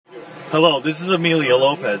Hello, this is Emilio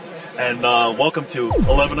Lopez, and welcome to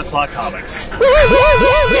 11 O'Clock Comics.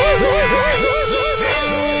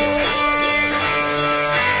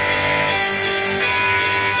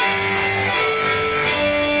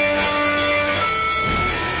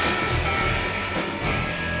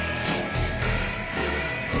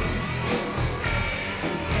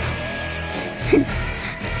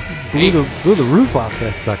 blew the roof off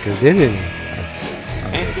that sucker, didn't he?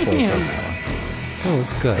 Oh,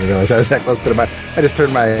 that's good. I realized I was that close to the mic. I just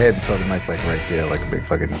turned my head and saw the mic like right there, like a big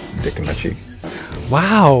fucking dick in my cheek.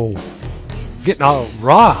 Wow. Getting all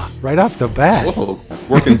raw right off the bat. Whoa,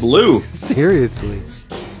 working blue. Seriously.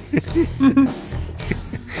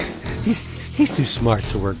 He's too smart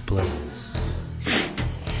to work blue.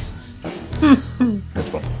 That's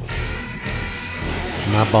fun.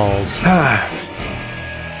 My balls.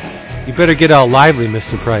 You better get all lively,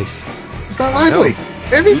 Mr. Price. It's not lively.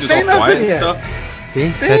 They didn't say nothing yet. See?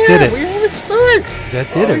 Damn, that did it. We haven't started.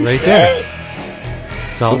 That did it right there.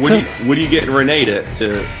 It's all so what are you getting Renee to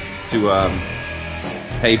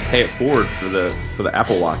pay it forward for the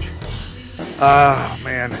Apple Watch? Oh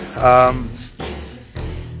man.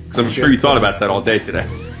 Because I'm sure you thought about that all day today.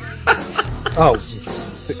 Oh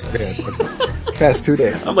man. Past 2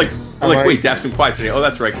 days. I'm like, wait, Daph's been quiet today. Oh,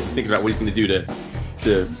 that's right. Because he's thinking about what he's going to do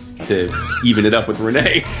to even it up with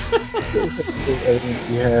Renee.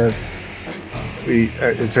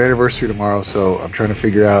 It's her anniversary tomorrow, so I'm trying to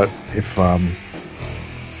figure out if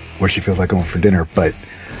where she feels like going for dinner. But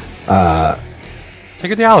take her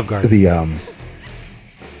to the Olive Garden.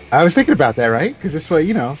 I was thinking about that, right? Because this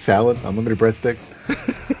way, salad, unlimited breadstick,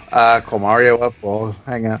 call Mario up, we'll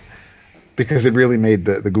hang out. Because it really made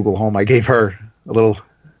the Google Home I gave her a little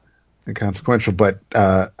inconsequential, but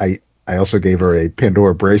I also gave her a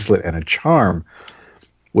Pandora bracelet and a charm,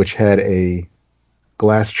 which had a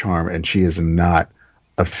glass charm, and she is not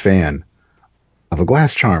a fan of a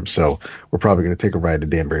glass charm. So we're probably going to take a ride to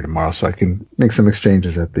Danbury tomorrow so I can make some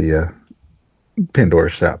exchanges at the Pandora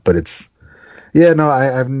shop. But I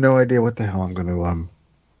have no idea what the hell I'm going to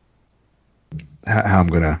how I'm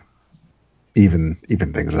going to even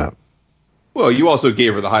things up. Well, you also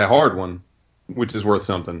gave her the high hard one, which is worth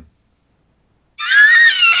something.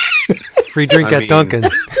 Free drink at Dunkin'.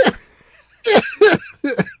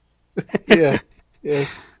 Yeah.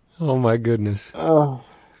 Oh my goodness. Oh.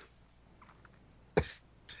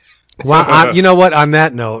 Wow. You know what? On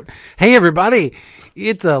that note, hey everybody,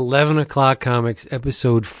 it's 11 O'Clock Comics,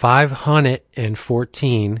 episode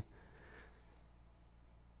 514.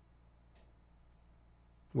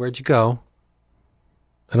 Where'd you go?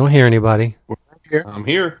 I don't hear anybody. Here. I'm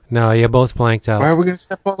here. No, you both blanked out. Why are we going to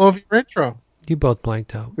step all over your intro? You both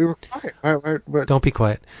blanked out. We were quiet. Why? Don't be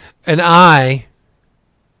quiet. And I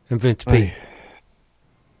am Vince P.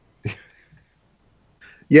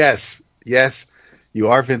 Yes, you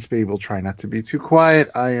are Vince B. We'll try not to be too quiet.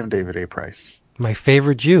 I am David A. Price. My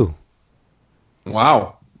favorite Jew.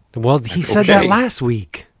 Wow. Well, he said that last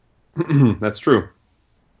week. That's true.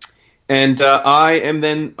 And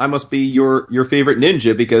I must be your favorite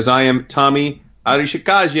ninja because I am Tommy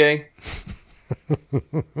Arishikaze.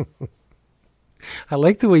 I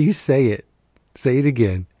like the way you say it. Say it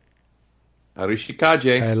again.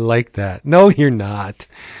 Arishikaze. I like that. No, you're not.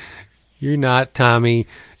 You're not, Tommy.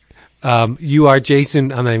 You are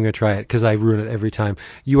Jason. I'm not even going to try it because I ruin it every time.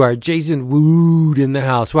 You are Jason Wood in the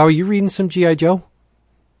house. Wow, are you reading some G.I. Joe?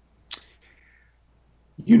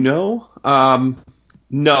 No,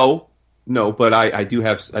 but I do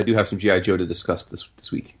have some G.I. Joe to discuss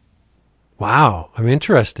this week. Wow, I'm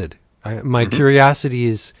interested. My curiosity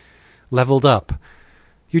is leveled up.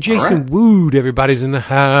 You're Jason Wood. Everybody's in the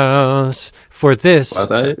house for this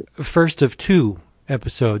first of 2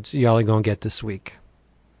 episodes y'all are going to get this week.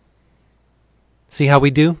 See how we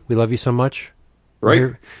do? We love you so much.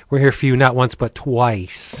 Right. We're here for you not once but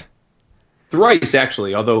twice. Thrice,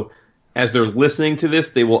 actually, although as they're listening to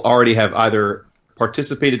this, they will already have either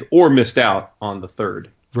participated or missed out on the third.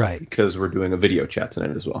 Right. Because we're doing a video chat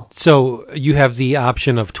tonight as well. So you have the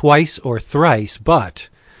option of twice or thrice, but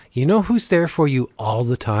you know who's there for you all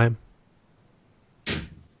the time?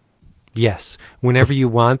 Yes. Whenever you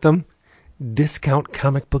want them, Discount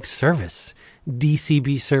Comic Book Service.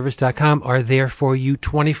 DCBService.com are there for you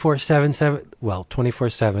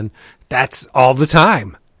 24/7. That's all the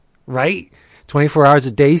time, right? 24 hours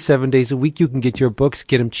a day, 7 days a week. You can get your books,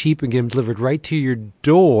 get them cheap, and get them delivered right to your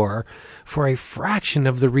door for a fraction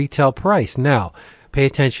of the retail price. Now, pay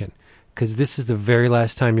attention, because this is the very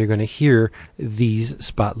last time you're going to hear these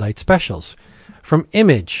Spotlight specials. From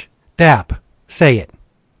Image, Dap, say it.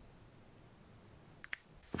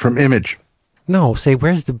 From Image. No, say,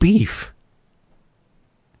 where's the beef?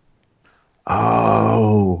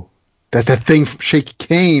 Oh, that's that thing from Shaky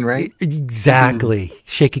Kane, right? Exactly.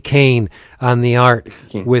 Shaky Kane on the art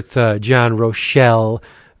with John Rochelle,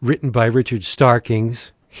 written by Richard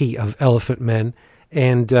Starkings, he of Elephant Men,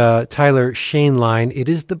 and Tyler Shaneline. It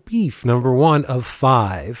is the beef, #1 of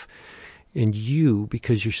 5. And you,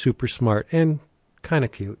 because you're super smart and kind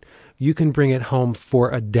of cute, you can bring it home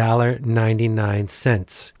for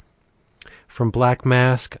 $1.99. From Black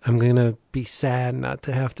Mask, I'm going to be sad not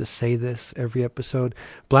to have to say this every episode.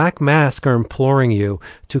 Black Mask are imploring you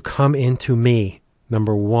to come into me,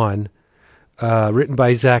 #1. Written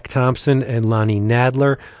by Zach Thompson and Lonnie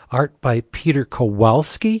Nadler. Art by Peter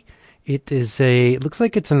Kowalski. It looks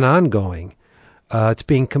like it's an ongoing. It's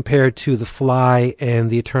being compared to The Fly and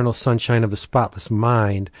The Eternal Sunshine of the Spotless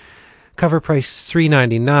Mind. Cover price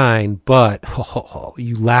 $3.99, but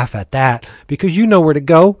you laugh at that because you know where to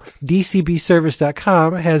go.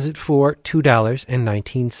 DCBService.com has it for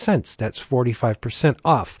 $2.19. That's 45%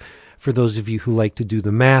 off for those of you who like to do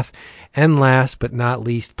the math. And last but not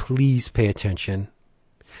least, please pay attention.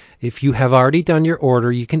 If you have already done your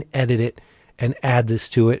order, you can edit it and add this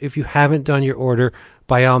to it. If you haven't done your order,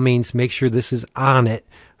 by all means, make sure this is on it.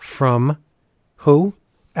 From who?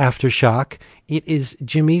 Aftershock. It is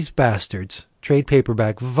Jimmy's Bastards, trade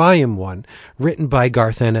paperback, volume 1, written by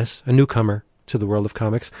Garth Ennis, a newcomer to the world of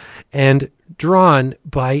comics, and drawn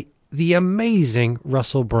by the amazing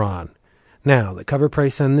Russell Braun. Now, the cover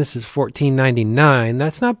price on this is $14.99.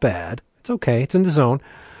 That's not bad. It's okay. It's in the zone.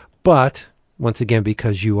 But, once again,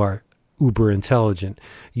 because you are uber intelligent,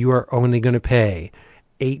 you are only going to pay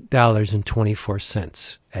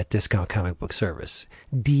 $8.24 at Discount Comic Book Service.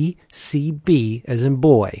 DCB as in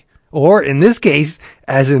boy. Or, in this case,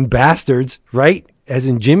 as in bastards, right? As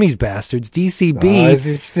in Jimmy's Bastards.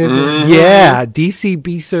 DCB. Yeah,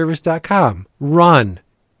 DCBService.com. Run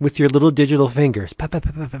with your little digital fingers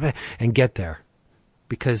and get there.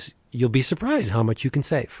 Because you'll be surprised how much you can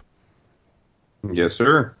save. Yes,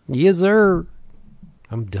 sir. Yes, sir.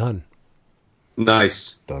 I'm done.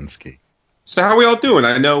 Nice. Zdarsky. So how are we all doing?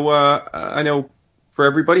 I know for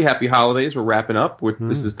everybody, happy holidays. We're wrapping up.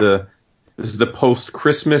 This is the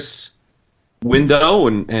post-Christmas window,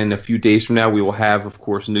 and a few days from now we will have, of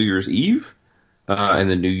course, New Year's Eve and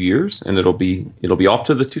the New Year's, and it'll be off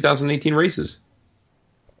to the 2018 races.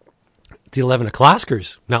 The 11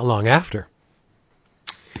 o'clockers, not long after.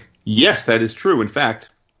 Yes, that is true. In fact,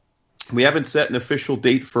 we haven't set an official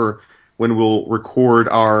date for when we'll record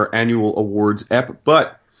our annual awards ep,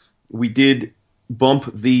 but we did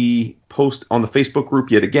bump the post on the Facebook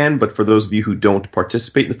group yet again. But for those of you who don't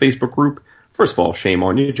participate in the Facebook group, first of all, shame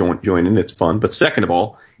on you. Join in. It's fun. But second of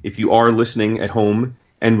all, if you are listening at home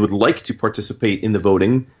and would like to participate in the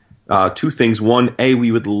voting, two things. One,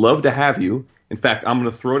 we would love to have you. In fact, I'm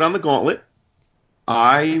going to throw down the gauntlet.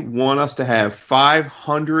 I want us to have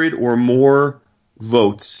 500 or more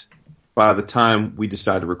votes by the time we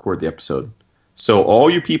decide to record the episode. So all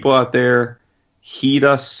you people out there, heed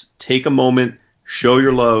us, take a moment, show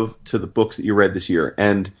your love to the books that you read this year.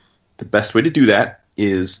 And the best way to do that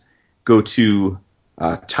is go to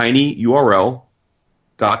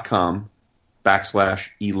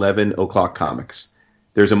tinyurl.com/11o'clockcomics.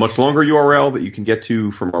 There's a much longer URL that you can get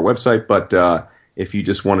to from our website, but if you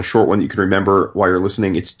just want a short one that you can remember while you're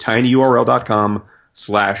listening, it's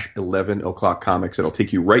tinyurl.com/11o'clockcomics. It'll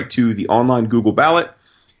take you right to the online Google ballot.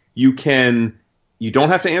 You don't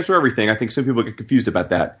have to answer everything. I think some people get confused about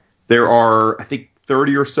that. There are, I think,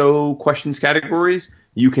 30 or so questions categories.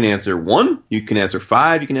 You can answer 1, you can answer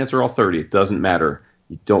 5, you can answer all 30. It doesn't matter.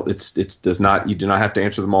 You do not have to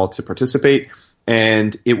answer them all to participate.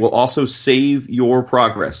 And it will also save your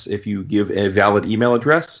progress if you give a valid email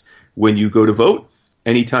address when you go to vote.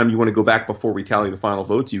 Anytime you want to go back before we tally the final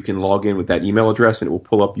votes, you can log in with that email address and it will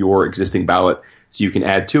pull up your existing ballot so you can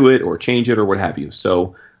add to it or change it or what have you.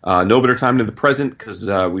 So no better time than the present because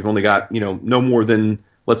we've only got no more than,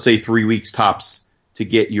 let's say, 3 weeks tops to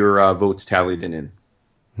get your votes tallied and in.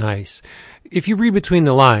 Nice. If you read between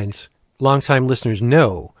the lines, longtime listeners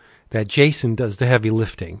know that Jason does the heavy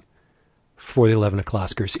lifting for the 11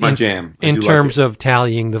 o'clockers. My jam. In terms of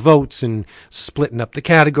tallying the votes and splitting up the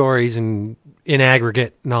categories and in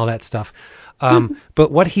aggregate and all that stuff.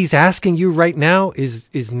 But what he's asking you right now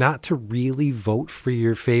is not to really vote for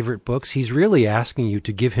your favorite books. He's really asking you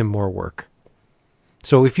to give him more work.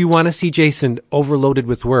 So if you want to see Jason overloaded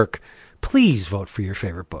with work, please vote for your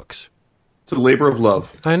favorite books. It's a labor of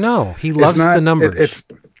love. I know. He loves the numbers.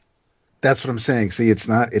 That's what I'm saying. See, it's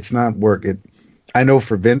not work. I know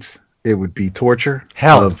for Vince, it would be torture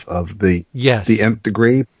of the nth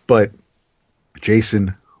degree, but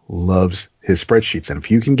Jason loves his spreadsheets. And if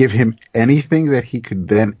you can give him anything that he could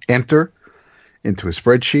then enter into a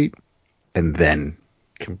spreadsheet and then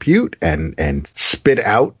compute and spit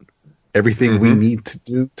out everything we need to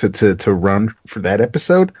do to run for that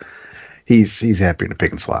episode, he's happy to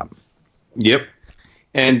pick and slop. Yep.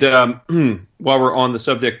 And while we're on the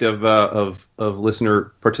subject of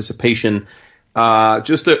listener participation,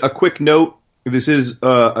 just a quick note. This is,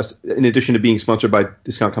 in addition to being sponsored by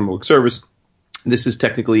Discount Comic Book Service, this is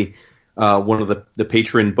technically one of the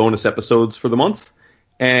patron bonus episodes for the month.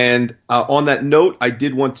 And on that note, I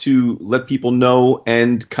did want to let people know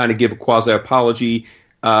and kind of give a quasi-apology.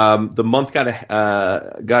 The month got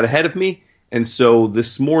ahead of me, and so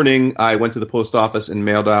this morning I went to the post office and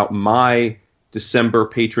mailed out my December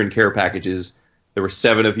patron care packages. There were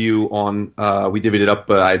 7 of you on. We divvied it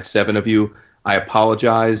up. I had 7 of you. I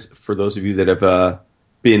apologize for those of you that have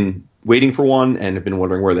been waiting for one and have been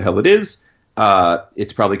wondering where the hell it is.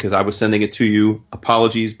 It's probably because I was sending it to you.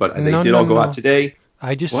 Apologies, but they did all go out today.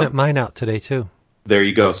 I just sent mine out today, too. There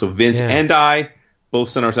you go. So Vince and I both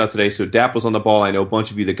sent ours out today. So DAP was on the ball. I know a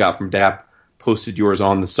bunch of you that got from DAP posted yours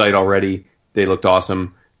on the site already. They looked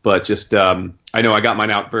awesome. But just, I know I got mine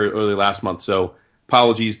out very early last month. So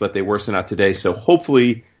apologies, but they were sent out today. So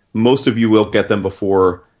hopefully most of you will get them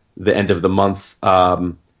before the end of the month.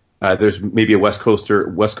 There's maybe a West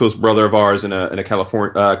Coast brother of ours and a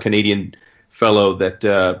California Canadian fellow that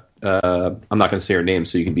I'm not going to say her name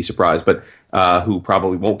so you can be surprised, but who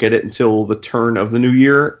probably won't get it until the turn of the new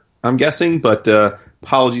year, I'm guessing. But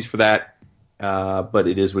apologies for that. But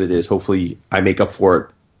it is what it is. Hopefully I make up for it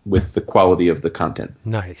with the quality of the content.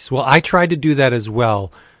 Nice. Well, I tried to do that as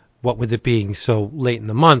well, what with it being so late in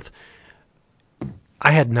the month. I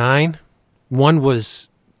had 9. One was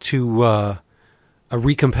to a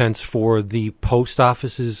recompense for the post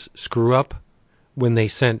office's screw-up when they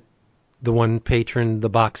sent the one patron the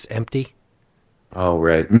box empty. Oh,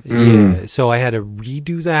 right. Yeah, so I had to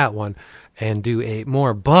redo that one and do 8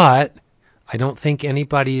 more. But I don't think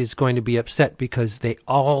anybody is going to be upset because they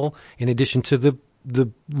all, in addition to the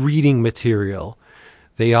reading material,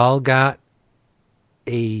 they all got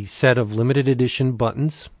a set of limited edition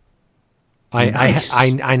buttons.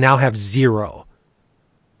 Nice. I now have 0.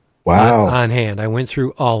 Wow. On hand. I went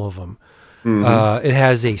through all of them. It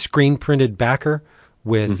has a screen printed backer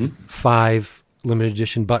with 5 limited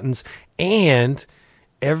edition buttons, and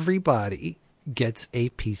everybody gets a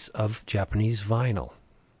piece of Japanese vinyl.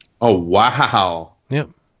 Oh, wow. Yep.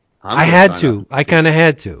 I had to. I kind of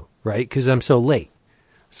had to, right? Because I'm so late.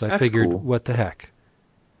 So I figured, cool. What the heck?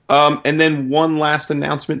 And then one last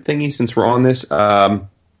announcement thingy since we're on this.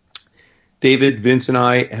 David, Vince, and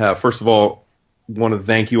I, first of all, want to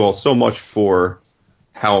thank you all so much for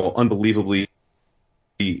how unbelievably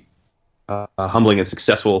humbling and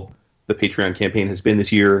successful the Patreon campaign has been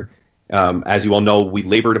this year. As you all know, we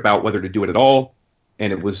labored about whether to do it at all,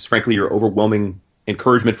 and it was frankly your overwhelming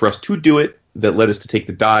encouragement for us to do it that led us to take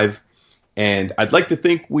the dive. And I'd like to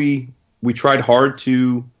think we tried hard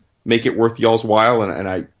to make it worth y'all's while,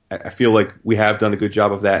 and I feel like we have done a good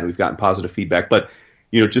job of that, and we've gotten positive feedback. But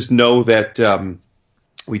just know that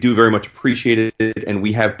we do very much appreciate it, and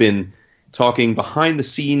we have been talking behind the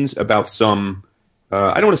scenes about some,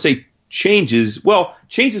 I don't want to say changes,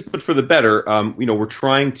 but for the better. We're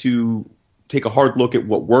trying to take a hard look at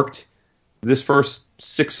what worked this first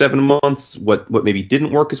 6-7 months, what maybe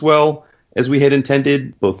didn't work as well as we had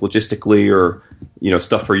intended, both logistically or,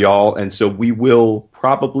 stuff for y'all. And so we will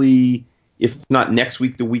probably, if not next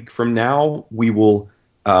week, the week from now, we will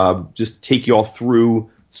just take y'all through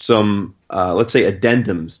some, let's say,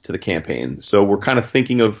 addendums to the campaign. So we're kind of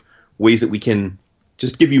thinking of ways that we can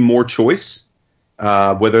just give you more choice,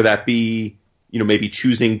 whether that be, maybe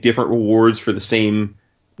choosing different rewards for the same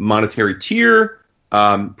monetary tier,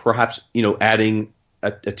 perhaps, adding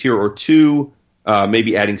a tier or two,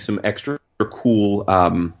 maybe adding some extra cool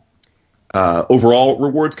overall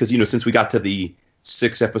rewards. Because, since we got to the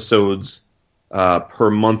 6 episodes per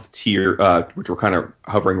month tier, which we're kind of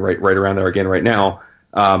hovering right around there again right now,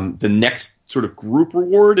 the next sort of group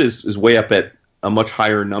reward is way up at a much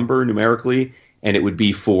higher number numerically, and it would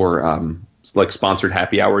be for like sponsored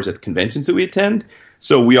happy hours at the conventions that we attend.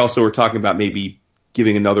 So we also are talking about maybe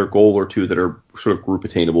giving another goal or two that are sort of group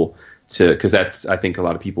attainable, because that's, I think a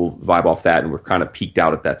lot of people vibe off that, and we're kind of peaked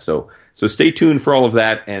out at that. So stay tuned for all of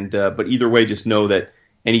that. And but either way, just know that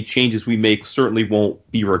any changes we make certainly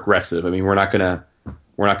won't be regressive. I mean, we're not gonna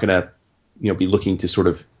be looking to sort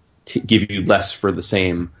of give you less for the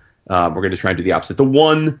same. We're going to try and do the opposite. The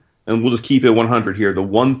one, and we'll just keep it 100 here, the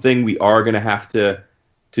one thing we are going to have to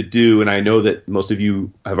do, and I know that most of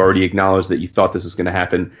you have already acknowledged that you thought this was going to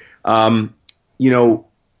happen.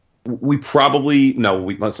 We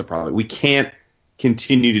can't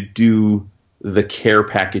continue to do the care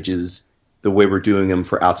packages the way we're doing them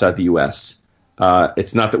for outside the U.S.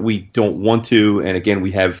 It's not that we don't want to, and again,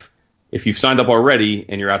 we have. If you've signed up already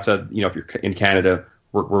and you're outside, if you're in Canada,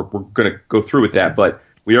 we're going to go through with that. But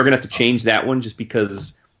we are going to have to change that one just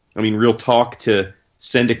because, real talk, to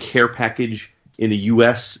send a care package in the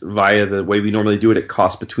U.S. via the way we normally do it, it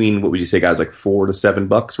costs between, what would you say, guys, like $4 to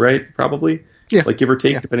 $7, right? Probably? Yeah. Like give or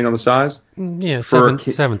take, depending on the size? Yeah, 7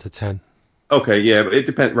 to 10. Okay, yeah, it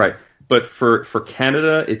depends, right. But for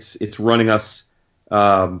Canada, it's running us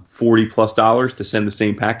 $40+ to send the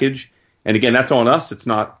same package. And again, that's on us. It's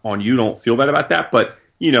not on you. Don't feel bad about that. But,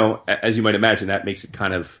 as you might imagine, that makes it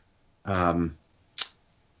kind of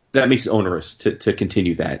that makes it onerous to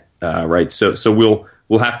continue that, right? So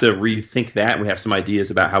we'll have to rethink that. We have some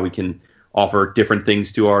ideas about how we can offer different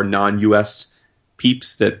things to our non-U.S.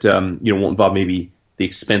 peeps that won't involve maybe the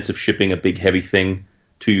expense of shipping a big heavy thing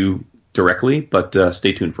to you directly. But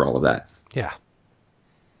stay tuned for all of that. Yeah,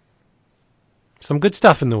 some good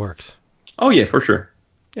stuff in the works. Oh yeah, for sure.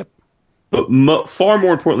 But far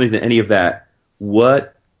more importantly than any of that,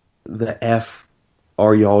 what the F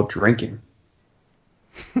are y'all drinking?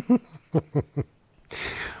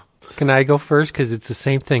 Can I go first? Because it's the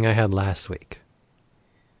same thing I had last week.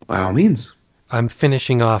 By all means. I'm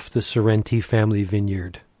finishing off the Sorrenti Family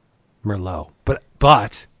Vineyard Merlot.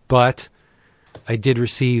 But I did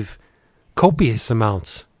receive copious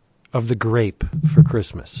amounts of the grape for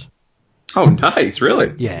Christmas. Oh, nice.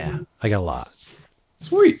 Really? Yeah, I got a lot.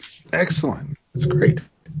 Sweet. Excellent. That's great.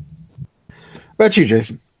 How about you,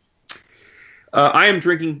 Jason? I am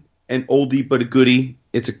drinking an oldie but a goodie.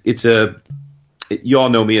 You all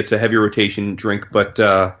know me. It's a heavy rotation drink, but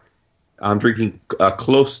I'm drinking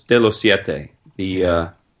Clos de los Siete,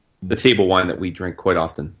 the table wine that we drink quite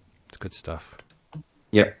often. It's good stuff.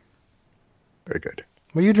 Yep. Very good.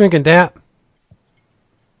 What are you drinking, Dat?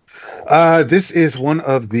 This is one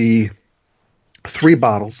of the 3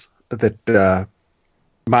 bottles that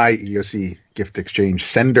my EOC gift exchange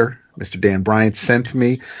sender, Mr. Dan Bryant, sent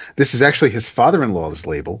me. This is actually his father-in-law's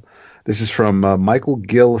label. This is from Michael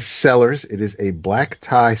Gill Cellars. It is a black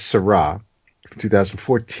tie Syrah from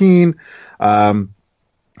 2014. I'm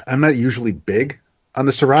not usually big on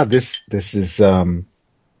the Syrah. This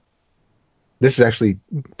is actually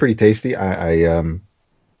pretty tasty.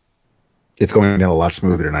 It's going down a lot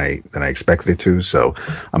smoother than I expected it to, so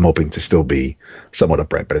I'm hoping to still be somewhat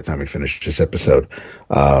upright by the time we finish this episode,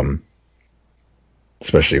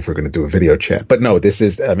 especially if we're going to do a video chat. But no, this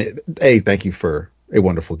is, thank you for a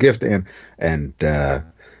wonderful gift, and thank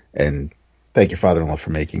your father-in-law for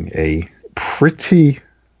making a pretty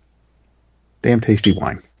damn tasty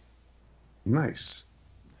wine. Nice.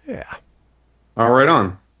 Yeah. All right,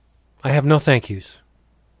 on. I have no thank yous.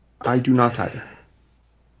 I do not either.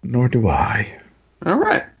 Nor do I. All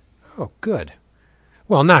right. Oh, good.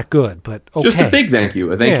 Well, not good, but okay. Just a big thank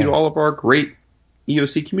you. A thank you to all of our great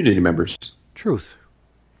EOC community members. Truth.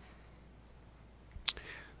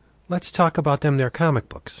 Let's talk about their comic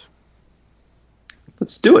books.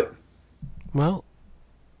 Let's do it. Well,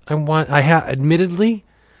 admittedly,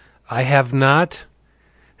 I have not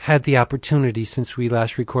had the opportunity since we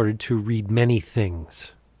last recorded to read many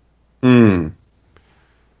things.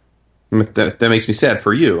 That makes me sad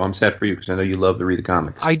for you. I'm sad for you because I know you love to read the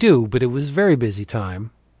comics. I do, but it was a very busy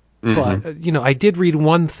time. Mm-hmm. But, I did read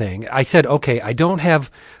one thing. I said, okay, I don't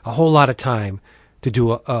have a whole lot of time to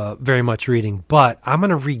do very much reading, but I'm going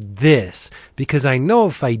to read this because I know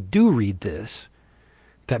if I do read this,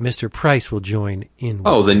 that Mr. Price will join in.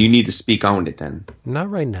 Oh, then you need to speak on it then. Not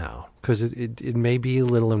right now, because it may be a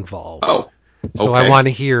little involved. Oh, okay. So I want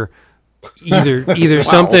to hear either wow,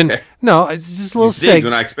 something. Okay. No, it's just a little zig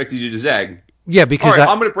when I expected you to zag. Yeah, because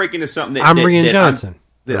I'm going to break into something that Rian Johnson.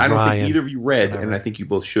 That I don't think either of you read, and I think you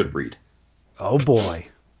both should read. Oh boy,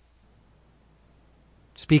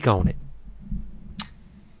 speak on it.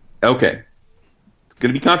 Okay, it's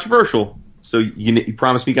going to be controversial. So you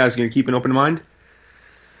promise me, guys, you're going to keep an open mind.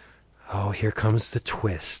 Oh, here comes the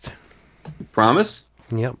twist. Promise?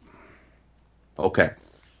 Yep. Okay.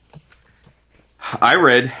 I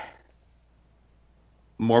read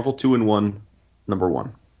Marvel 2-in-1,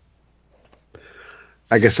 #1.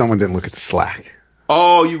 I guess someone didn't look at the Slack.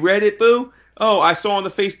 Oh, you read it, Boo? Oh, I saw on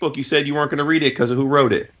the Facebook you said you weren't going to read it because of who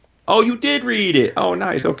wrote it. Oh, you did read it. Oh,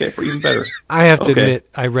 nice. Okay, even better. I have to admit,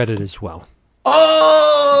 I read it as well.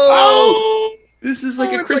 Oh! This is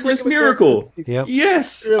like a Christmas miracle. Yep.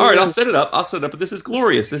 Yes. Really. All right, I'll set it up. But this is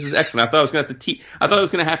glorious. This is excellent. I thought I was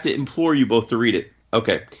going to have to implore you both to read it.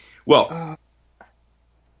 Okay. Well,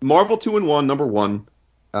 Marvel 2-in-1,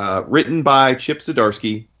 #1, written by Chip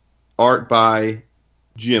Zdarsky, art by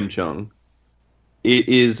Cheung. It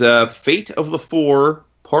is Fate of the Four,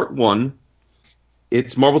 Part 1.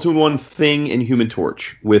 It's Marvel 2-in-1 Thing and Human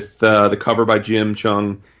Torch, with the cover by Jim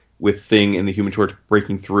Cheung, with Thing and the Human Torch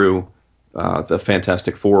breaking through the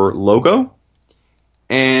Fantastic Four logo.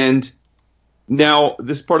 And now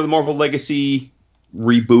this is part of the Marvel Legacy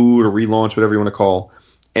reboot or relaunch, whatever you want to call.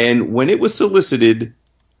 And when it was solicited,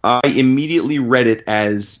 I immediately read it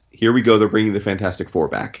as, here we go, they're bringing the Fantastic Four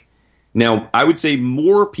back. Now, I would say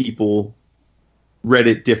more people read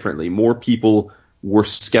it differently. More people were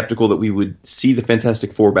skeptical that we would see the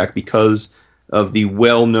Fantastic Four back because of the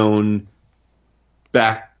well-known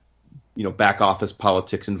back office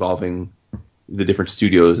politics involving the different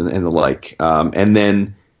studios and the like. And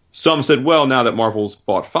then some said, well, now that Marvel's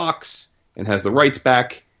bought Fox and has the rights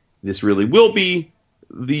back, this really will be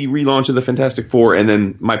the relaunch of the Fantastic Four. And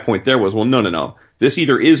then my point there was, well, no. This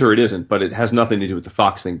either is or it isn't, but it has nothing to do with the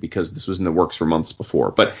Fox thing because this was in the works for months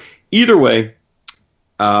before. But either way,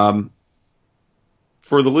 for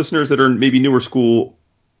the listeners that are maybe newer school,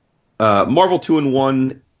 Marvel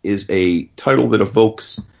 2-in-1 is a title that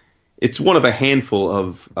evokes... It's one of a handful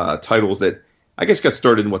of titles that I guess got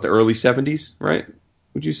started in, the early 70s, right?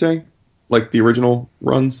 Would you say? Like the original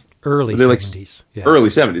runs? Early 70s. Yeah. Early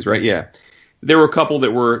 70s, right? Yeah. There were a couple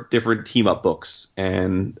that were different team-up books.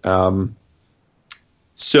 And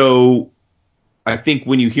so I think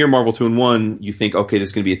when you hear Marvel 2-in-1, you think, okay, this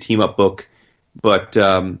is going to be a team-up book. But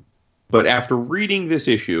after reading this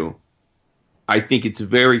issue, I think it's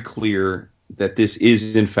very clear that this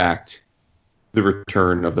is, in fact, the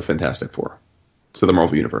return of the Fantastic Four to the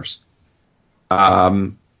Marvel Universe.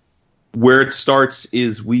 Where it starts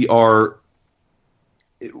is we're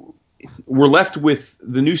left with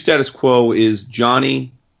the new status quo is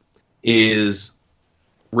Johnny is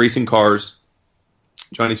racing cars.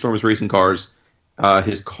 Johnny Storm is racing cars.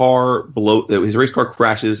 His race car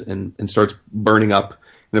crashes and starts burning up.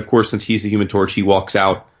 And of course, since he's the Human Torch, he walks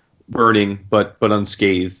out burning but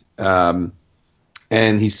unscathed.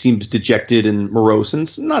 And he seems dejected and morose,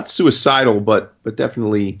 and not suicidal, but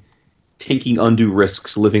definitely taking undue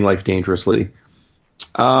risks, living life dangerously.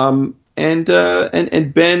 And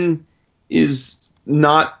Ben is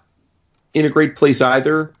not in a great place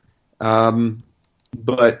either.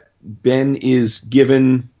 But Ben is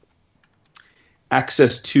given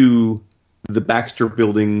access to the Baxter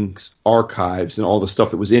Building's archives and all the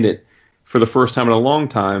stuff that was in it for the first time in a long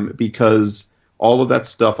time, because all of that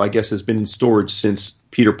stuff, I guess, has been in storage since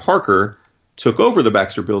Peter Parker took over the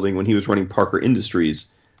Baxter Building when he was running Parker Industries.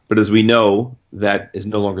 But as we know, that is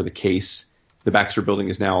no longer the case. The Baxter Building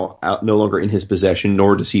is now no longer in his possession,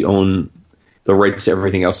 nor does he own the rights to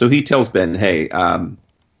everything else. So he tells Ben, hey,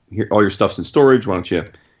 here, all your stuff's in storage. Why don't you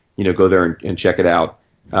go there and check it out?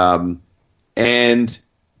 And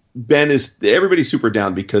Ben everybody's super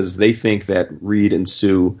down because they think that Reed and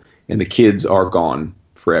Sue and the kids are gone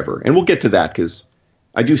forever. And we'll get to that because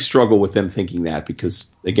I do struggle with them thinking that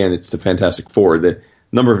because, again, it's the Fantastic Four. The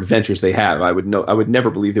number of adventures they have, I would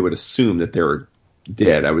never believe they would assume that they're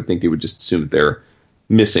dead. I would think they would just assume that they're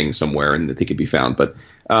missing somewhere and that they could be found. But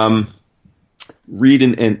Reed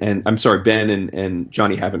and I'm sorry, Ben and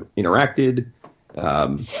Johnny haven't interacted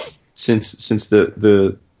since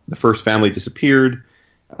the first family disappeared.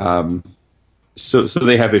 So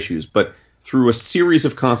they have issues, but through a series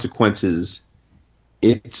of consequences,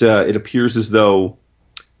 it appears as though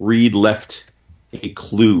Reed left a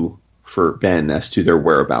clue for Ben as to their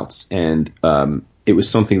whereabouts, and it was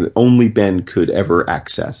something that only Ben could ever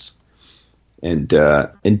access. And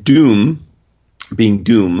Doom, being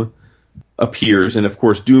Doom, appears, and of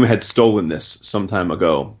course Doom had stolen this some time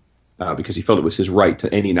ago because he felt it was his right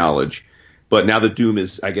to any knowledge. But now that Doom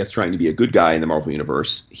is, I guess, trying to be a good guy in the Marvel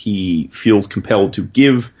Universe, he feels compelled to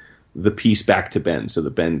give the piece back to Ben so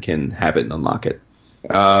that Ben can have it and unlock it.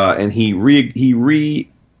 And he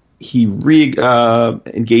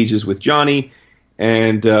engages with Johnny,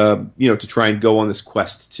 and to try and go on this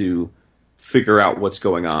quest to figure out what's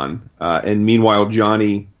going on. And meanwhile,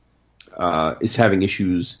 Johnny is having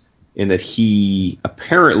issues in that he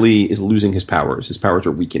apparently is losing his powers. His powers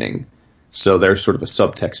are weakening. So there's sort of a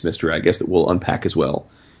subtext mystery, I guess, that we'll unpack as well.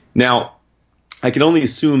 Now, I can only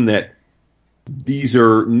assume that these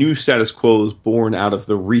are new status quos born out of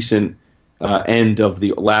the recent end of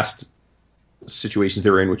the last situations they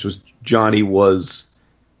were in, which was Johnny was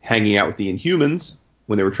hanging out with the Inhumans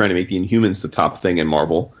when they were trying to make the Inhumans the top thing in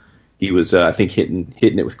Marvel. He was, I think, hitting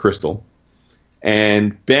it with Crystal.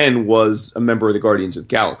 And Ben was a member of the Guardians of the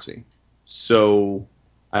Galaxy. So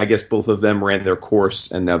I guess both of them ran their course,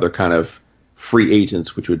 and now they're kind of free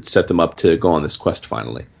agents, which would set them up to go on this quest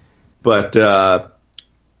finally. But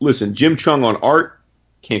listen, Jim Cheung on art,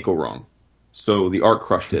 can't go wrong. So the art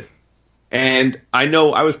crushed it. And I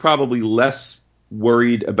know I was probably less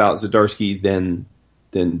worried about Zdarsky than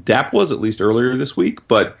Dap was, at least earlier this week,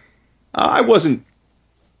 but I wasn't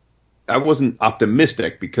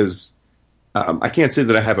optimistic because I can't say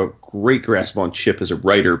that I have a great grasp on Chip as a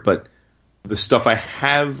writer, but the stuff I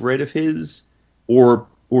have read of his or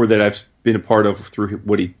that I've been a part of through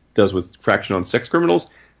what he does with Fraction on Sex Criminals,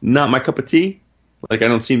 not my cup of tea. Like, I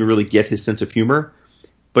don't seem to really get his sense of humor.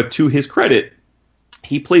 But to his credit,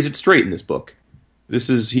 he plays it straight in this book. This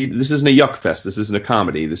isn't a yuck fest. This isn't a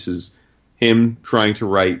comedy. This is him trying to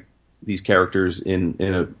write these characters in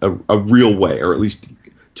a real way, or at least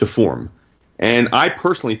to form. And I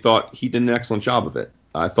personally thought he did an excellent job of it.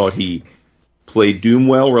 I thought he played Doom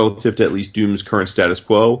well relative to at least Doom's current status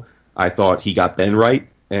quo. I thought he got Ben right.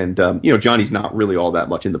 And, Johnny's not really all that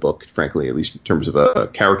much in the book, frankly, at least in terms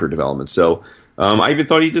of character development. So I even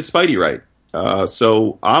thought he did Spidey right.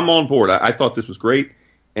 So I'm on board. I thought this was great.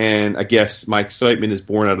 And I guess my excitement is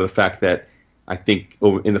born out of the fact that I think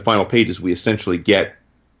in the final pages we essentially get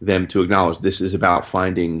them to acknowledge this is about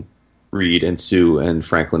finding Reed and Sue and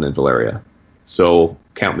Franklin and Valeria. So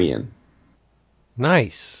count me in.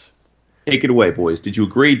 Nice. Take it away, boys. Did you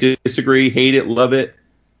agree, disagree, hate it, love it,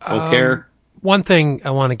 don't care? One thing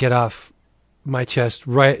I want to get off my chest,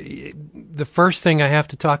 right? The first thing I have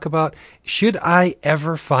to talk about, should I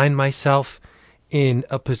ever find myself in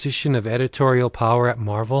a position of editorial power at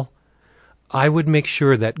Marvel, I would make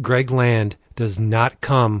sure that Greg Land does not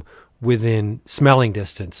come within smelling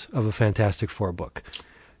distance of a Fantastic Four book.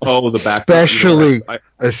 Oh, the back, especially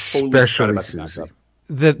totally Susie.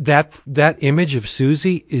 That image of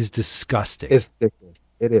Susie is disgusting. It's ridiculous.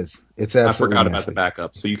 It is. It's absolutely. I forgot nasty. about the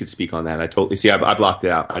backup, so you could speak on that. I totally see. I blocked it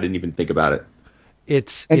out. I didn't even think about it.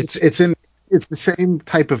 It's the same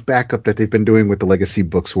type of backup that they've been doing with the Legacy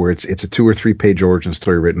books, where it's a 2 or 3 page origin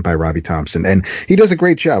story written by Robbie Thompson, and he does a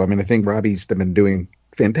great job. I mean, I think Robbie's been doing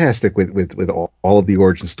fantastic with all of the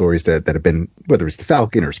origin stories that have been, whether it's the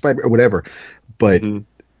Falcon or Spider or whatever. But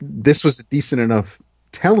this was a decent enough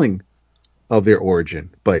telling of their origin,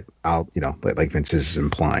 but like Vince is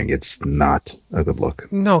implying, it's not a good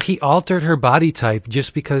look. No, he altered her body type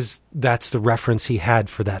just because that's the reference he had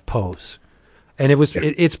for that pose. And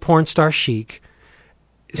it's porn star chic.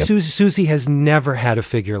 Yep. Susie has never had a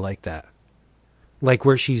figure like that. Like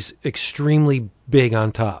where she's extremely big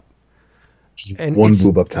on top. And one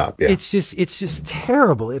boob up top, yeah. It's just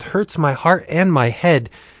terrible. It hurts my heart and my head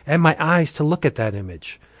and my eyes to look at that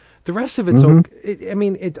image. The rest of it's okay.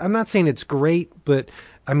 I'm not saying it's great, but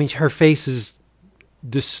I mean, her face is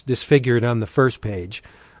disfigured on the first page.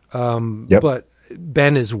 But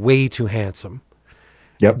Ben is way too handsome.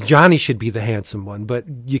 Yep. Johnny should be the handsome one, but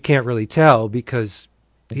you can't really tell because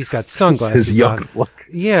he's got sunglasses His on. yuck look.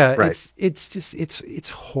 Yeah, right. It's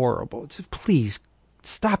horrible. Please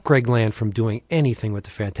stop Greg Land from doing anything with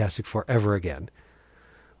the Fantastic Four ever again.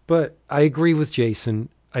 But I agree with Jason.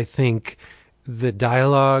 I think the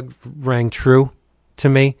dialogue rang true to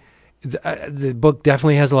me. The book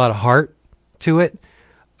definitely has a lot of heart to it.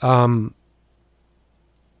 Ben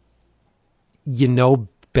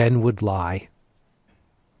would lie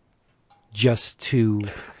just to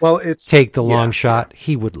take the long shot.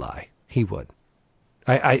 He would lie. He would.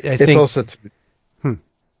 I think it's also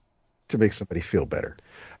to make somebody feel better.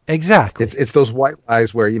 Exactly. It's those white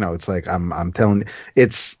lies where it's like I'm telling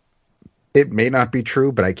it may not be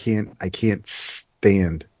true, but I can't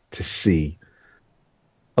stand to see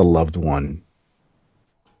a loved one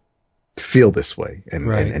feel this way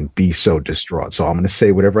and be so distraught. So I'm going to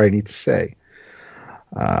say whatever I need to say.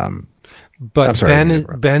 But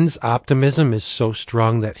Ben's optimism is so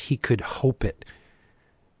strong that he could hope it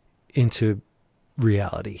into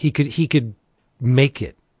reality. He could make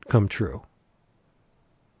it come true.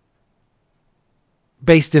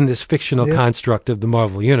 Based in this fictional construct of the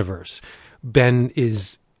Marvel Universe,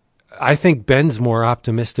 I think Ben's more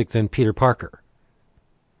optimistic than Peter Parker.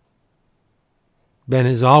 Ben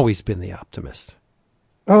has always been the optimist.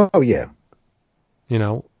 Oh, yeah.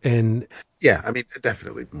 And... Yeah, I mean,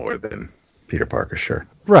 definitely more than Peter Parker, sure.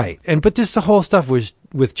 Right. But just the whole stuff was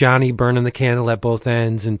with Johnny burning the candle at both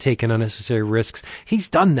ends and taking unnecessary risks. He's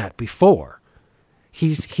done that before.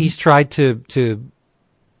 He's tried to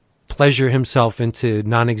pleasure himself into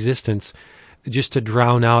non-existence just to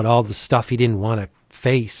drown out all the stuff he didn't want to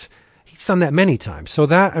face. He's done that many times. So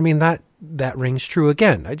that rings true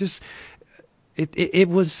again. It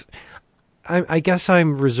was, I guess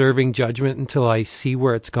I'm reserving judgment until I see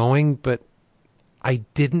where it's going, but I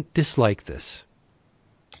didn't dislike this.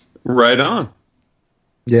 Right on.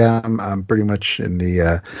 Yeah, I'm pretty much in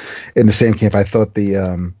the same camp. I thought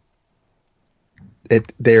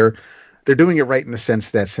they're doing it right in the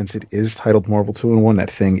sense that since it is titled Marvel 2-in-1,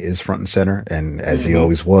 that Thing is front and center, and as he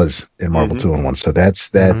always was in Marvel 2-in-1. So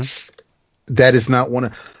that is not one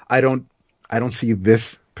of, I don't see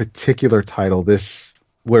this particular title,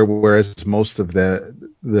 whereas most of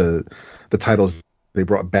the titles they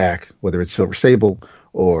brought back, whether it's Silver Sable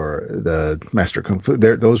or the Master Kung Fu,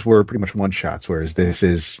 those were pretty much one shots, whereas this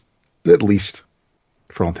is, at least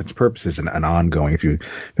for all intents and purposes, an ongoing, if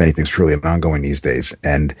anything's truly an ongoing these days.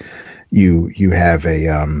 And you have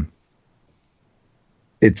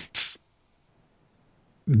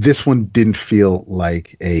this one didn't feel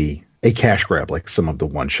like a cash grab like some of the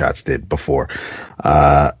one shots did before.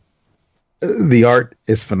 The art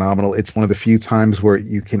is phenomenal. It's one of the few times where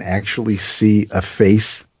you can actually see a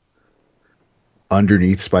face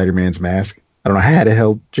underneath Spider-Man's mask. I don't know how the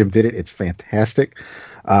hell Jim did it. It's fantastic.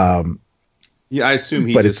 I assume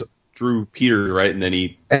he just drew Peter, right? And then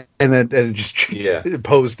and just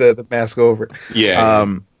posed the mask over it. Yeah.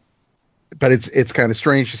 But it's kind of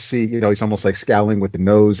strange to see, he's almost like scowling with the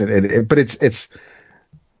nose, but it's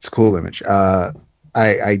a cool image. I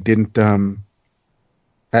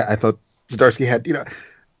thought Zdarsky had,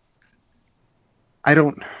 I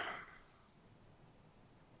don't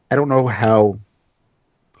know how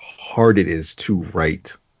hard it is to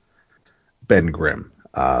write Ben Grimm.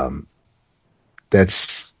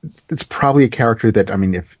 It's probably a character that,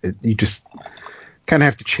 if you just kind of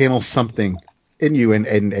have to channel something in you,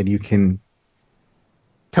 and you can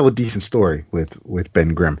tell a decent story with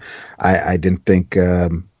Ben Grimm. I didn't think,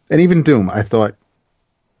 and even Doom, I thought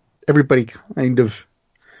everybody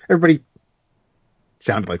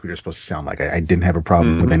sounded like we were supposed to sound like. I didn't have a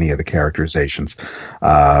problem with any of the characterizations.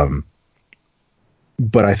 But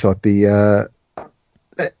I thought and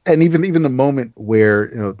even the moment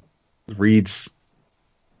where, Reed's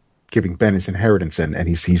giving Ben his inheritance, and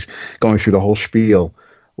he's going through the whole spiel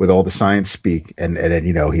with all the science speak, and then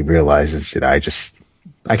he realizes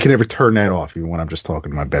I can never turn that off even when I'm just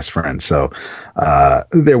talking to my best friend. So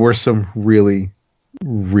there were some really,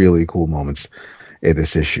 really cool moments in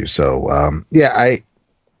this issue. So I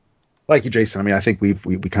like you, Jason. I think we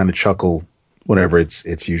kind of chuckle whenever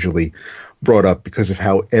it's usually brought up because of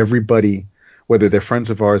how everybody, whether they're friends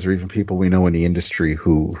of ours or even people we know in the industry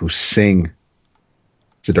who sing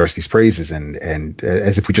Zdarsky's praises, and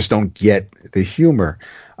as if we just don't get the humor.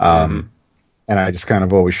 And I just kind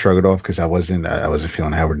of always shrug it off because I wasn't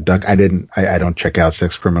feeling Howard Duck. I don't check out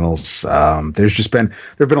Sex Criminals. There've been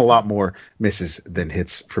a lot more misses than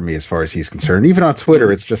hits for me as far as he's concerned. Even on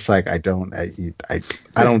Twitter, it's just like I don't.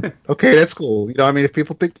 Okay, that's cool. If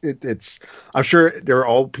people think it's, I'm sure there are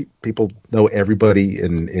all people know everybody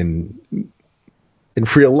in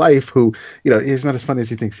real life who he's not as funny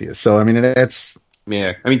as he thinks he is. So that's.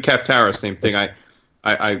 Yeah, Kaptara, same thing.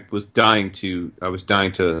 I was dying to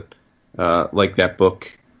like that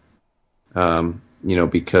book, because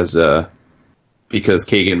Kagan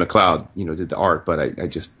McLeod, did the art, but I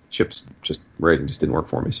just Chip's writing just didn't work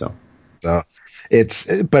for me. So there's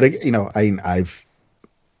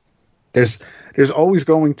always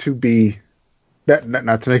going to be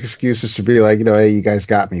not to make excuses to be like, hey, you guys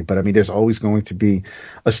got me, but there's always going to be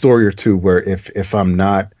a story or two where if I'm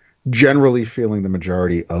not generally feeling the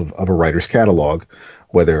majority of a writer's catalog,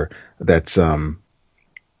 whether that's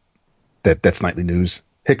that's Nightly News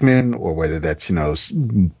Hickman, or whether that's a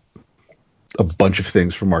bunch of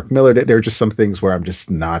things from Mark Miller, there are just some things where I'm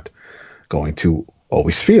just not going to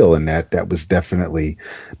always feel, and that was definitely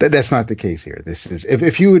that's not the case here. This is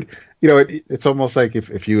if you would, it's almost like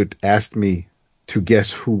if you had asked me to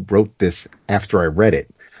guess who wrote this after I read it,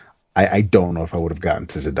 I don't know if I would have gotten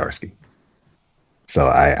to Zdarsky. So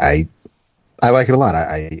I like it a lot.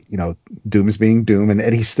 Doom is being Doom,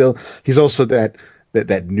 and he's also that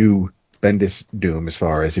new Bendis Doom as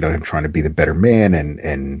far as him trying to be the better man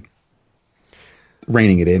and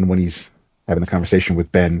reining it in when he's having the conversation with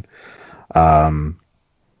Ben. I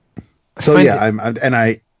find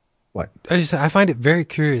it very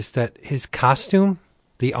curious that his costume,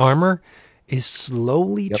 the armor, is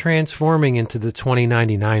slowly transforming into the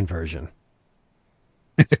 2099 version.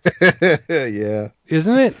 Yeah,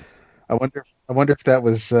 isn't it? I wonder if that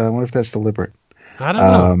was. I wonder if that's deliberate. I don't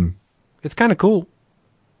know. It's kind of cool.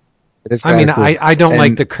 It is cool. I don't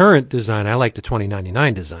like the current design. I like the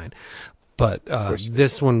 2099 design, but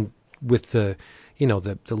this one with the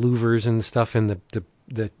the louvers and stuff and the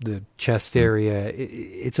chest area,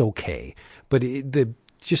 it's okay. But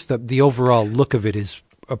the overall look of it is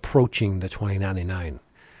approaching the 2099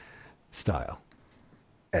 style.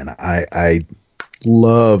 And I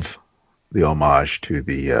love the homage to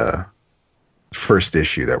the first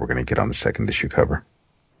issue that we're going to get on the second issue cover.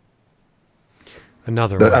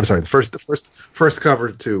 Another one. I'm sorry, the first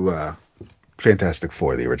cover to Fantastic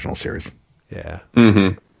Four, the original series. Yeah.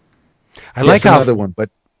 Mm-hmm. I like how another one, but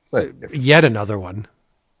yet another one.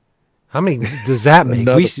 How many does that make?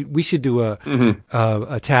 We should do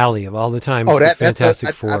a tally of all the times the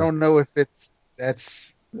Fantastic Four. I don't know if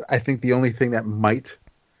that's. I think the only thing that might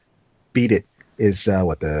beat it is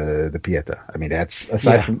the Pieta. I mean, that's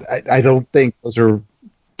aside from. I don't think those are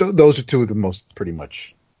two of the most pretty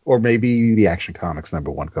much, or maybe the Action Comics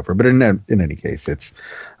 #1 cover. But in any case, it's.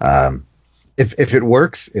 If it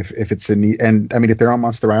works, if it's and I mean if they're on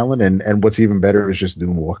Monster Island and what's even better is just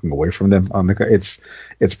Doom walking away from them on it's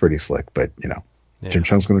pretty slick, but Jim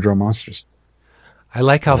Cheung's going to draw monsters. I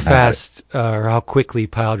like how fast or how quickly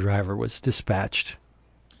Pile Driver was dispatched.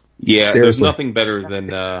 Yeah, there's nothing better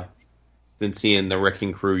than seeing the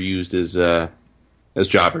Wrecking Crew used as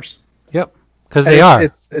jobbers. Yep, because they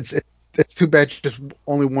are. It's too bad just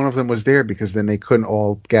only one of them was there because then they couldn't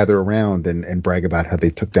all gather around and brag about how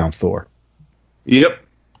they took down Thor. Yep.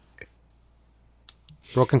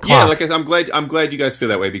 Broken clock. Yeah, like I said, I'm glad you guys feel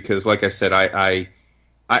that way because, like I said, I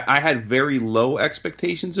had very low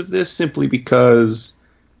expectations of this simply because,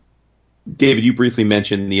 David, you briefly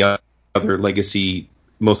mentioned the other legacy,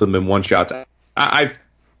 most of them in one shots. And I'm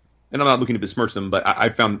not looking to besmirch them, but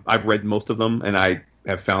I've read most of them, and I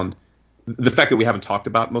have found the fact that we haven't talked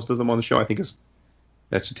about most of them on the show, I think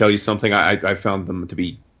that should tell you something. I found them to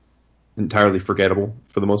be entirely forgettable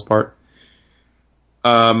for the most part.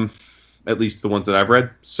 At least the ones that I've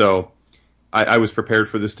read. So I was prepared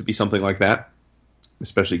for this to be something like that,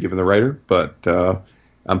 especially given the writer, but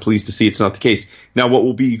I'm pleased to see it's not the case. Now, what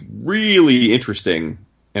will be really interesting,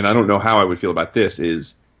 and I don't know how I would feel about this,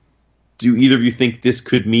 is do either of you think this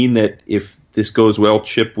could mean that if this goes well,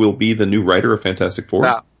 Chip will be the new writer of Fantastic Four?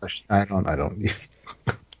 No, I don't.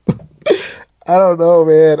 I don't know,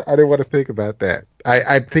 man. I didn't want to think about that.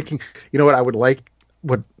 I'm thinking, what I would like,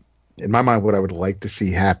 in my mind, what I would like to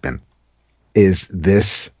see happen is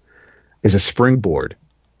this is a springboard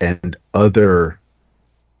and other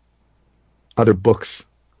books,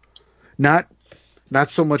 not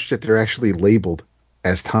so much that they're actually labeled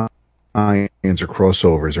as tie-ins or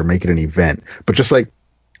crossovers or make it an event, but just like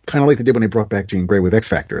kind of like they did when they brought back Jean Grey with X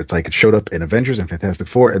Factor. It's like it showed up in Avengers and Fantastic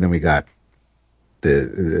Four, and then we got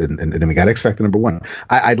and then we got X Factor #1.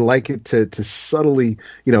 I'd like it to subtly,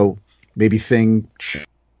 maybe Thing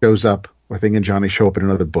shows up, or Thing and Johnny show up in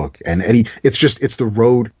another book, and Eddie. It's the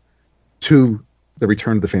road to the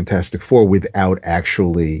return of the Fantastic Four without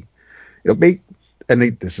actually,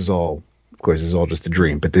 this is all, of course, this is all just a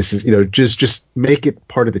dream, but this is, just make it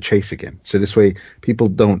part of the chase again. So this way, people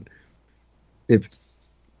don't. If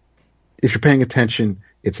you're paying attention,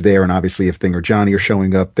 it's there, and obviously, if Thing or Johnny are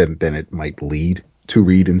showing up, then it might lead to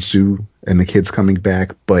Reed and Sue and the kids coming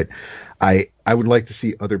back. But I would like to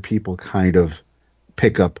see other people kind of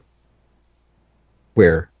pick up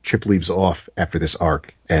where Chip leaves off after this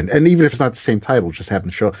arc, and even if it's not the same title, just have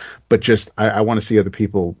them show. But just I want to see other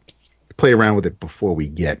people play around with it before we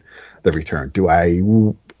get the return.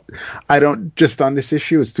 I don't, just on this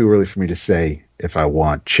issue, it's too early for me to say if I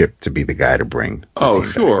want Chip to be the guy to bring. Oh,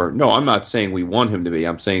 sure. Back. No, I'm not saying we want him to be.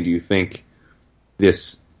 I'm saying, do you think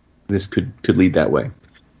this could lead that way?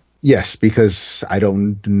 Yes, because I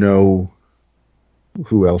don't know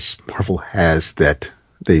who else Marvel has that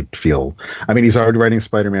they feel. I mean, he's already writing a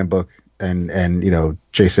Spider-Man book, and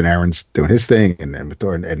Jason Aaron's doing his thing, and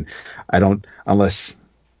Thor, and I don't, unless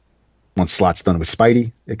once Slot's done with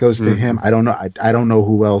Spidey, it goes to him. I don't know. I don't know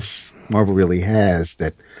who else Marvel really has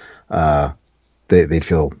that they'd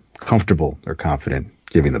feel comfortable or confident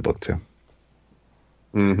giving the book to.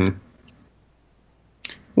 Mm-hmm.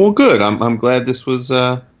 Well, good. I'm glad this was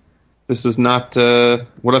not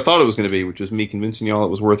what I thought it was going to be, which was me convincing y'all it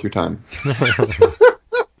was worth your time.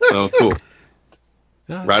 So cool.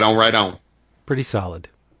 Right on. Pretty solid.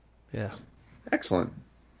 Yeah. Excellent.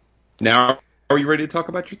 Now, are you ready to talk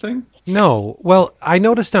about your thing? No. Well, I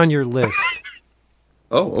noticed on your list.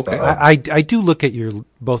 Oh, okay. I do look at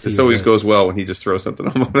both of you. This always goes well when he just throws something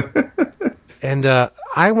on. And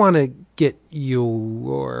I want to get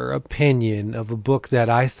your opinion of a book that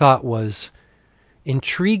I thought was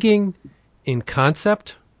intriguing in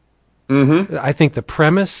concept. Mm-hmm. I think the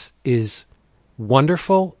premise is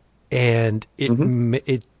wonderful, and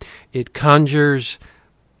it conjures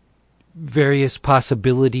various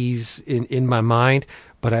possibilities in my mind,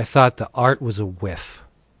 but I thought the art was a whiff.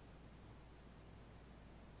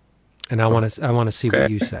 And I want to see what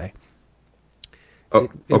you say. Oh,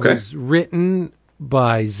 okay. It was written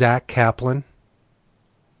by Zack Kaplan.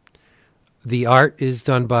 The art is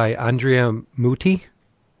done by Andrea Mutti.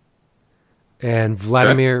 and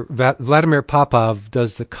Vladimir Popov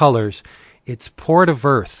does the colors. It's Port of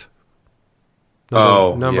Earth.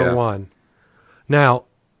 Number one. Now,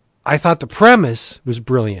 I thought the premise was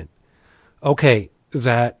brilliant. Okay,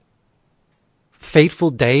 that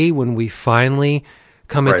fateful day when we finally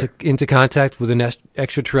come into contact with an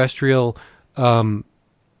extraterrestrial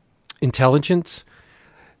intelligence,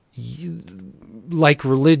 like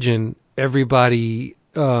religion, everybody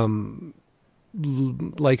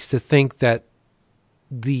likes to think that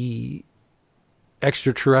the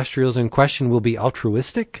extraterrestrials in question will be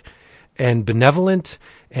altruistic and benevolent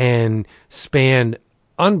and span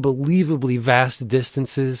unbelievably vast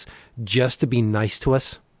distances just to be nice to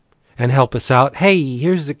us and help us out. Hey,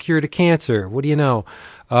 here's the cure to cancer. What do you know?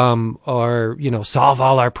 Or, solve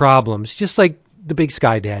all our problems. Just like the big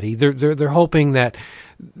sky daddy. They're hoping that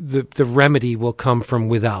the remedy will come from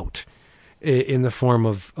without in the form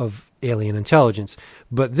of alien intelligence.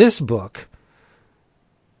 But this book,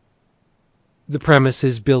 the premise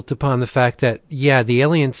is built upon the fact that, the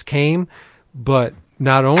aliens came, but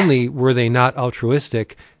not only were they not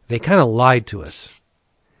altruistic, they kind of lied to us.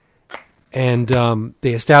 And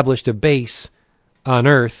they established a base on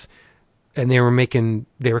Earth, and they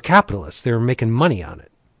were capitalists. They were making money on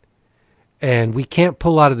it. And we can't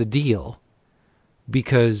pull out of the deal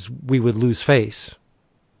because we would lose face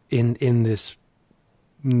in this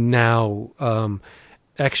now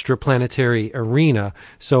extraplanetary arena.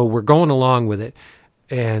 So we're going along with it.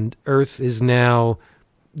 And Earth is now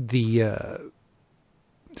the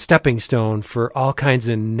stepping stone for all kinds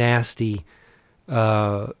of nasty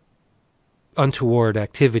untoward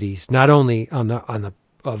activities, not only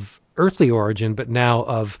of earthly origin, but now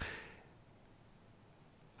of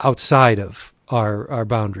outside of our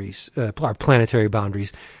boundaries, our planetary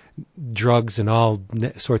boundaries, drugs and all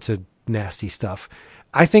sorts of nasty stuff.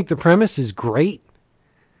 I think the premise is great,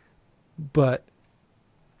 but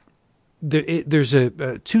there's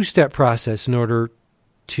a two-step process in order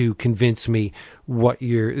to convince me what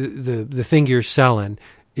the thing you're selling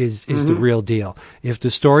is the real deal. If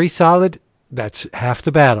the story's solid, that's half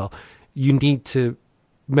the battle. You need to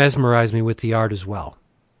mesmerize me with the art as well.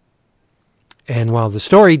 And while the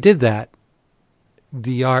story did that,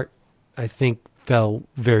 the art, I think, fell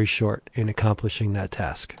very short in accomplishing that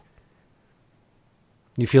task.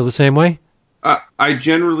 You feel the same way? I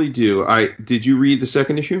generally do. Did you read the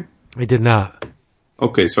second issue? I did not.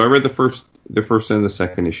 Okay, so I read the first and the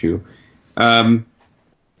second issue. I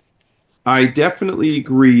definitely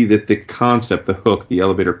agree that the concept, the hook, the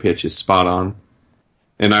elevator pitch is spot on,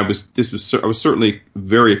 and I was certainly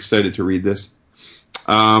very excited to read this.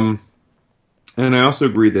 And I also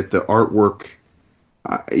agree that the artwork,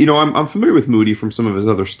 I'm familiar with Mutti from some of his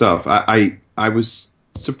other stuff. I was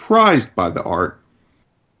surprised by the art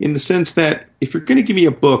in the sense that if you're going to give me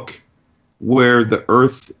a book where the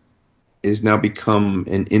Earth is now become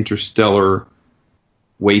an interstellar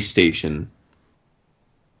way station,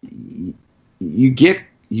 as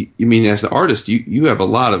the artist, you have a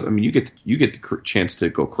lot of, you get the chance to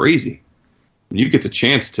go crazy. You get the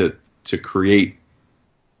chance to create.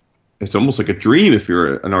 It's almost like a dream if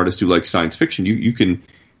you're an artist who likes science fiction. You can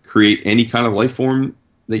create any kind of life form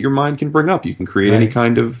that your mind can bring up. You can create any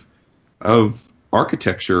kind of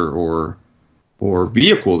architecture or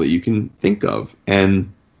vehicle that you can think of,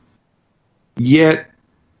 and yet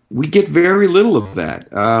we get very little of that.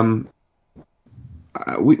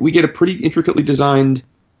 We get a pretty intricately designed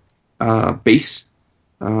base,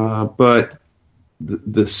 but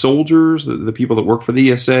the soldiers, the people that work for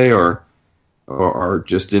the ESA are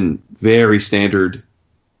just in very standard,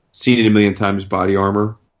 seen it a million times body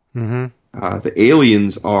armor. Mm-hmm. The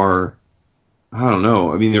aliens are, I don't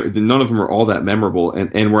know. None of them are all that memorable.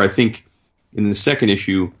 And where I think in the second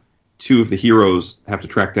issue, two of the heroes have to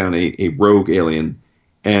track down a rogue alien,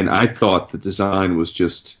 and I thought the design was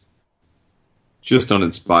just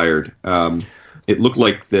uninspired. It looked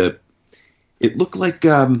like you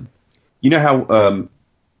know how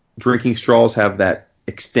drinking straws have that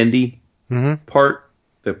extendy part,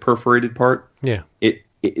 the perforated part. Yeah.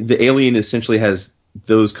 The alien essentially has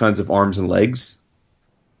those kinds of arms and legs,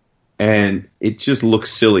 and it just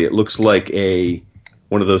looks silly. It looks like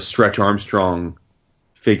one of those Stretch Armstrong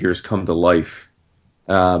figures come to life,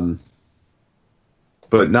 but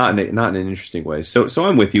not in an interesting way. So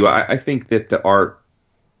I'm with you. I think that the art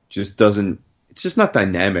just doesn't. It's just not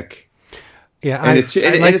dynamic. Yeah, I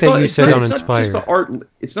like that you said uninspired. It's not just the art.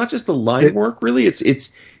 It's not just the line work. Really, it's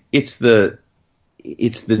the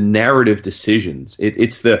narrative decisions.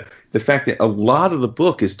 It's the fact that a lot of the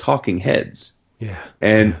book is talking heads. Yeah,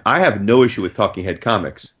 and I have no issue with talking head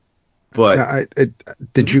comics, but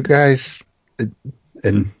did you guys?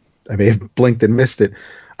 And I may have blinked and missed it.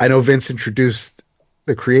 I know Vince introduced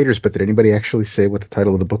the creators, but did anybody actually say what the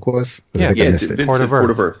title of the book was? I think I missed it. Vince Port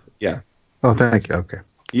of Earth. Yeah. Oh, thank you. Okay.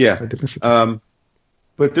 Yeah. I did miss it.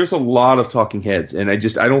 But there's a lot of talking heads, and I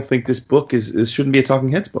don't think this book this shouldn't be a talking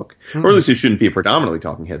heads book, or at least it shouldn't be a predominantly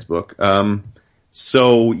talking heads book.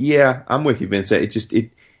 So yeah, I'm with you, Vince.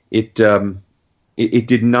 It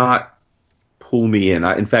did not pull me in.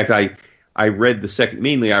 In fact, I read the second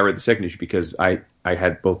issue because I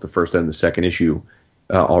had both the first and the second issue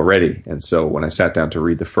already, and so when I sat down to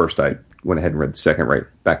read the first, I went ahead and read the second right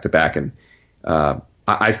back to back, and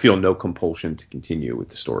I feel no compulsion to continue with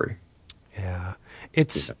the story. Yeah.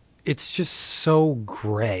 It's just so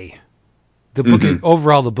gray. The book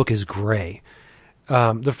overall, the book is gray.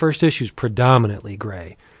 The first issue is predominantly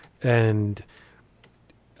gray, and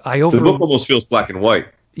the book almost feels black and white.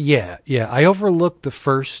 Yeah. I overlooked the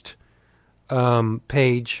first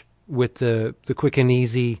page with the quick and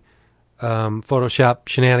easy Photoshop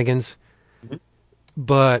shenanigans,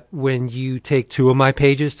 but when you take two of my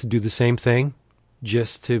pages to do the same thing,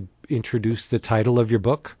 just to introduce the title of your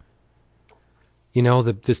book. You know,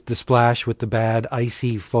 the splash with the bad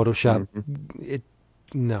icy Photoshop.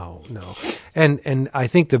 No. And I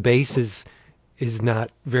think the base is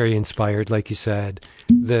not very inspired, like you said.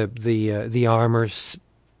 The armor's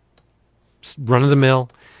run of the mill,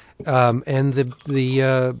 and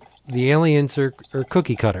the aliens are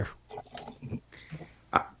cookie cutter.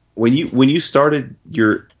 When you started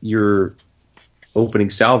your opening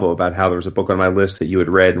salvo about how there was a book on my list that you had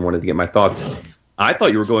read and wanted to get my thoughts, I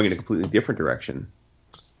thought you were going in a completely different direction.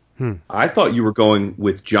 I thought you were going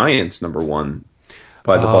with Giants #1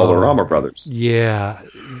 by the Valderrama brothers. Yeah.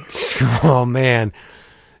 Oh, man.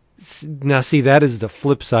 Now, see, that is the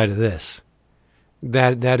flip side of this.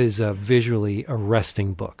 That is a visually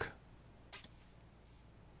arresting book.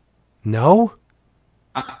 No?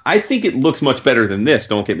 I think it looks much better than this,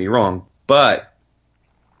 don't get me wrong, but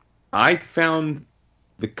I found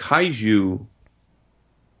the kaiju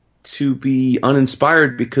to be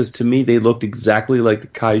uninspired because to me they looked exactly like the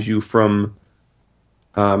kaiju from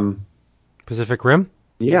Pacific Rim?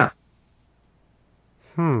 Yeah.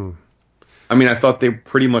 I mean, I thought they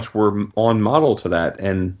pretty much were on model to that,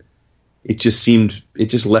 and it just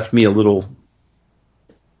left me a little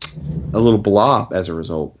blob as a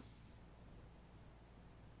result.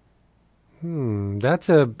 That's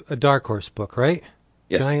a Dark Horse book, right?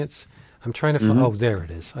 Yes. Giants. I'm trying to find. Oh, there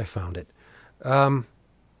it is. I found it.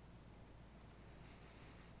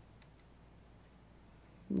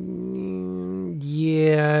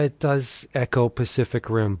 Yeah, it does echo Pacific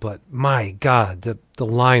Rim, but my God, the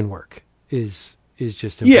line work is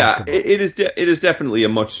just impeccable. Yeah, it is definitely a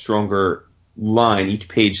much stronger line. Each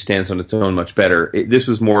page stands on its own much better. This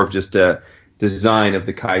was more of just a design of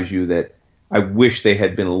the kaiju that I wish they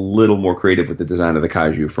had been a little more creative with the design of the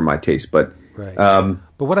kaiju for my taste. But right.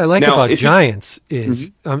 But what I like about Giants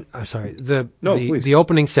is, I'm sorry, the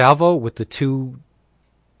opening salvo with the two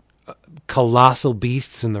colossal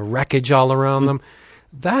beasts and the wreckage all around them,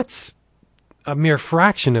 that's a mere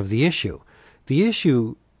fraction of the issue. The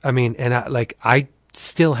issue, I mean, and I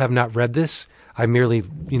still have not read this. I merely,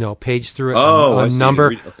 paged through it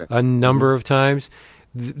a number of times.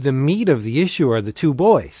 The meat of the issue are the two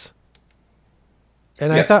boys.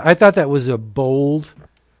 And I thought that was a bold.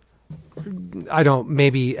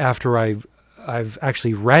 Maybe after I've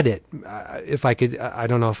actually read it, if I could, I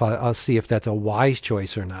don't know if I'll see if that's a wise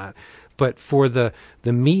choice or not. But for the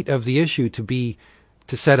meat of the issue to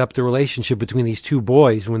set up the relationship between these two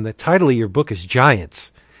boys, when the title of your book is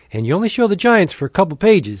Giants, and you only show the Giants for a couple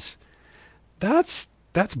pages, that's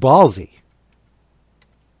ballsy.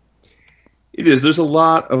 It is. There's a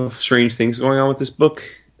lot of strange things going on with this book.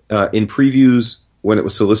 In previews, when it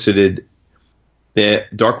was solicited,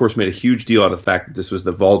 that Dark Horse made a huge deal out of the fact that this was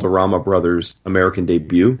the Valderrama brothers' American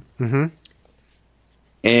debut. Mm-hmm.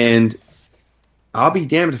 And I'll be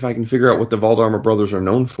damned if I can figure out what the Valderrama brothers are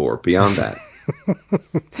known for beyond that.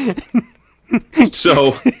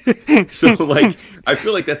 So like, I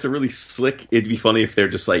feel like that's a really slick. It'd be funny if they're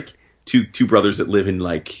just like two brothers that live in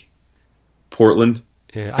like Portland.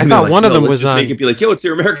 Yeah, I thought one of them was on. Make it be like, yo, it's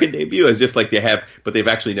their American debut, as if like they have, but they've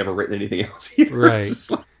actually never written anything else either. Right.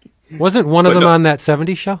 Just like, wasn't one of them on that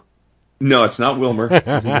 70s show? No, it's not Wilmer.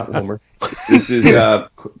 It's not Wilmer. This is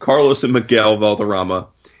Carlos and Miguel Valderrama.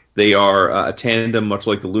 They are a tandem, much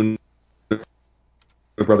like the Luna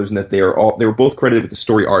brothers, in that they were both credited with the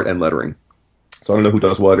story, art, and lettering. So I don't know who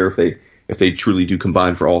does what, or if they truly do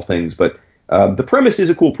combine for all things. But the premise is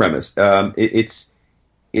a cool premise.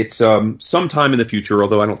 It's sometime in the future,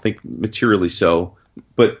 although I don't think materially so.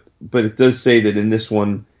 But it does say that in this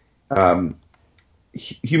one,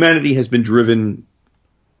 humanity has been driven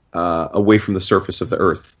away from the surface of the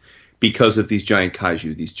Earth because of these giant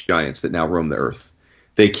kaiju, these giants that now roam the Earth.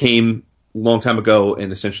 They came a long time ago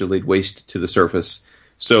and essentially laid waste to the surface.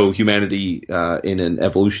 So humanity, in an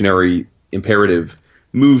evolutionary imperative,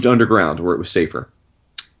 moved underground where it was safer.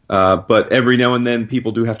 But every now and then,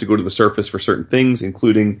 people do have to go to the surface for certain things,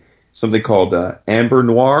 including something called amber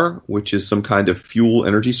noir, which is some kind of fuel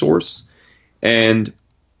energy source. And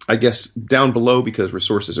I guess down below, because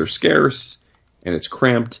resources are scarce and it's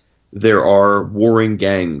cramped, there are warring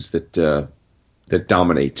gangs that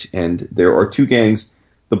dominate. And there are two gangs,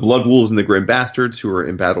 the Blood Wolves and the Grim Bastards, who are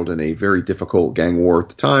embattled in a very difficult gang war at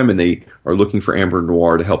the time, and they are looking for Amber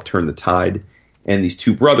Noir to help turn the tide. And these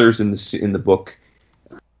two brothers in the book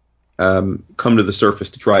come to the surface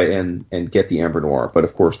to try and get the Amber Noir. But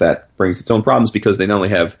of course, that brings its own problems because they not only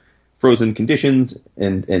have frozen conditions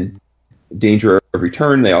and danger at every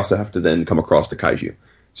turn, they also have to then come across the kaiju.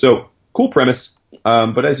 So, cool premise.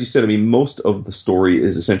 But as you said, I mean, most of the story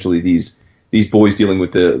is essentially these boys dealing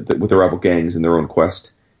with the rival gangs in their own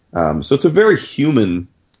quest. So it's a very human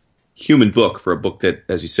book for a book that,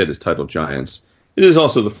 as you said, is titled Giants. It is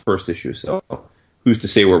also the first issue, so who's to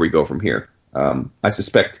say where we go from here? I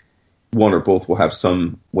suspect one or both will have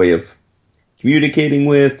some way of communicating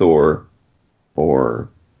with, or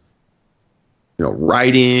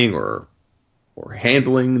writing, or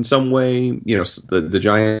handling in some way. The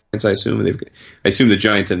Giants. I assume the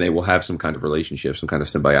Giants and they will have some kind of relationship, some kind of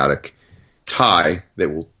symbiotic tie that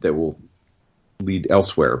will lead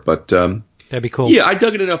elsewhere. But that'd be cool. Yeah, I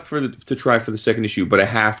dug it enough to try for the second issue, but I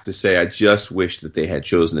have to say I just wish that they had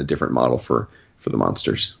chosen a different model for the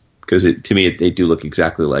monsters, because to me they do look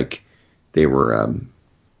exactly like they were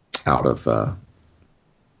out of that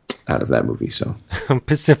movie. So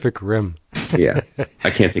Pacific Rim. Yeah, I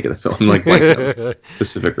can't think of the film. Like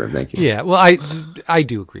Pacific Rim. Thank you. Yeah, well, I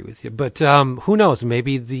do agree with you, but who knows?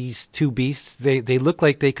 Maybe these two beasts they look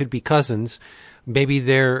like they could be cousins. Maybe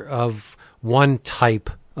they're of one type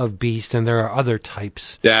of beast, and there are other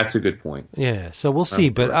types. That's a good point. Yeah, so we'll see.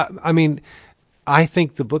 But I mean, I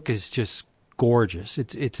think the book is just gorgeous.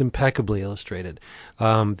 It's impeccably illustrated.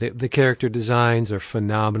 The character designs are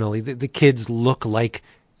phenomenal. The kids look like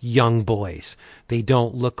young boys. They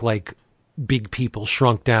don't look like big people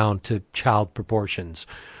shrunk down to child proportions.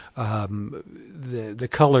 The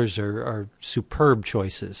colors are superb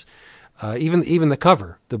choices. Even the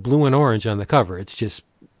cover, the blue and orange on the cover, it's just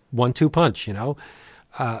 1-2 punch,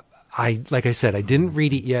 like I said, I didn't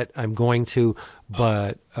read it yet. I'm going to,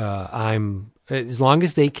 but as long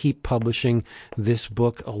as they keep publishing this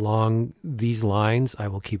book along these lines, I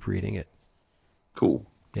will keep reading it. Cool.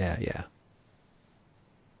 Yeah.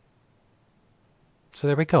 So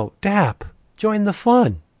there we go. Dap, join the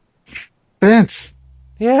fun. Vince.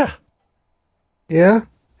 Yeah. Yeah?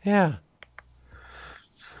 Yeah.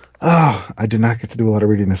 Oh, I did not get to do a lot of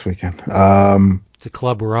reading this weekend. It's a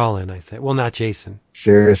club we're all in, I think. Well, not Jason.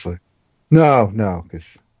 Seriously. No,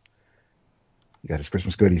 because you got his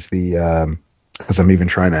Christmas goodies. Because I'm even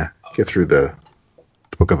trying to get through the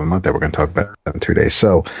book of the month that we're going to talk about in 2 days.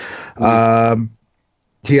 So, yeah.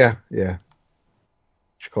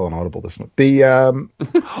 Should call an audible this one.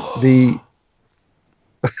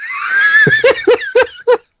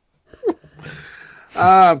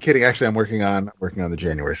 I'm kidding. Actually, I'm working on the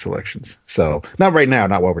January selections. So not right now,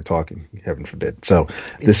 not while we're talking. Heaven forbid. So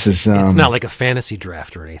this is. It's not like a fantasy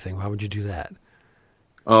draft or anything. Why would you do that?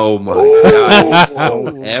 Oh my God!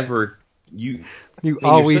 Don't ever you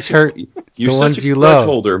always hurt you're the such ones a you grudge love.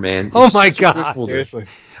 holder, man. Oh my God! Seriously.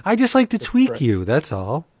 I just like to tweak you. That's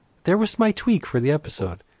all. There was my tweak for the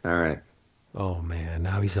episode. All right. Oh man,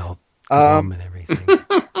 now he's all glum and everything.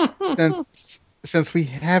 Since we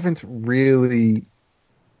haven't really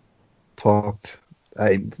talked,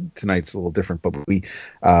 tonight's a little different, but we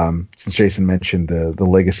since Jason mentioned the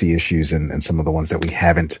legacy issues and some of the ones that we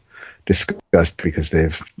haven't discussed because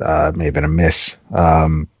they've may have been a miss.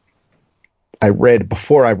 I read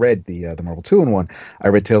the Marvel 2-in-1. I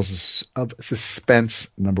read Tales of Suspense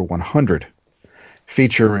number 100,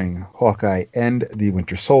 featuring Hawkeye and the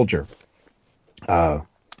Winter Soldier,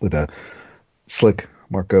 with a slick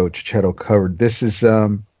Marco Checchetto cover. This is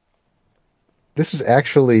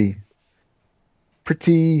actually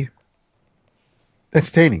pretty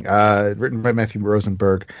entertaining. Written by Matthew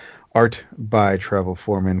Rosenberg, art by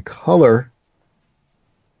Foreman, color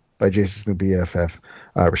by Jason's new BFF,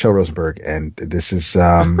 Rochelle Rosenberg, and this is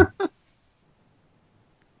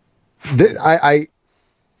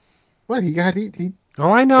what he got? He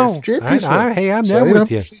oh, I know. Hey, I'm there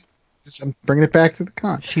with you. I'm bringing it back to the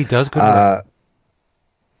con. She does good work.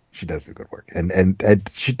 she does do good work, and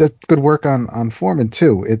she does good work on Foreman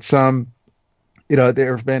too. It's there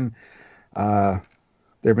have been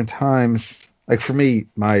times, like for me,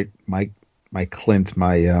 my Clint,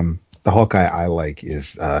 the Hawkeye I like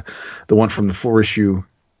is the one from the 4-issue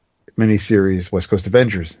miniseries West Coast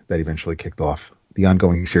Avengers that eventually kicked off the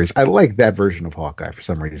ongoing series. I like that version of Hawkeye for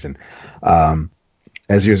some reason.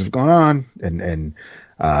 As years have gone on, and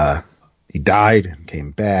he died and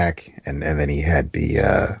came back, and then he had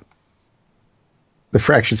the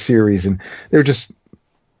Fraction series, and they were just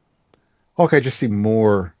Hawkeye just seemed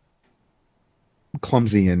more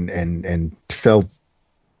clumsy and fell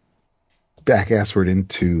back assward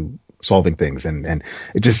into solving things, and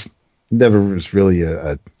it just never was really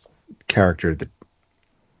a character that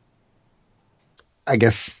I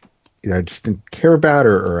guess I just didn't care about,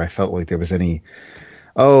 or I felt like there was any,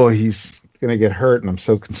 oh, he's gonna get hurt and I'm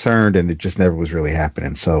so concerned, and it just never was really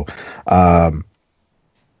happening. So I've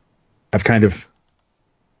kind of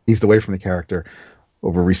eased away from the character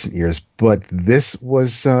over recent years, but this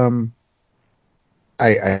was I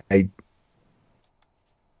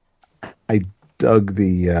dug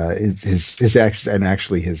the his actions, and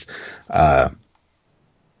actually his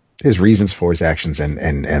reasons for his actions, and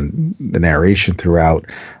the narration throughout.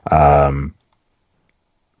 But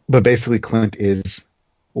basically, Clint is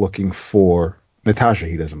looking for Natasha.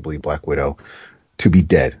 He doesn't believe Black Widow to be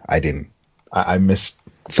dead. I missed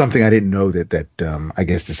something. I didn't know that I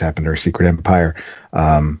guess this happened to her Secret Empire.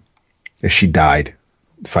 She died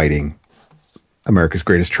fighting America's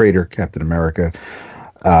greatest traitor, Captain America.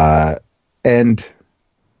 And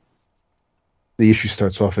the issue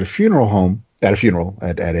starts off at a funeral home, at a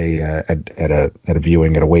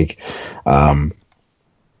viewing, at a wake. And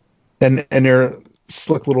there are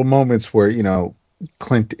slick little moments where,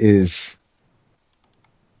 Clint is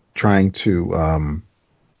trying to,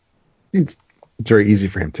 it's very easy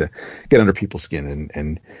for him to get under people's skin,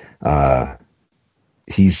 and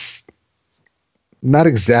he's not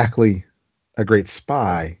exactly a great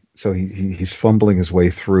spy. So he's fumbling his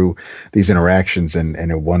way through these interactions, and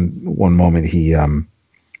at one moment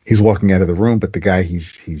he's walking out of the room, but the guy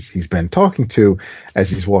he's been talking to,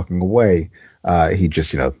 as he's walking away, he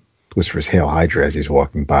just whispers "Hail Hydra" as he's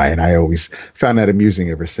walking by, and I always found that amusing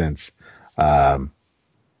ever since the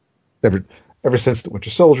Winter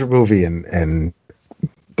Soldier movie, and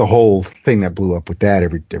the whole thing that blew up with that.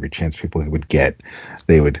 Every chance people would get,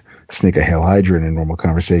 they would sneak a "Hail Hydra" in a normal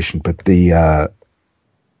conversation, but the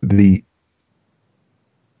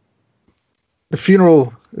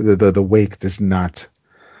funeral, the wake does not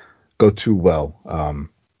go too well,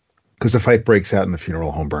 because the fight breaks out and the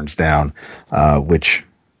funeral home burns down, which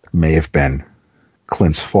may have been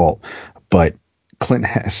Clint's fault, but Clint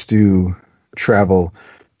has to travel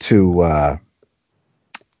to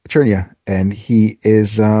Eternia, and he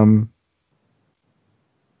is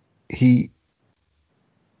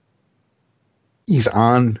he's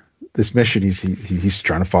on this mission. He's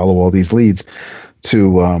trying to follow all these leads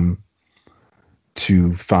to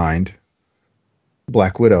find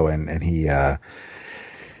Black Widow, and he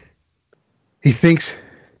thinks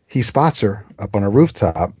he spots her up on a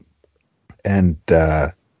rooftop, and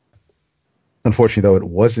unfortunately, though, it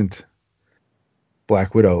wasn't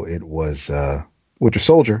Black Widow, it was Winter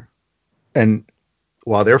Soldier. And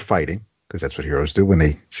while they're fighting, because that's what heroes do when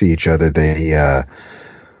they see each other,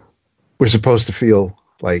 we're supposed to feel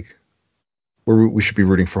like we should be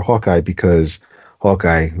rooting for Hawkeye, because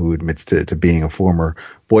Hawkeye, who admits to being a former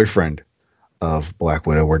boyfriend of Black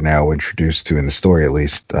Widow, we're now introduced to, in the story at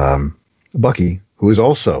least, Bucky, who is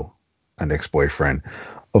also an ex-boyfriend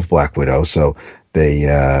of Black Widow. So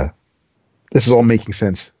this is all making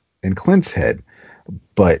sense in Clint's head,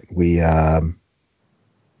 but we're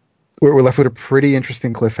left with a pretty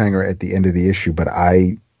interesting cliffhanger at the end of the issue. But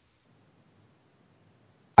I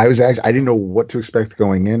didn't know what to expect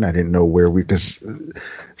going in. I didn't know because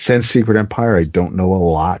since Secret Empire, I don't know a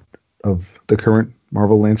lot of the current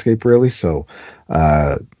Marvel landscape, really. So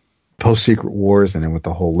post Secret Wars, and then with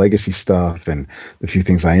the whole legacy stuff and the few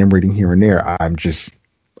things I am reading here and there, I'm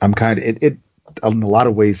kind of it. In a lot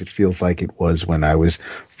of ways, it feels like it was when I was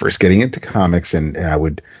first getting into comics, and I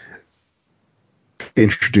would be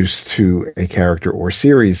introduced to a character or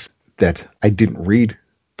series that I didn't read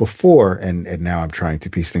before, and now I'm trying to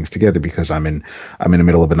piece things together because I'm in the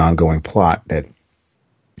middle of an ongoing plot that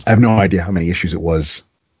I have no idea how many issues it was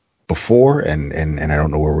before, and I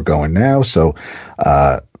don't know where we're going now. So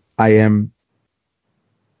I am,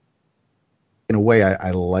 in a way,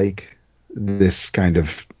 I like this kind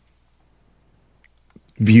of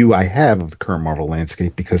view I have of the current Marvel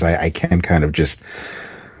landscape, because I can kind of just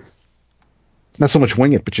not so much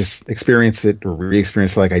wing it, but just experience it or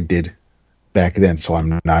re-experience it like I did back then. So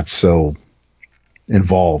I'm not so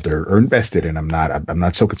involved or invested, and I'm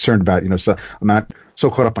not so concerned about, so I'm not so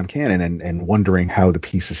caught up on canon and wondering how the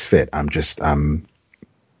pieces fit. I'm kind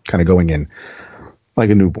of going in like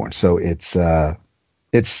a newborn. So it's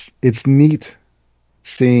neat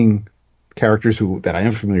seeing characters that I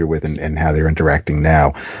am familiar with and how they're interacting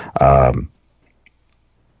now.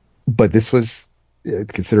 But this was,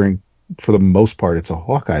 considering for the most part it's a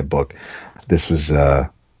Hawkeye book, this was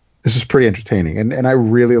pretty entertaining, and I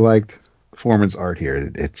really liked Foreman's art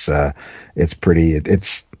here. It's pretty.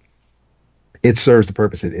 It serves the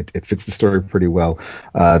purpose. It fits the story pretty well.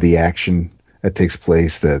 The action that takes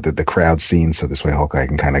place, the crowd scene, so this way Hawkeye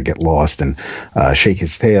can kind of get lost and shake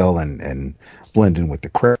his tail and blend in with the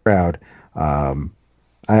crowd. I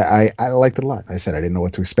liked it a lot. I said I didn't know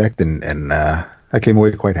what to expect, and I came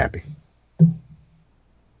away quite happy.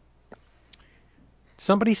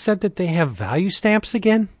 Somebody said that they have value stamps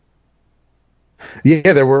again?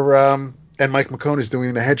 Yeah, there were, and Mike McCone is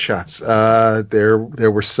doing the headshots.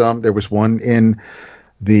 There were some. There was one in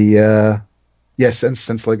the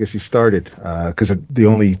since Legacy started, because the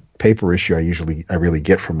only paper issue I really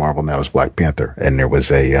get from Marvel now is Black Panther, and there was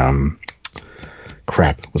a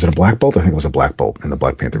was it a Black Bolt? I think it was a Black Bolt in the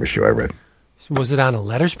Black Panther issue I read. Was it on a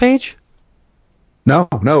letters page? No,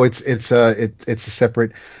 it's a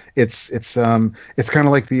separate. It's kind of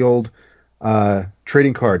like the old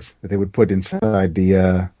trading cards that they would put inside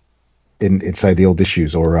the inside the old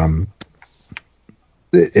issues, or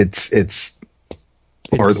it's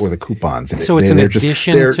the coupons. So it's an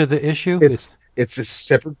addition to the issue. It's a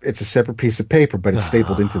separate piece of paper, but it's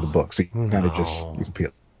stapled into the book, so you can kind of you can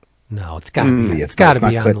peel. No, it's got to be. It's got to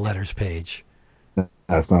be on the letters page. No,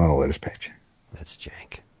 it's not on the letters page. That's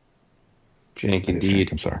jank. Jank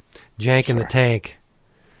indeed. I'm sorry. Jank in the tank.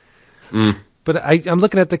 But I'm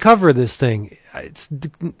looking at the cover of this thing.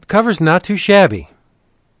 The cover's not too shabby.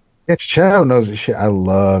 Yeah, Checchetto knows his shit. I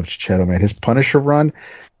love Checchetto, man. His Punisher run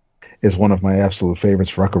is one of my absolute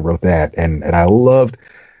favorites. Rucker wrote that, and I loved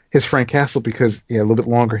his Frank Castle because he had a little bit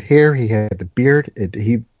longer hair. He had the beard.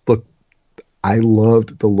 I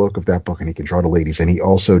loved the look of that book, and he can draw the ladies. And he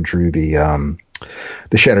also drew the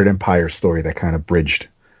Shattered Empire story that kind of bridged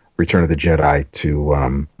Return of the Jedi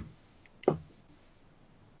to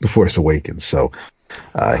The Force Awakens. So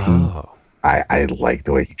I like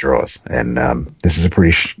the way he draws, and this is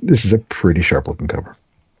a pretty sharp looking cover.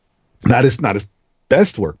 Not his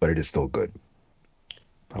best work, but it is still good.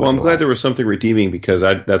 Well, I'm glad there was something redeeming, because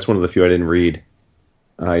that's one of the few I didn't read.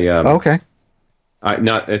 Okay. I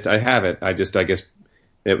have it. I guess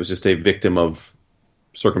it was just a victim of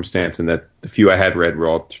circumstance, and that the few I had read were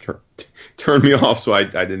all turned me off, so I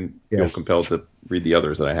didn't feel compelled to read the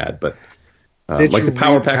others that I had. But like the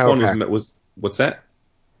Power Pack one was what's that?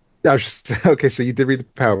 Okay, so you did read the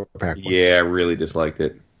Power Pack one. Yeah, I really disliked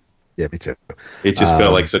it. Yeah, me too. It just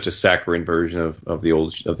felt like such a saccharine version of the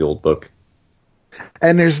old book.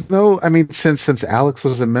 And there's no, I mean, since Alex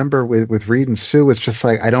was a member with Reed and Sue, it's just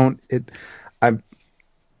like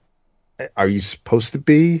are you supposed to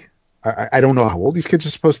be? I don't know how old these kids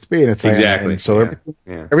are supposed to be, and it's exactly. Like, and so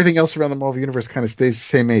everything else around the Marvel universe kind of stays the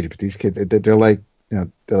same age, but these kids, they're like, they're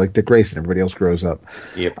like Dick Grayson. Everybody else grows up.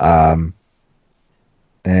 Yep.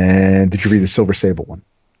 And did you read the Silver Sable one?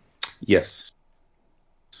 Yes.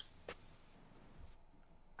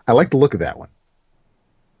 I like the look of that one.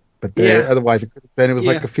 But otherwise, it could have been. It was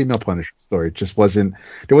like a female Punisher story. It just wasn't.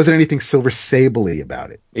 There wasn't anything Silver Sable-y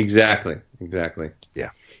about it. Exactly. Yeah.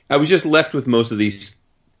 I was just left with most of these,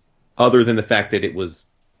 other than the fact that it was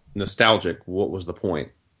nostalgic. What was the point?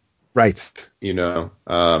 Right.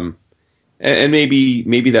 And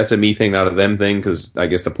maybe that's a me thing, not a them thing, because I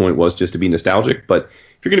guess the point was just to be nostalgic. But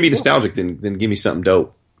if you're going to be nostalgic, then give me something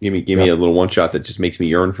dope. Give me a little one shot that just makes me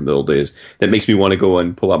yearn from the old days. That makes me want to go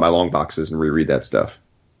and pull out my long boxes and reread that stuff.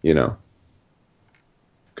 Because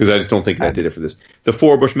I just don't think that did it for this. The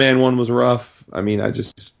Four Bushman one was rough. I mean, I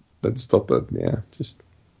just thought just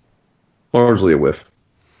largely a whiff.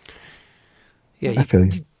 Yeah, I feel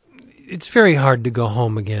you. It's very hard to go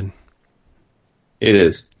home again. It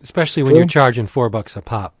is, especially when you're charging $4 a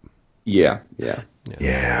pop. Yeah.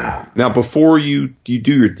 Now, before you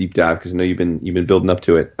do your deep dive, because I know you've been building up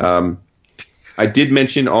to it. I did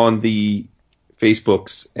mention on the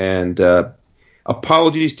Facebooks, and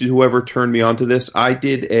apologies to whoever turned me on to this. I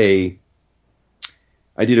did a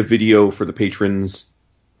video for the patrons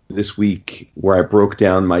this week where I broke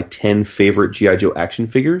down my 10 favorite G.I. Joe action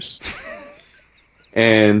figures,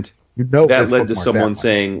 and that led to someone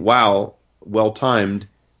saying, "Wow, well timed.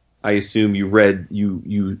 I assume you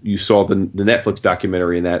saw the Netflix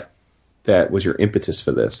documentary, and that that was your impetus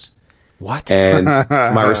for this. What? And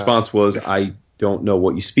my response was, I don't know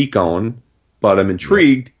what you speak on, but I'm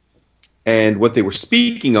intrigued. And what they were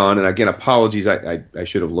speaking on, and again, apologies, I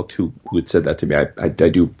should have looked who had said that to me. I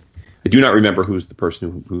do not remember who's the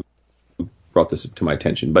person who brought this to my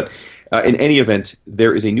attention. But in any event,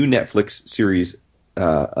 there is a new Netflix series,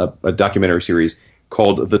 a documentary series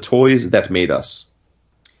called The Toys That Made Us.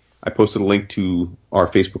 I posted a link to our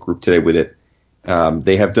Facebook group today with it.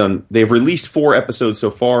 They've released 4 episodes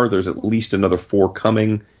so far. There's at least another 4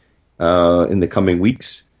 coming in the coming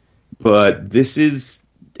weeks. But this is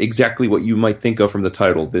exactly what you might think of from the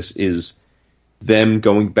title. This is them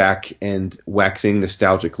going back and waxing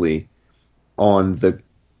nostalgically on the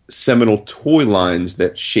seminal toy lines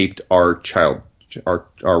that shaped our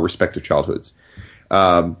respective childhoods.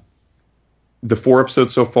 The 4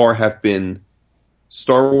 episodes so far have been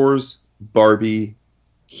Star Wars, Barbie,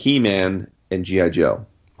 He-Man, and G.I. Joe.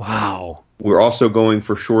 Wow. We're also going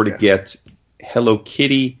for sure to get Hello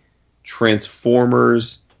Kitty,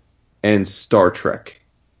 Transformers, and Star Trek.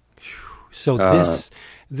 So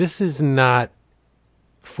this is not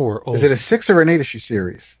for old. Is it a 6 or an 8 issue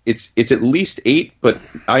series? It's at least 8, but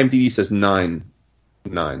IMDb says 9.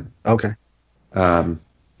 Okay. Yeah,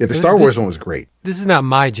 the Star Wars one was great. This is not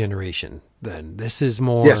my generation, then. This is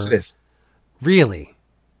more... Yes, it is. Really?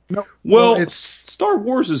 No. Well, it's Star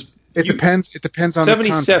Wars is... It depends on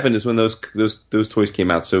 77 is when those toys came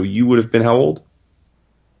out, so you would have been how old?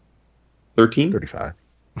 13? 35.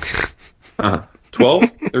 12?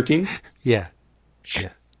 13? Yeah.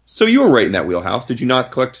 So you were right in that wheelhouse. Did you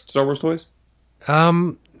not collect Star Wars toys?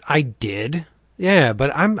 I did. Yeah,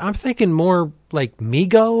 but I'm thinking more like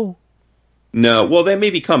Mego. No, well, they may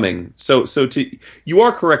be coming. So you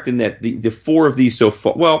are correct in that the 4 of these so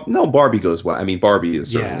far. Well, no, Barbie goes well. I mean, Barbie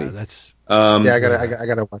is certainly. Yeah, that's. I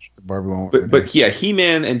gotta watch the Barbie one. But yeah,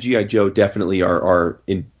 He-Man and G.I. Joe definitely are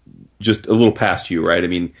in just a little past you, right? I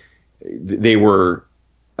mean, they were.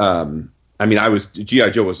 I mean, G.I.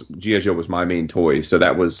 Joe was my main toy, so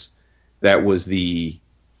that was the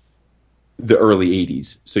early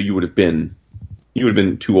 '80s. So you would have been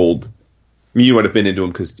too old. I mean, you would have been into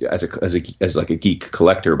them because as like a geek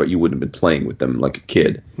collector, but you wouldn't have been playing with them like a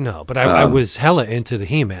kid. No, but I was hella into the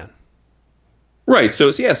He-Man. Right.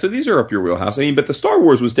 So these are up your wheelhouse. I mean, but the Star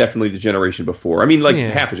Wars was definitely the generation before. I mean, like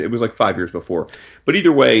half of it. It was like 5 years before. But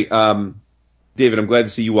either way, David, I'm glad to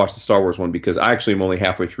see you watch the Star Wars one because I actually am only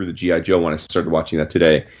halfway through the G.I. Joe one. I started watching that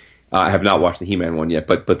today. I have not watched the He-Man one yet,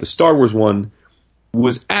 but the Star Wars one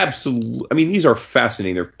was absolutely. I mean, these are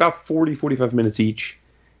fascinating. They're about 40, 45 minutes each.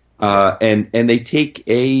 And they take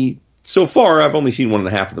so far, I've only seen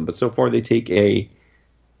 1.5 of them, but so far they take a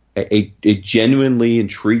genuinely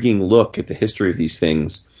intriguing look at the history of these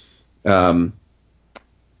things. Before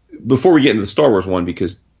we get into the Star Wars one,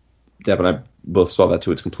 because Deb and I both saw that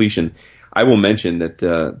to its completion, I will mention that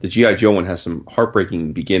the G.I. Joe one has some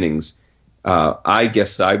heartbreaking beginnings. I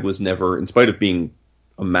guess I was never, in spite of being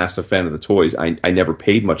a massive fan of the toys, I never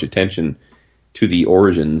paid much attention to the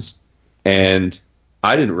origins. And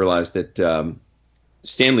I didn't realize that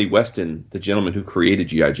Stanley Weston, the gentleman who created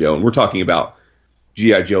G.I. Joe, and we're talking about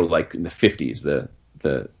G.I. Joe like in the 50s,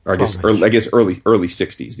 I guess early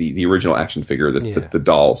 60s, the original action figure, the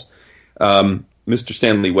dolls. Mr.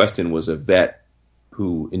 Stanley Weston was a vet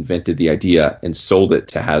who invented the idea and sold it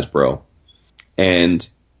to Hasbro. And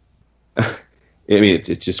I mean,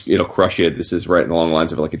 it's just, it'll crush you. This is right along the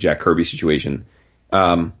lines of like a Jack Kirby situation.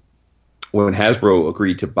 When Hasbro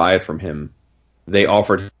agreed to buy it from him, they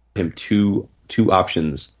offered him two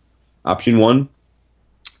options. Option 1,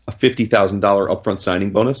 a $50,000 upfront signing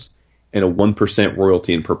bonus and a 1%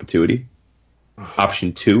 royalty in perpetuity.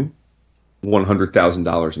 Option 2,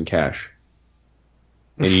 $100,000 in cash.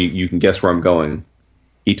 And you can guess where I'm going.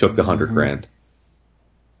 He took the $100,000.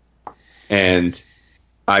 And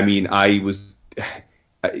I mean,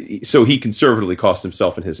 so he conservatively cost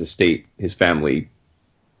himself and his estate, his family,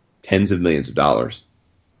 tens of millions of dollars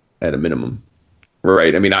at a minimum.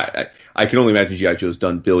 Right. I mean, I can only imagine G.I. Joe's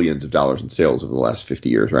done billions of dollars in sales over the last 50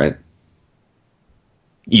 years, right?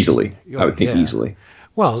 Easily. I would think easily.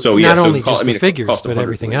 Well, so, not only just the figures, but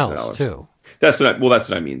everything else, too. That's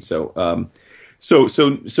what I mean. So pour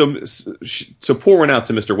one out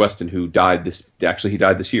to Mr. Weston, who died he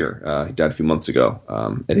died this year. He died a few months ago,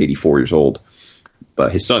 at 84 years old.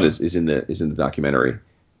 But his son is in the documentary.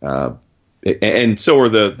 And so are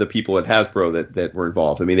the people at Hasbro that were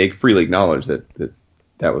involved. I mean, they freely acknowledge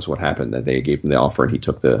that was what happened, that they gave him the offer and he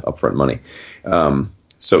took the upfront money.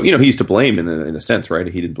 So, he's to blame in a sense, right?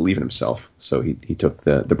 He didn't believe in himself. So he took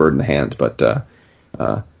the bird in the hand. But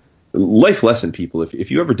life lesson, people, if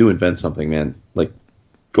you ever do invent something, man, like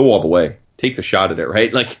go all the way. Take the shot at it,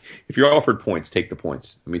 right? Like, if you're offered points, take the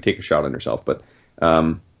points. I mean, take a shot on yourself. But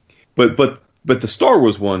the Star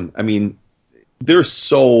Wars one, I mean, there's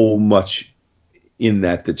so much in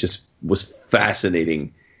that just was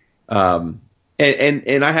fascinating. And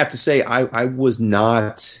I have to say, I was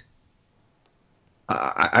not.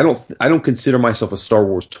 I don't consider myself a Star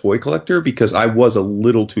Wars toy collector because I was a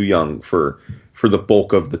little too young for the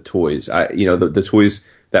bulk of the toys. The toys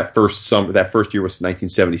that first year was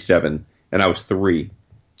 1977, and I was 3.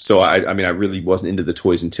 So I really wasn't into the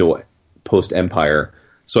toys until post Empire.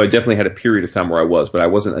 So I definitely had a period of time where I was, but I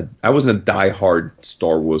wasn't a diehard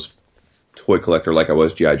Star Wars toy collector like I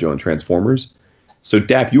was G.I. Joe and Transformers. So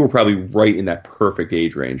Dap, you were probably right in that perfect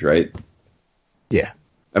age range, right? Yeah.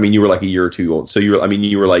 I mean, you were like a year or two old. So you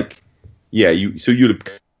were like, yeah, you'd have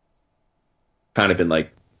kind of been like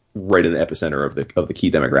right in the epicenter of the key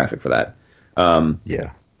demographic for that.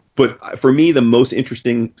 Yeah. But for me, the most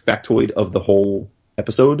interesting factoid of the whole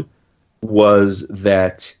episode was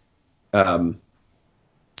that Bernie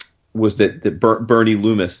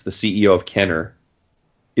Loomis, the CEO of Kenner,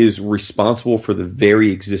 is responsible for the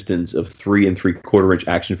very existence of 3 3/4 inch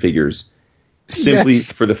action figures, simply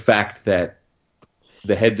for the fact that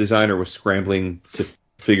the head designer was scrambling to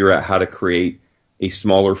figure out how to create a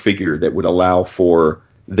smaller figure that would allow for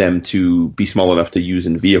them to be small enough to use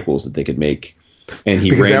in vehicles that they could make. And he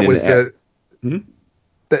because ran that was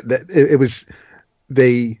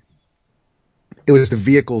it was the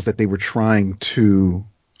vehicles that they were trying to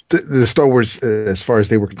the Star Wars, as far as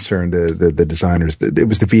they were concerned, the designers, it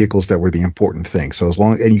was the vehicles that were the important thing. So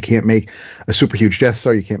and you can't make a super huge Death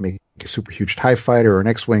Star, you can't make a super huge TIE Fighter or an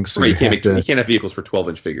X-Wing. So right, you can't have vehicles for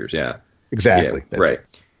 12-inch figures. Yeah, exactly. Yeah, right.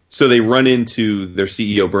 So they run into their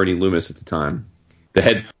CEO Bernie Loomis at the time. The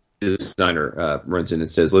head designer runs in and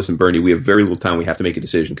says, "Listen, Bernie, we have very little time. We have to make a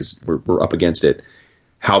decision because we're up against it.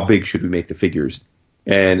 How big should we make the figures?"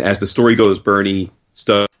 And as the story goes, Bernie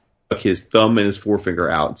stuck his thumb and his forefinger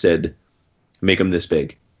out and said, "Make them this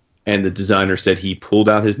big." And the designer said he pulled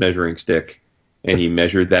out his measuring stick and he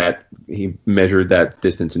measured that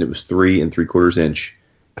distance, and it was 3 3/4 inch.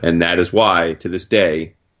 And that is why, to this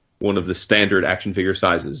day, one of the standard action figure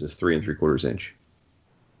sizes is 3 3/4 inch.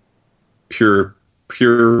 Pure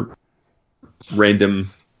random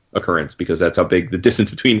occurrence, because that's how big the distance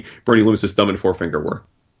between Bernie Loomis's thumb and forefinger were.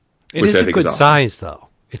 It is a good size, though.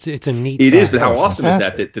 It's a neat It size. is, but how awesome is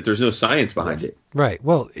that there's no science behind it? Right.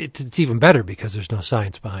 Well, it's even better because there's no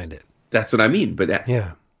science behind it. That's what I mean. But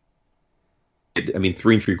yeah, I mean,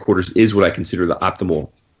 3 3/4 is what I consider the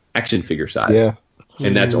optimal action figure size. Yeah,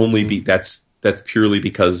 and that's that's purely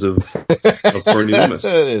because of Bernie Loomis.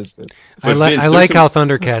 It is. I like how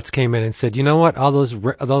Thundercats came in and said, "You know what? All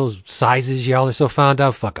those sizes y'all are so fond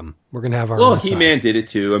of, fuck them. We're gonna have our own size." He-Man did it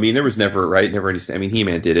too. I mean, there was never any. I mean,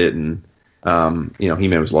 He-Man did it, and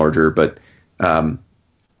He-Man was larger, but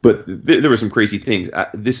there were some crazy things.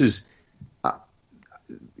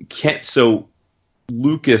 So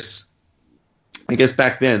Lucas, I guess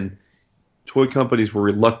back then, toy companies were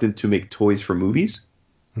reluctant to make toys for movies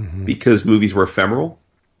because movies were ephemeral.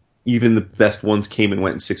 Even the best ones came and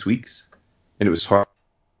went in 6 weeks, and it was hard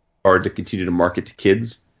to continue to market to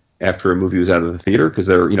kids after a movie was out of the theater because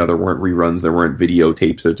there weren't reruns, there weren't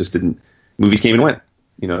videotapes, there just didn't. Movies came and went.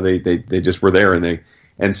 They just were there,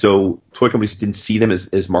 and so toy companies didn't see them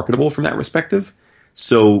as marketable from that perspective.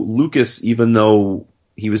 So Lucas, even though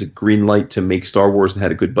he was a green light to make Star Wars and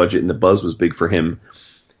had a good budget and the buzz was big for him,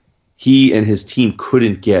 he and his team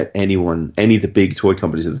couldn't get any of the big toy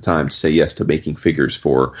companies at the time to say yes to making figures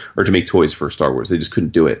or to make toys for Star Wars. They just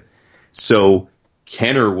couldn't do it. So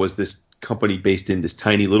Kenner was this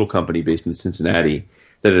tiny little company based in Cincinnati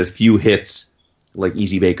that had a few hits like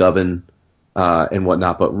Easy Bake Oven and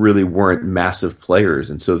whatnot, but really weren't massive players,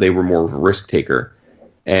 and so they were more of a risk taker.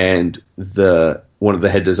 And one of the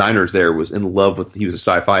head designers there was in love with. He was a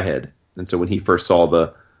sci-fi head, and so when he first saw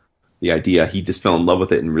the idea, he just fell in love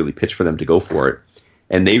with it and really pitched for them to go for it.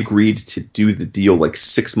 And they agreed to do the deal like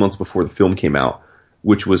 6 months before the film came out,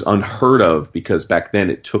 which was unheard of because back then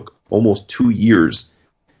it took almost 2 years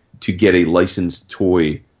to get a licensed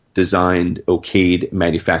toy designed, okayed,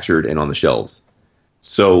 manufactured, and on the shelves.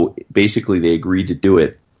 So basically they agreed to do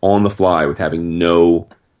it on the fly with having no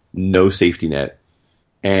safety net,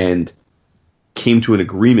 and came to an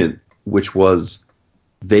agreement, which was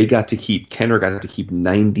Kenner got to keep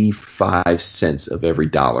 95 cents of every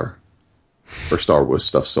dollar for Star Wars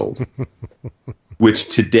stuff sold, which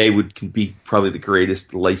today would be probably the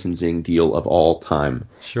greatest licensing deal of all time.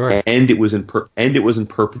 Sure. And it was in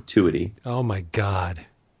perpetuity. Oh my God.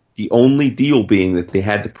 The only deal being that they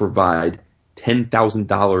had to provide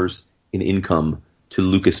 $10,000 in income to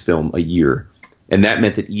Lucasfilm a year. And that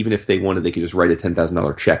meant that even if they wanted, they could just write a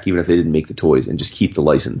 $10,000 check, even if they didn't make the toys, and just keep the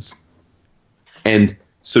license. And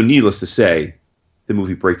so needless to say, the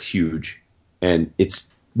movie breaks huge. And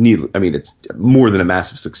it's more than a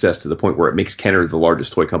massive success to the point where it makes Kenner the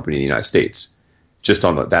largest toy company in the United States, just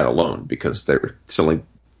on that alone, because they're selling.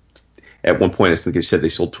 At one point, I think they said they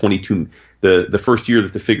sold 22. The first year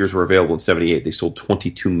that the figures were available in '78, they sold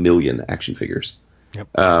 22 million action figures.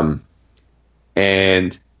 Yep.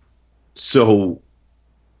 And so,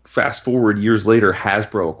 fast forward years later,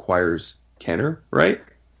 Hasbro acquires Kenner, right?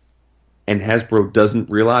 And Hasbro doesn't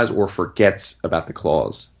realize or forgets about the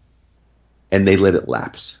clause, and they let it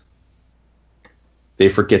lapse. They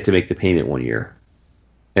forget to make the payment one year,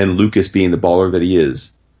 and Lucas, being the baller that he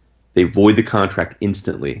is, they void the contract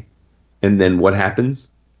instantly. And then what happens?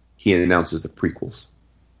 He announces the prequels.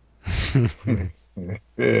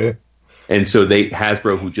 And so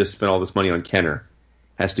Hasbro, who just spent all this money on Kenner,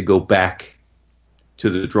 has to go back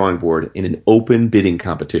to the drawing board in an open bidding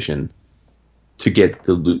competition to get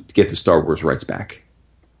the Star Wars rights back.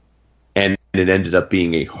 And it ended up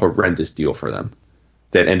being a horrendous deal for them.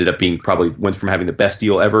 That ended up being went from having the best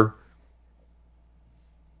deal ever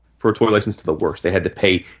for a toy license to the worst. They had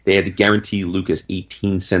to guarantee Lucas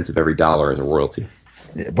 18 cents of every dollar as a royalty.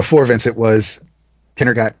 Before Vince, it was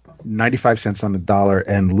Kenner got 95 cents on the dollar,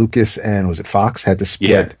 and Lucas and was it Fox had to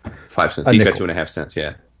split 5 cents. Each got 2.5 cents.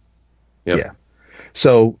 Yeah. Yep. Yeah.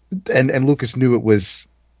 So and Lucas knew it was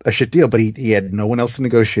a shit deal, but he had no one else to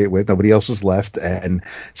negotiate with. Nobody else was left, and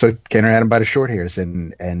so Kenner had him by the short hairs.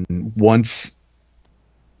 And once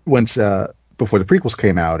before the prequels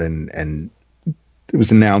came out and it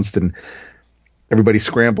was announced and everybody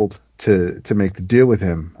scrambled to make the deal with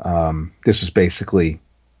him, this was basically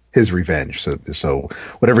his revenge. So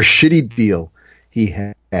whatever shitty deal he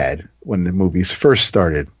had when the movies first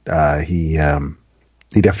started, he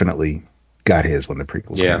definitely got his when the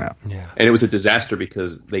prequels came out. Yeah. And it was a disaster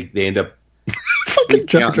because they end up fucking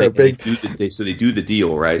they do the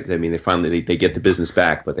deal, right? I mean, they get the business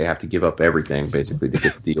back, but they have to give up everything basically to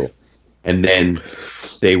get the deal. And then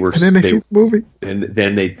see the movie, and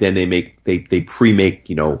then they pre-make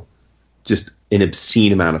just an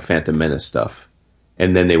obscene amount of Phantom Menace stuff,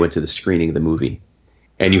 and then they went to the screening of the movie,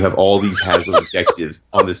 and you have all these Hasbro executives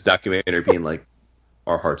on this documentary being like,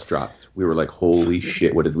 our hearts dropped. We were like, holy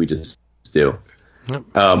shit, what did we just do?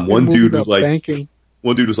 One dude was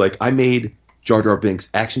like, I made Jar Jar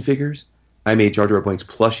Binks action figures, I made Jar Jar Binks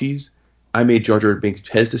plushies, I made Jar Jar Binks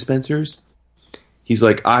Pez dispensers. He's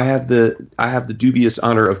like, I have the dubious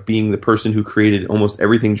honor of being the person who created almost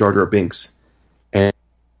everything Jar Jar Binks, and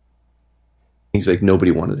he's like,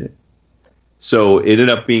 nobody wanted it. So it ended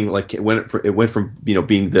up being like it went from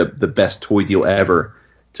being the best toy deal ever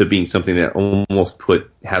to being something that almost put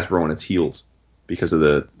Hasbro on its heels because of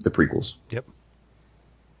the prequels. Yep.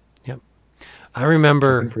 I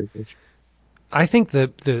remember. I think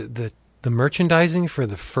the merchandising for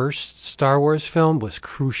the first Star Wars film was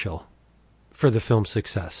crucial for the film's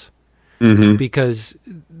success, because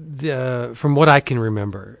from what I can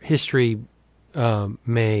remember, history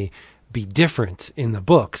may be different in the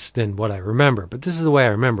books than what I remember, but this is the way I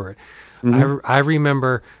remember it. I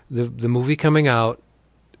remember the movie coming out,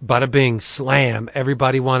 bada bing, slam,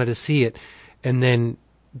 everybody wanted to see it, and then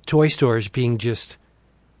toy stores being just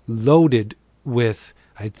loaded with,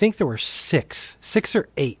 I think there were six or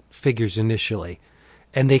eight figures initially,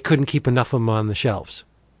 and they couldn't keep enough of them on the shelves.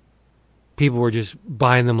 People were just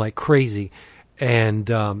buying them like crazy. And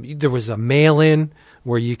there was a mail-in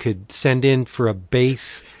where you could send in for a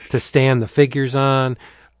base to stand the figures on.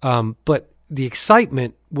 But the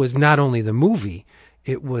excitement was not only the movie,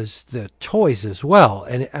 it was the toys as well.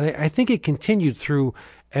 And I think it continued through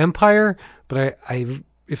Empire, but I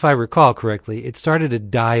if I recall correctly, it started to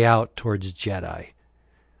die out towards Jedi.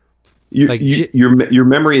 Your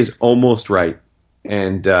memory is almost right.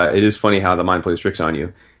 And it is funny how the mind plays tricks on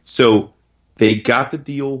you. So they got the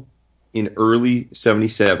deal in early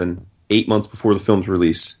 77, 8 months before the film's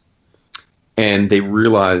release, and they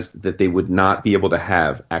realized that they would not be able to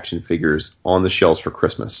have action figures on the shelves for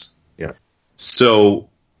Christmas. Yeah. So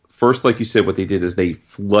first, like you said, what they did is they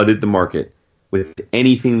flooded the market with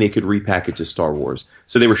anything they could repackage as Star Wars.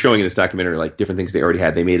 So they were showing in this documentary like different things they already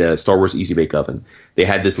had. They made a Star Wars Easy Bake Oven. They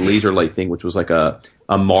had this laser light thing, which was like a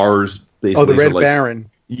Mars. Oh, the Red Baron.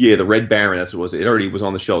 Yeah, the Red Baron. That's what it was. It already was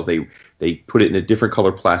on the shelves. They put it in a different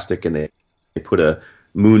color plastic, and they put a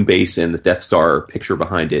moon base and the Death Star picture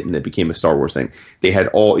behind it, and it became a Star Wars thing. They had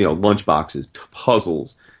all lunch boxes,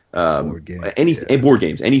 puzzles, board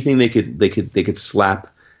games, anything they could slap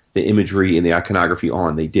the imagery and the iconography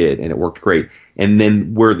on. They did, and it worked great. And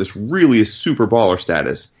then where this really is super baller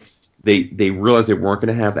status, they realized they weren't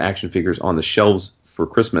going to have the action figures on the shelves for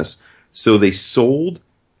Christmas, so they sold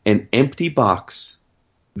an empty box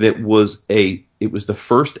that was it was the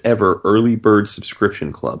first ever early bird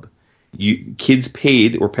subscription club. Kids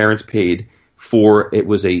paid, or parents paid for it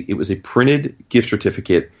was a printed gift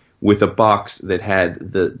certificate with a box that had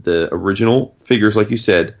the original figures, like you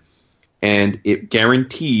said, and it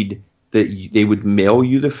guaranteed that they would mail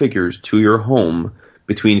you the figures to your home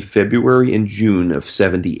between February and June of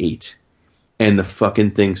 '78. And the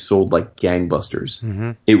fucking thing sold like gangbusters.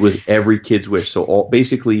 Mm-hmm. It was every kid's wish. So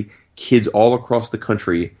basically, kids all across the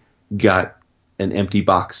country got an empty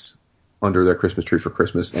box under their Christmas tree for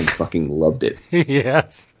Christmas and fucking loved it.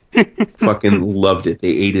 Yes. Fucking loved it. They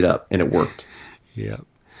ate it up, and it worked. Yeah.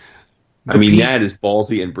 I mean, that is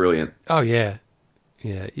ballsy and brilliant. Oh, yeah.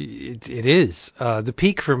 Yeah, it is. The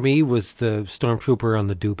peak for me was the Stormtrooper on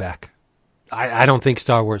the dewback. I don't think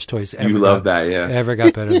Star Wars toys ever got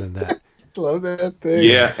better than that. Love that thing.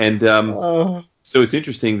 Yeah, and so it's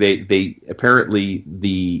interesting. They apparently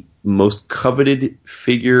the most coveted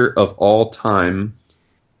figure of all time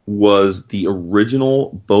was the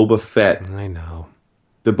original Boba Fett. I know.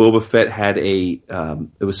 The Boba Fett had it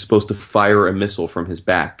was supposed to fire a missile from his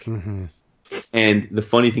back. Mm-hmm. And the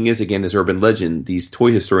funny thing is, again, as urban legend, these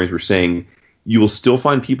toy historians were saying you will still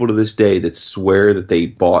find people to this day that swear that they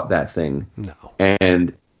bought that thing. No.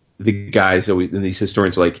 And the guys always, and these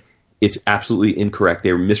historians are like, it's absolutely incorrect.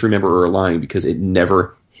 They misremember or are lying because it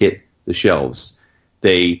never hit the shelves.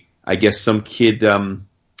 I guess some kid,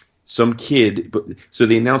 so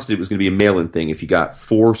they announced it was going to be a mail-in thing. If you got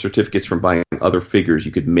 4 certificates from buying other figures,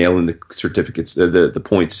 you could mail in the certificates, the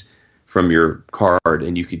points from your card,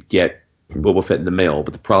 and you could get Boba Fett in the mail.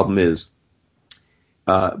 But the problem is,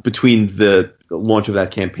 between the launch of that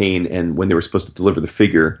campaign and when they were supposed to deliver the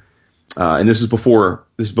figure, and this is before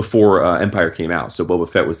Empire came out, so Boba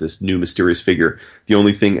Fett was this new mysterious figure. The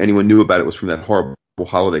only thing anyone knew about it was from that horrible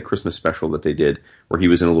holiday Christmas special that they did, where he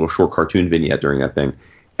was in a little short cartoon vignette during that thing.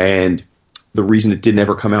 And the reason it didn't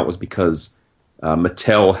ever come out was because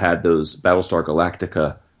Mattel had those Battlestar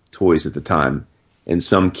Galactica toys at the time, and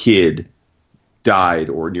some kid died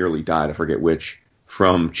or nearly died, I forget which,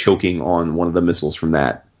 from choking on one of the missiles from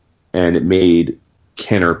that. And it made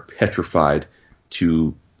Kenner petrified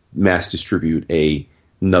to mass distribute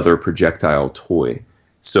another projectile toy.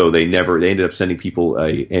 So they ended up sending people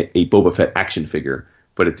a Boba Fett action figure,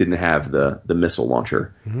 but it didn't have the missile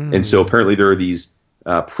launcher. Mm. And so apparently there are these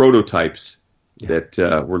prototypes that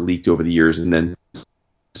were leaked over the years, and then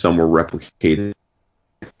some were replicated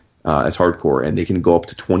as hardcore, and they can go up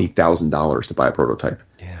to $20,000 to buy a prototype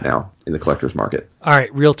now in the collector's market. All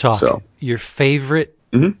right, real talk. So, your favorite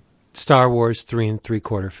Star Wars 3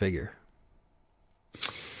 3/4 figure?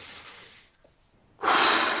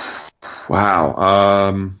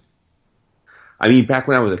 Wow. I mean, back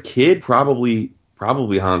when I was a kid, probably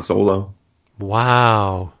Han Solo.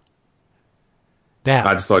 Wow.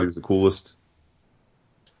 I just thought he was the coolest.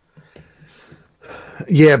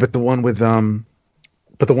 Yeah, but the one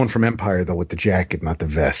from Empire though, with the jacket, not the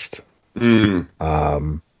vest. Mm.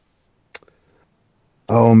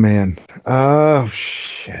 Oh man. Oh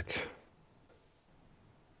shit.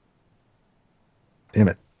 Damn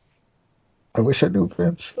it. I wish I knew,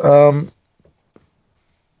 Vince.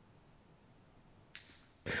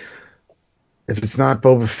 If it's not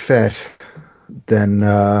Boba Fett, then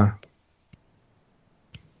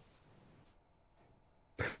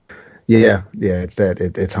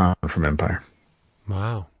it's Han from Empire.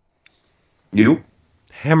 Wow. You?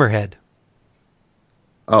 Hammerhead.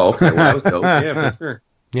 Oh, okay. Well, that was dope. Yeah, for sure.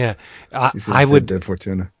 Yeah, I would. Dead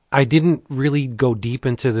Fortuna. I didn't really go deep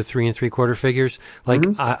into the 3 3/4 figures. Like,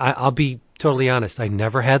 I'll be totally honest. I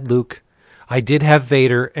never had Luke. I did have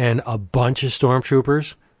Vader and a bunch of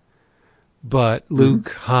Stormtroopers, but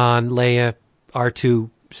Luke, Han, Leia, R2,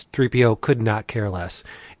 3PO could not care less.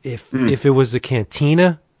 If it was a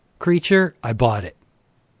Cantina creature, I bought it.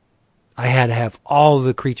 I had to have all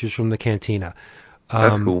the creatures from the Cantina.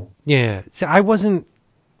 That's cool. Yeah. So I wasn't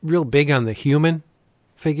real big on the human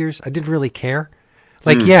figures. I didn't really care.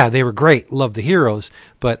 Like, yeah, they were great. Loved the heroes,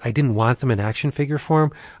 but I didn't want them in action figure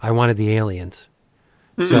form. I wanted the aliens.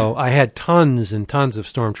 So I had tons and tons of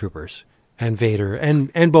Stormtroopers and Vader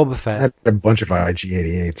and Boba Fett. I had a bunch of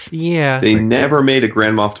IG-88s. Yeah. They never made a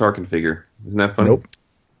Grand Moff Tarkin figure. Isn't that funny? Nope.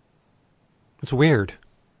 It's weird.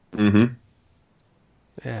 Mm-hmm.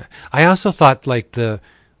 Yeah. I also thought, like, the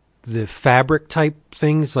fabric type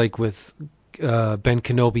things, like with Ben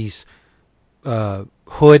Kenobi's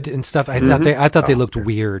hood and stuff. I thought they looked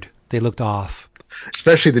weird. They looked off.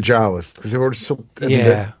 Especially the Jawas, because they were so. I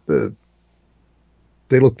Yeah. mean,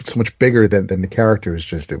 they looked so much bigger than the characters.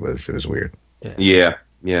 Just it was weird. Yeah.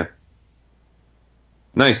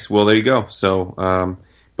 Nice. Well, there you go. So,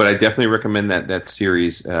 but I definitely recommend that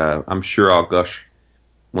series. I'm sure I'll gush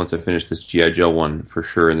once I finish this G.I. Joe one for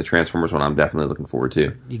sure, and the Transformers one I'm definitely looking forward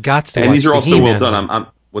to. You got to. And watch these are the also well He-Man done. one. I'm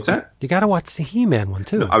what's that? You got to watch the He-Man one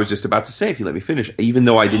too. No, I was just about to say, if you let me finish, even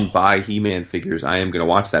though I didn't buy He-Man figures, I am going to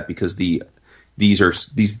watch that because these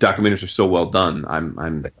documentaries are so well done.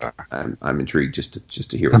 I'm intrigued just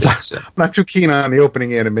to hear what they have to say. I'm not too keen on the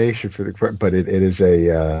opening animation for the, but it is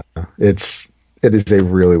a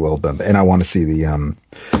really well done, and I want to see the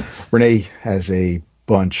Renee has a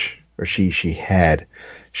bunch, or she had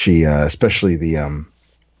especially the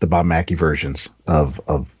Bob Mackie versions of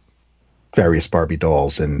various Barbie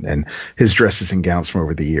dolls and his dresses and gowns from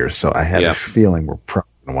over the years. So I have a feeling we're probably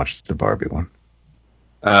going to watch the Barbie one.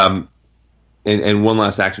 And one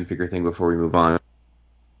last action figure thing before we move on.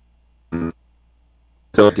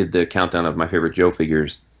 So I did the countdown of my favorite Joe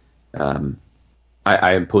figures.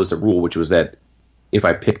 I imposed a rule, which was that if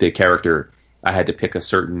I picked a character, I had to pick a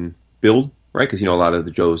certain build, right? Because, a lot of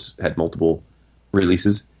the Joes had multiple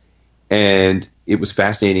releases. And it was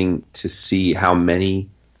fascinating to see how many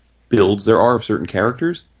builds there are of certain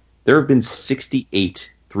characters. There have been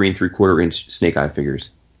 68 3 3/4-inch Snake Eye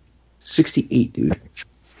figures. 68, dude.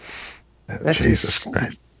 That's Jesus insane.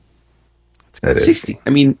 Christ. That 60. I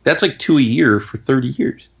mean, that's like 2 a year for 30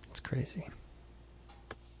 years. It's crazy.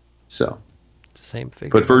 So, It's the same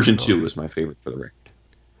figure. but version 2 is my favorite for the record.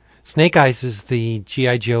 Snake Eyes is the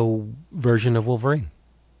G.I. Joe version of Wolverine.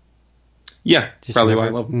 Yeah, Just probably never, why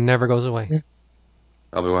I love him. never goes away. Yeah.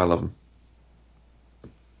 Probably why I love him.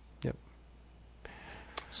 Yep.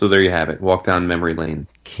 So there you have it. Walk down memory lane.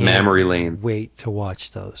 Memory lane. Wait to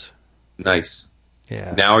watch those. Nice.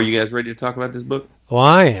 Yeah. Now, are you guys ready to talk about this book? Well,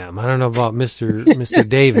 I am. I don't know about Mr.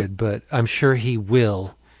 David, but I'm sure he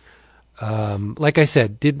will. Like I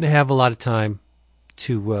said, didn't have a lot of time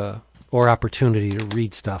to or opportunity to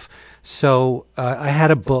read stuff. So I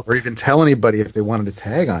had a book. Or even tell anybody if they wanted to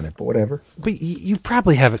tag on it, but whatever. But you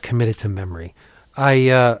probably have it committed to memory.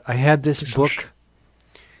 I had this book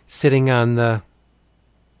sitting on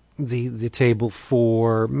the table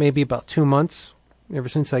for maybe about 2 months. Ever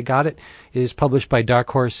since I got it. It is published by Dark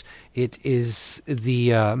Horse. It is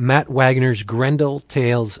the Matt Wagner's Grendel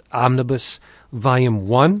Tales Omnibus Volume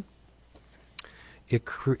 1. It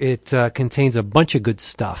contains a bunch of good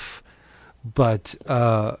stuff, but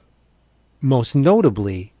most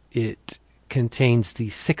notably, it contains the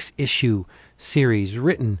 6-issue series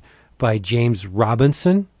written by James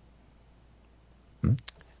Robinson,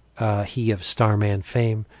 he of Starman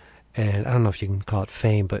fame, and I don't know if you can call it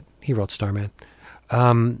fame, but he wrote Starman.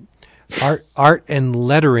 Art and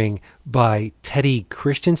lettering by Teddy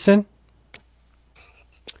Kristiansen,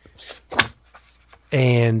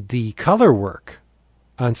 and the color work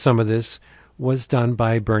on some of this was done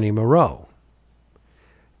by Bernie Moreau.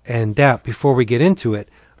 And that, before we get into it,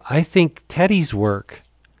 I think Teddy's work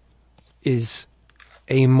is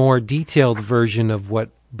a more detailed version of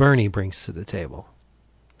what Bernie brings to the table.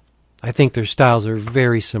 I think their styles are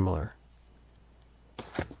very similar.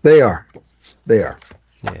 They are. Yeah.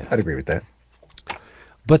 I'd agree with that.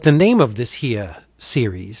 But the name of this here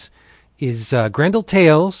series is Grendel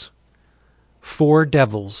Tales, 4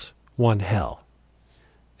 Devils, 1 Hell.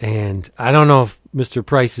 And I don't know if Mr.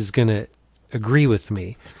 Price is going to agree with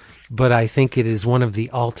me, but I think it is one of the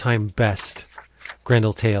all-time best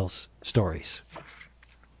Grendel Tales stories.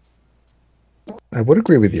 I would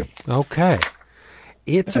agree with you. Okay.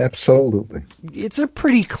 Absolutely. It's a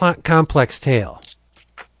pretty complex tale.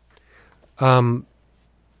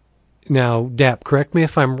 Now, Dap, correct me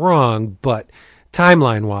if I'm wrong, but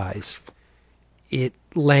timeline-wise, it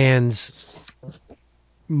lands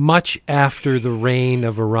much after the reign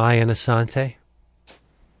of Orion Asante.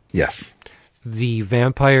 Yes. The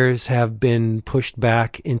vampires have been pushed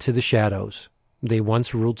back into the shadows. They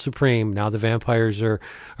once ruled supreme. Now the vampires are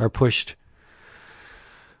pushed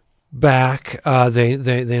back.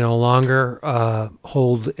 They no longer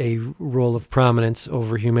hold a role of prominence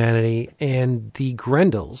over humanity, and the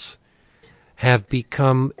Grendels have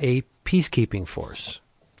become a peacekeeping force.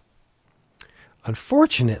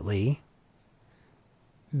 Unfortunately,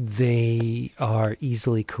 they are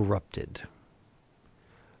easily corrupted.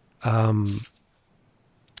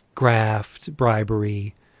 Graft,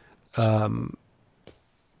 bribery. On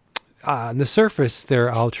the surface,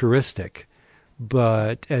 they're altruistic,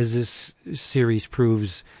 but as this series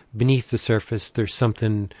proves, beneath the surface, there's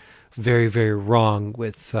something very, very wrong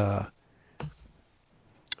with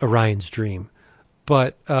Orion's dream.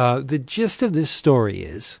 But the gist of this story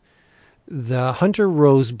is the Hunter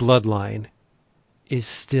Rose bloodline is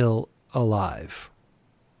still alive.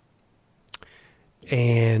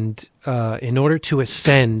 And in order to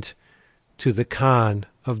ascend to the Khan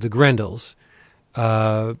of the Grendels,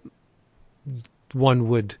 one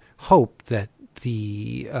would hope that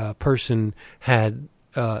the person had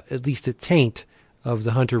at least a taint of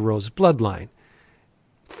the Hunter Rose bloodline.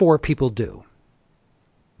 4 people do.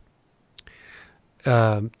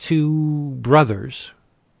 2 brothers,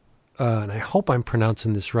 and I hope I'm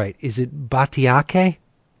pronouncing this right. Is it Batiake?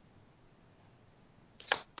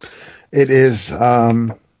 It is.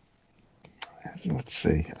 Let's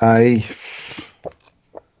see. It's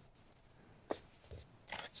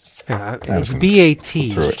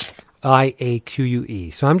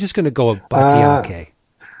Batiaque. So I'm just going to go with Batiake.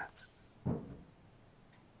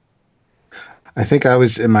 I think I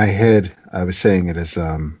was in my head. I was saying it as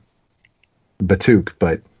Batuk,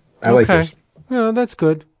 but I like this. Yeah, that's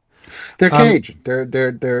good. They're Cajun.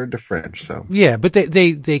 They're French. So yeah, but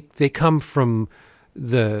they come from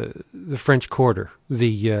the French Quarter,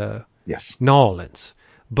 the yes, New Orleans.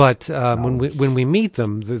 But when we meet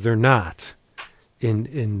them, they're not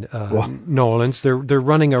in New Orleans. They're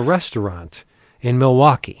running a restaurant in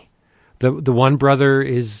Milwaukee. The one brother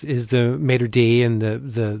is the maitre d', and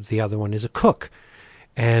the other one is a cook,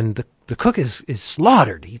 and the cook is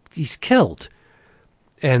slaughtered. He's killed,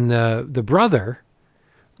 and the brother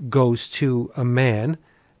goes to a man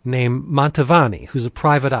named Mantovani, who's a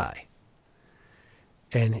private eye,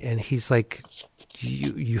 and he's like,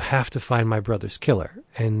 you have to find my brother's killer.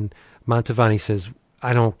 And Mantovani says,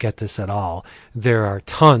 I don't get this at all. There are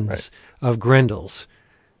tons of Grendels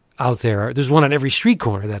out there. There's one on every street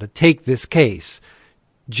corner that'd take this case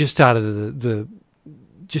just out of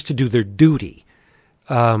just to do their duty.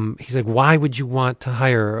 He's like, why would you want to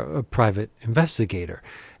hire a private investigator?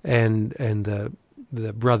 And the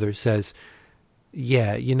brother says,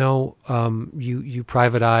 yeah, you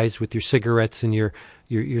private eyes with your cigarettes and your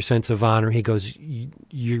sense of honor. He goes,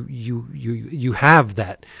 you have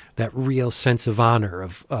that real sense of honor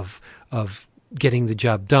of getting the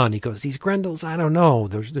job done. He goes, these Grendels, I don't know.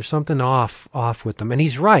 There's something off with them. And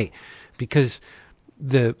he's right, because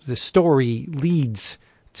the story leads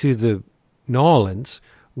to the New Orleans,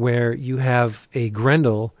 where you have a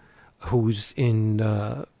Grendel who's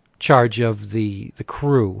in charge of the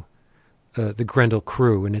crew, the Grendel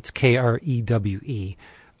crew, and it's Krewe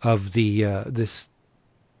of the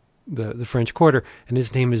French Quarter, and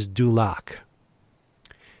his name is Dulac.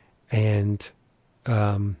 And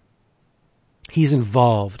he's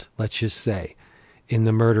involved, let's just say, in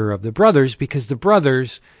the murder of the brothers, because the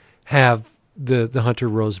brothers have the Hunter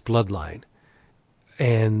Rose bloodline.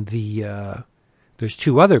 And there's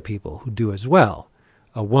 2 other people who do as well.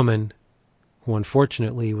 A woman who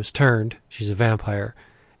unfortunately was turned, she's a vampire,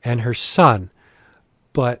 and her son.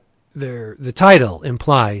 But the title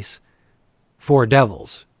implies 4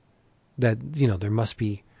 devils, that there must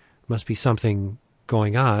be something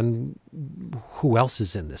going on. Who else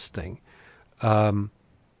is in this thing?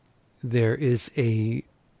 There is a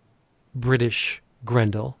British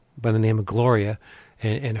Grendel by the name of Gloria,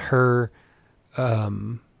 and her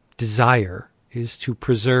desire is to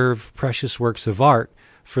preserve precious works of art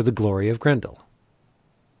for the glory of Grendel.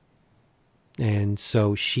 And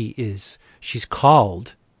so she's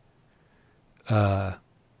called to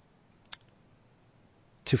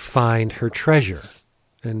find her treasure.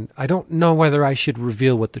 And I don't know whether I should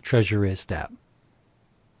reveal what the treasure is, Dap.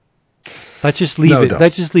 Let's just leave it.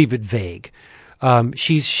 Let's just leave it vague.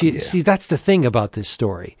 See, that's the thing about this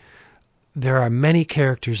story. There are many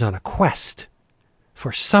characters on a quest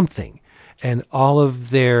for something, and all of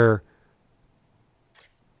the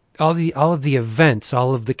events,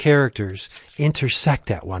 all of the characters intersect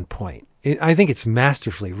at one point. I think it's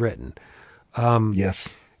masterfully written.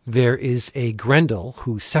 Yes. There is a Grendel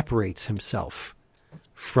who separates himself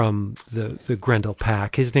from the Grendel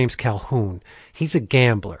pack. His name's Calhoun. He's a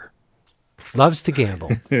gambler. Loves to gamble.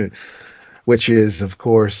 Which is, of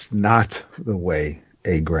course, not the way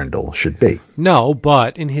a Grendel should be. No,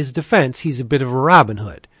 but in his defense, he's a bit of a Robin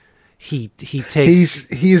Hood. He takes...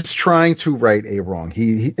 He's trying to right a wrong.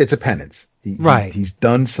 It's a penance. He's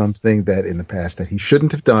done something that in the past that he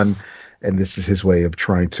shouldn't have done, and this is his way of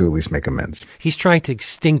trying to at least make amends. He's trying to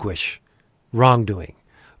extinguish wrongdoing,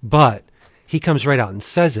 but he comes right out and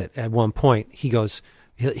says it at one point. He goes...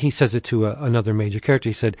 He says it to another major character.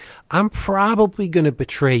 He said, I'm probably going to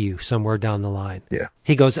betray you somewhere down the line. Yeah.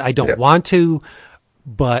 He goes, I don't want to,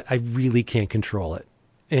 but I really can't control it.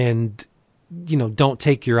 And, don't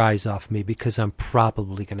take your eyes off me, because I'm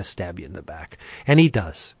probably going to stab you in the back. And he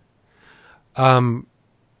does.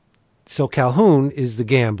 So Calhoun is the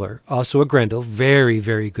gambler, also a Grendel, very,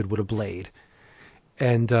 very good with a blade.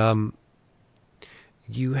 And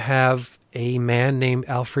you have a man named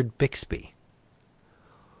Alfred Bixby,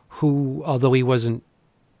 who, although he wasn't,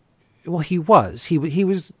 well, he was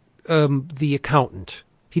the accountant.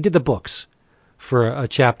 He did the books for a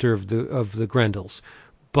chapter of the Grendels,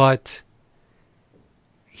 but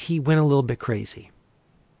he went a little bit crazy,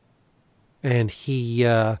 and he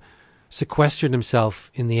sequestered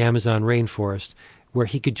himself in the Amazon rainforest, where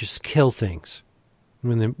he could just kill things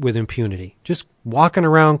with impunity, just walking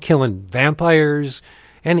around killing vampires,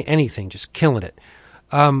 anything, just killing it.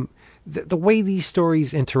 The way these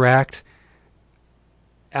stories interact,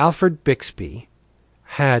 Alfred Bixby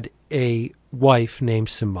had a wife named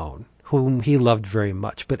Simone, whom he loved very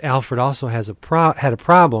much. But Alfred also had a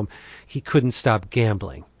problem. He couldn't stop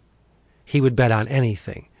gambling. He would bet on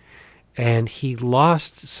anything. And he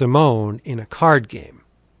lost Simone in a card game.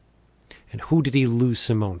 And who did he lose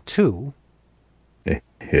Simone to?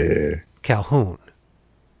 Calhoun.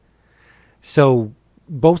 So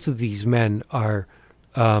both of these men are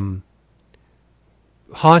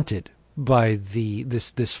haunted by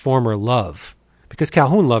this former love, because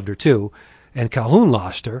Calhoun loved her too, and Calhoun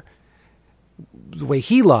lost her. The way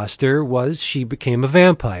he lost her was she became a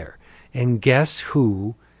vampire. And guess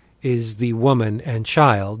who is the woman and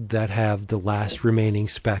child that have the last remaining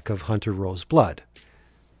speck of Hunter Rose blood?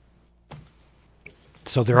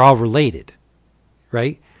 So they're all related,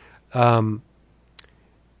 right?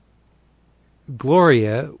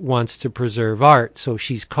 Gloria wants to preserve art, so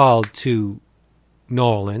she's called to New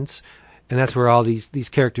Orleans, and that's where all these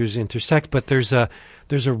characters intersect. But there's a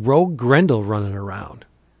rogue Grendel running around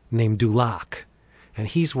named Dulac, and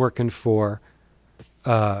he's working for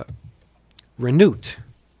Renout.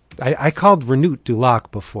 I called Renout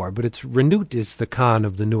Dulac before, but Renout is the Khan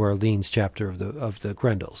of the New Orleans chapter of the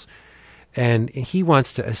Grendels, and he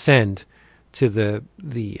wants to ascend to the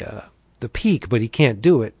peak, but he can't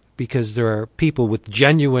do it because there are people with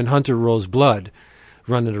genuine Hunter Rose blood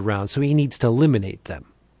running around, so he needs to eliminate them.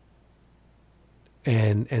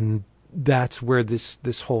 And that's where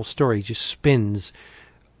this whole story just spins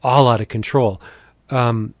all out of control.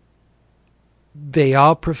 They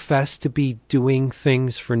all profess to be doing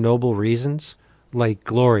things for noble reasons, like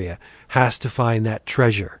Gloria has to find that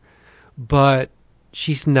treasure, but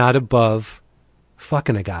she's not above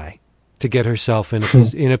fucking a guy to get herself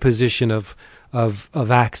in a position of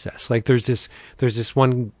access. Like there's this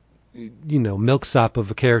one, milksop of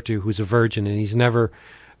a character who's a virgin, and he's never,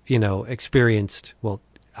 experienced,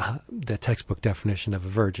 the textbook definition of a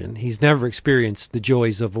virgin. He's never experienced the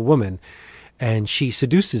joys of a woman, and she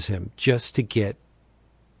seduces him just to get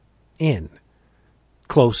in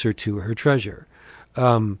closer to her treasure.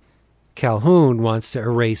 Calhoun wants to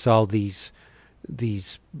erase all these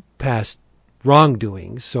past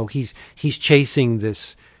wrongdoings, so he's chasing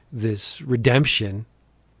this redemption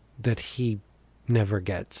that he never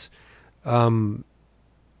gets.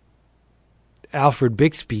 Alfred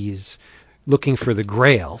Bixby is looking for the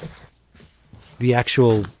Grail, the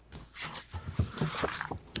actual.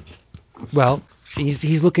 Well,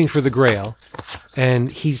 he's looking for the Grail, and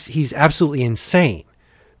he's absolutely insane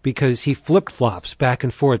because he flip-flops back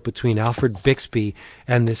and forth between Alfred Bixby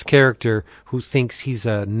and this character who thinks he's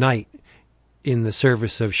a knight in the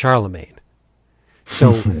service of Charlemagne.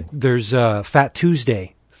 So there's a Fat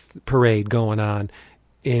Tuesday parade going on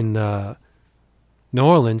in New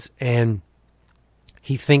Orleans, and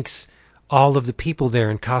he thinks all of the people there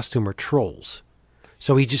in costume are trolls.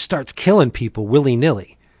 So he just starts killing people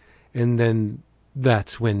willy-nilly. And then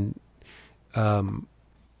that's when the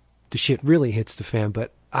shit really hits the fan.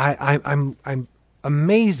 But I'm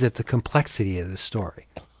amazed at the complexity of this story.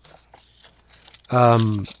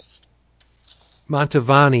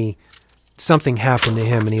 Mantovani, something happened to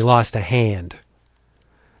him and he lost a hand.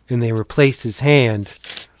 And they replaced his hand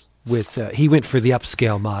with, he went for the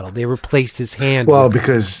upscale model. They replaced his hand. Well,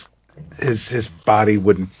 because his body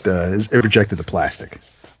wouldn't, it rejected the plastic.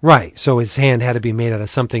 Right. So his hand had to be made out of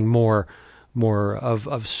something more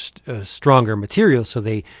of stronger material. So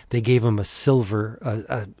they gave him a silver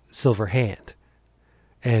hand.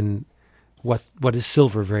 And what is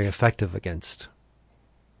silver very effective against?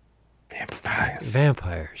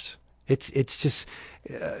 Vampires. It's just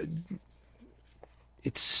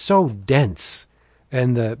it's so dense,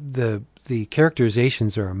 and the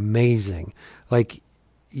characterizations are amazing. Like,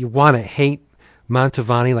 you want to hate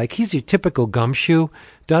Mantovani. Like, he's your typical gumshoe,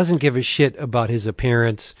 doesn't give a shit about his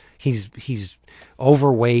appearance. He's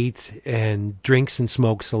overweight and drinks and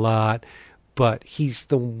smokes a lot, but he's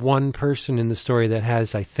the one person in the story that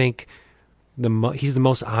has, I think, he's the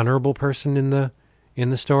most honorable person in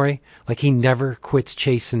the story. Like, he never quits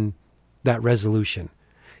chasing that resolution.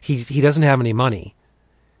 He doesn't have any money.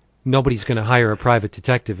 Nobody's going to hire a private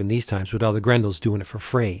detective in these times with all the Grendels doing it for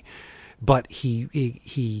free. But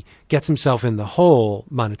he gets himself in the hole,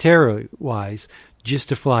 monetary wise, just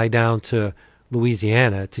to fly down to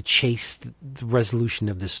Louisiana to chase the resolution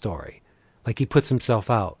of this story. Like, he puts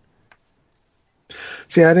himself out.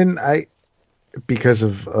 See, because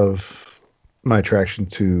of my attraction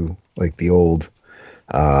to like the old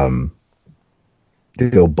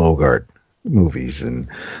Bogart movies, and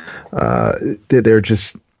they're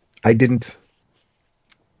just, I didn't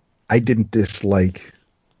dislike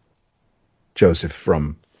Joseph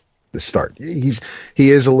from the start. He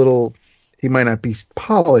is a little, he might not be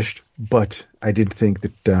polished, but I did think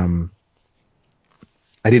that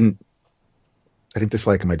I didn't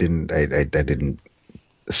dislike him. I didn't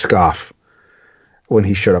scoff when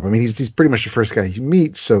he showed up. I mean, he's pretty much the first guy you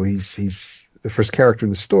meet, so he's the first character in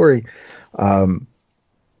the story.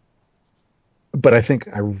 But I think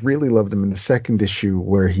I really loved him in the second issue,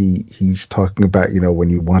 where he's talking about, when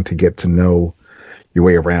you want to get to know your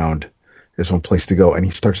way around, there's one place to go, and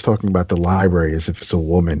he starts talking about the library as if it's a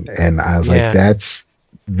woman, and I was like,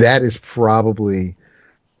 that is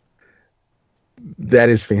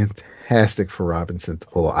fantastic for Robinson to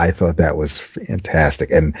pull. I thought that was fantastic,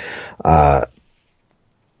 and my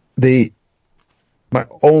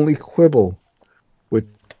only quibble with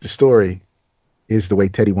the story is the way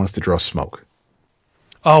Teddy wants to draw smoke.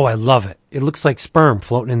 Oh, I love it. It looks like sperm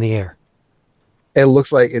floating in the air. It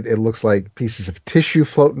looks like pieces of tissue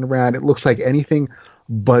floating around. It looks like anything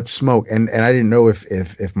but smoke. And I didn't know if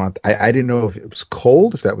I didn't know if it was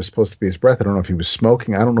cold, if that was supposed to be his breath. I don't know if he was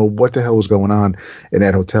smoking. I don't know what the hell was going on in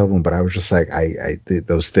that hotel room, but I was just like, I did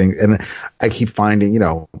those things, and I keep finding,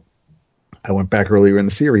 I went back earlier in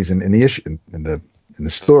the series and in the issue in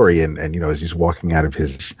the story, and as he's walking out of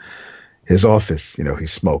his office,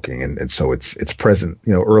 he's smoking, and so it's present,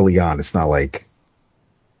 early on. It's not like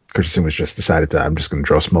Kristiansen was just decided to, I'm just going to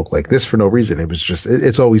draw smoke like this for no reason. It was just,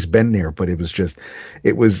 it's always been there, but it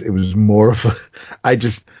was more of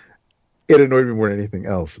it annoyed me more than anything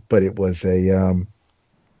else. But it was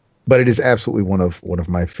but it is absolutely one of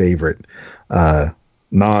my favorite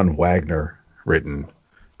non-Wagner written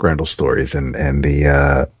Grendel stories, and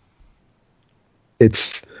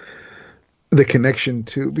it's the connection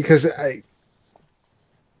to, because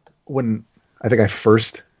when I think I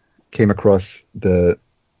first came across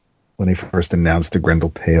when they first announced the Grendel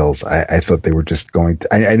Tales, I thought they were just going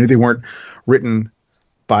to, I knew they weren't written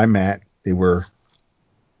by Matt. They were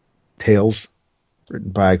tales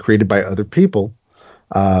created by other people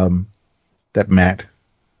that Matt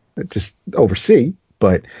just oversee,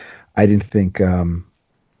 but I didn't think they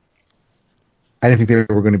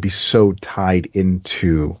were going to be so tied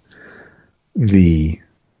into the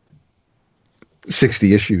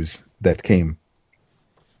 60 issues that came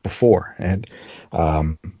before. And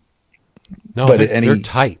no, but they're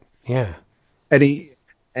tight. Yeah. Any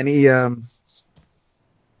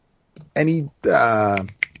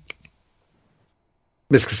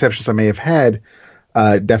misconceptions I may have had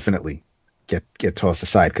definitely get tossed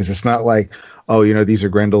aside, because it's not like, oh, these are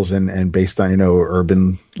Grendels and based on,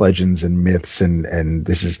 urban legends and myths, and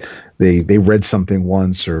this is, they read something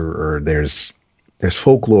once, or there's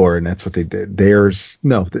folklore, and that's what they did.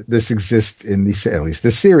 This exists in at least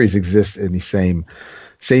this series exists in the same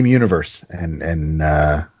universe, and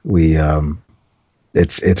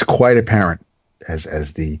it's quite apparent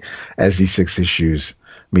as these 6 issues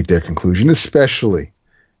meet their conclusion, especially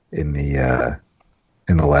in the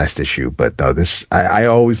last issue. But no, I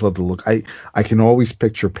always love to look. I can always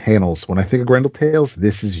picture panels when I think of Grendel Tales.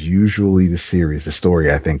 This is usually the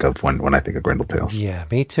story I think of when I think of Grendel Tales. Yeah,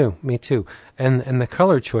 me too. And the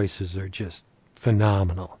color choices are just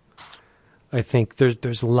phenomenal. I think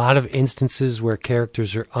there's a lot of instances where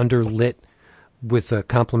characters are underlit with a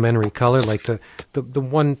complementary color. Like the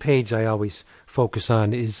one page I always focus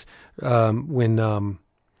on is when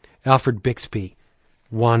Alfred Bixby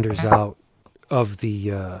wanders out of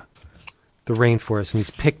the rainforest, and he's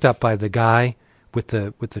picked up by the guy with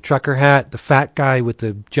the trucker hat, the fat guy with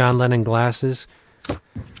the John Lennon glasses.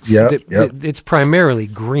 Yeah, it's primarily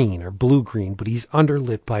green or blue green, but he's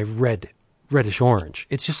underlit by reddish orange.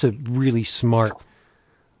 It's just a really smart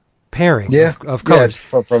pairing of colors.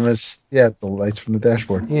 From the lights from the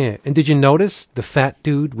dashboard. Yeah, and did you notice the fat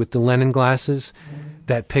dude with the Lennon glasses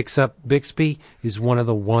that picks up Bixby is one of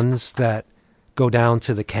the ones that go down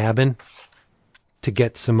to the cabin to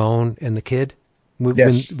get Simone and the kid?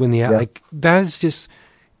 Like, that is just,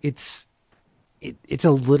 it's it's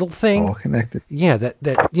a little thing. All connected. Yeah,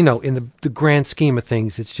 that you know, in the grand scheme of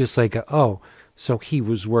things, it's just like, so he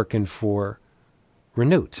was working for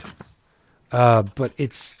Renute. But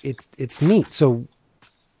it's neat. So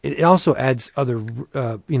it also adds other,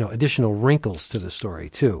 additional wrinkles to the story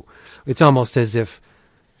too. It's almost as if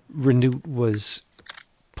Renute was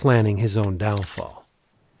planning his own downfall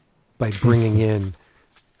by bringing in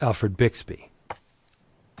Alfred Bixby.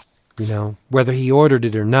 You know, whether he ordered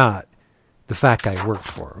it or not, the fat guy worked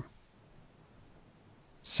for him.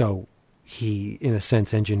 So he, in a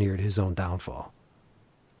sense, engineered his own downfall.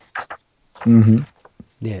 Mm-hmm.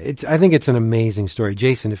 Yeah, I think it's an amazing story.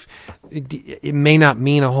 Jason, if it may not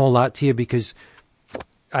mean a whole lot to you because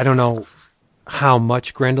I don't know how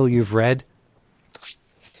much Grendel you've read,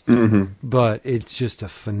 but it's just a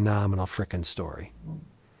phenomenal frickin' story.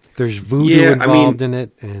 There's voodoo involved in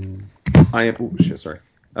it, and I am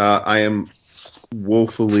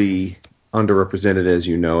woefully underrepresented, as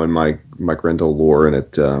you know, in my Grendel lore,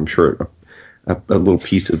 and I'm sure a little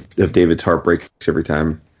piece of David's heart breaks every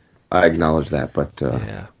time I acknowledge that. But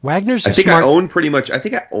Wagner's. I think I own pretty much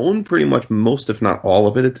most, if not all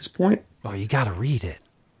of it, at this point. Oh, you got to read it.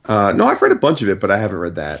 No, I've read a bunch of it, but I haven't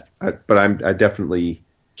read that. I definitely.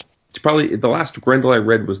 It's probably the last Grendel I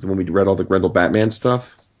read was the when we read all the Grendel Batman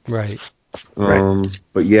stuff. Right.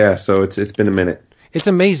 But yeah, so it's been a minute. It's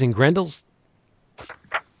amazing. Grendel's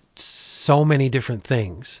so many different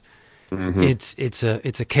things. Mm-hmm.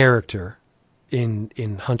 It's a character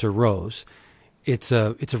in Hunter Rose. It's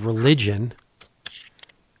a religion.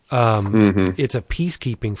 It's a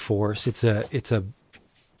peacekeeping force. It's a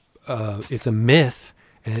myth,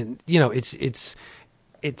 and you know it's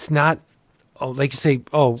not. Oh, like you say,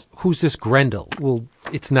 who's this Grendel? Well,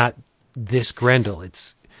 it's not this Grendel.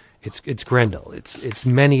 It's Grendel. It's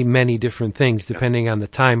many different things depending on the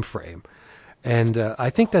time frame, and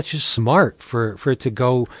I think that's just smart for it to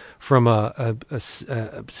go from a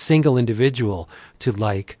single individual to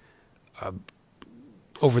like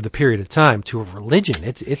over the period of time to a religion.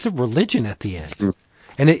 It's a religion at the end,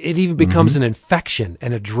 and it even becomes an infection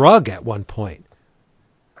and a drug at one point.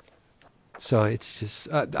 So it's just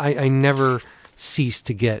I never cease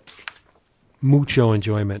to get mucho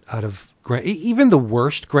enjoyment out of even the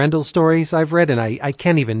worst Grendel stories I've read, and I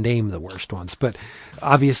can't even name the worst ones. But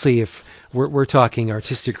obviously, if we're talking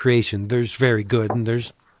artistic creation, there's very good, and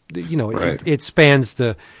there's it spans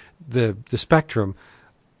the spectrum.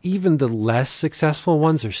 Even the less successful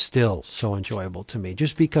ones are still so enjoyable to me,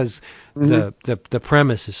 just because the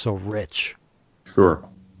premise is so rich. Sure.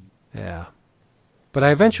 Yeah. But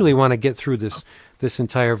I eventually want to get through this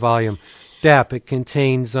entire volume. Dap, it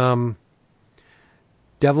contains Devil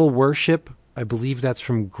Worship. I believe that's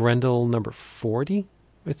from Grendel number 40,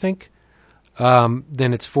 I think.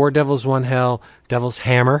 Then it's Four Devils, One Hell, Devil's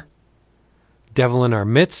Hammer, Devil in Our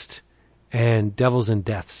Midst, and Devils and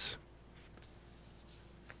Deaths.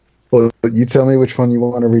 Well, you tell me which one you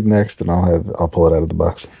want to read next, and I'll pull it out of the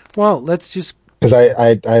box. Well, let's just because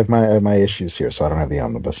I have my issues here, so I don't have the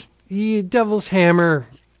omnibus. Yeah, Devil's Hammer.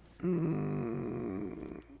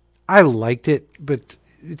 I liked it, but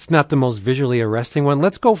it's not the most visually arresting one.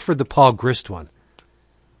 Let's go for the Paul Grist one.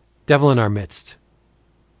 Devil in Our Midst.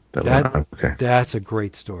 Okay. That's a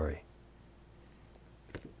great story.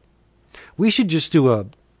 We should just do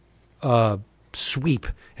a sweep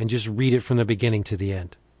and just read it from the beginning to the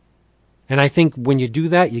end. And I think when you do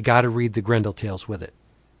that, you got to read the Grendel Tales with it.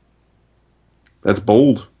 That's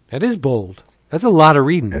bold. That is bold. That's a lot of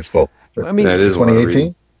reading. That's bold. I mean, that is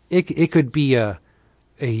 2018. It could be an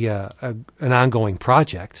ongoing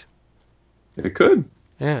project. It could.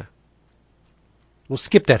 Yeah. We'll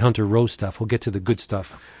skip that Hunter Rose stuff. We'll get to the good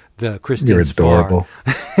stuff. The Kristiansen. You're adorable.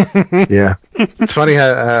 Yeah, it's funny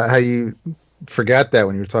how you forgot that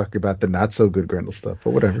when you were talking about the not so good Grendel stuff,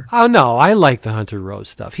 but whatever. Oh no, I like the Hunter Rose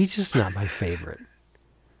stuff. He's just not my favorite.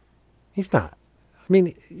 He's not. I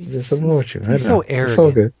mean, he's so arrogant. It's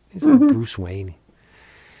all good. He's like Bruce Wayne.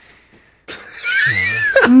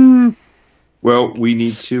 Well, we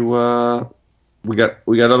need to. We got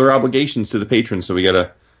other obligations to the patrons, so we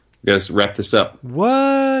gotta wrap this up.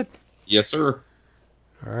 What? Yes, sir.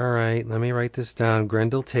 All right, let me write this down.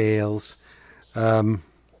 Grendel Tales. All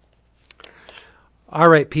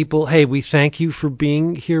right, people. Hey, we thank you for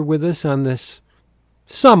being here with us on this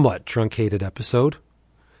somewhat truncated episode.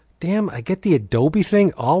 Damn, I get the Adobe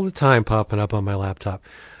thing all the time popping up on my laptop.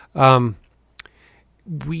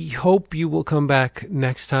 We hope you will come back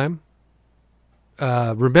next time.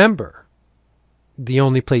 Remember, the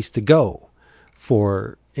only place to go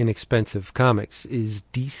for inexpensive comics is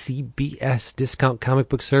DCBS, Discount Comic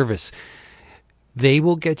Book Service. They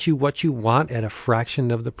will get you what you want at a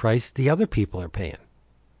fraction of the price the other people are paying.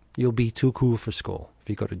 You'll be too cool for school if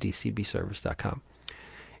you go to dcbservice.com.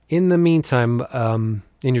 In the meantime,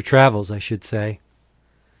 in your travels, I should say.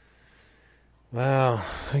 Wow,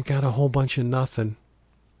 I got a whole bunch of nothing.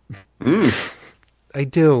 I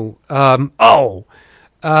do.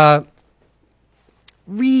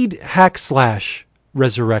 Read /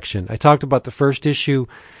 Resurrection. I talked about the first issue.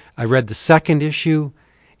 I read the second issue.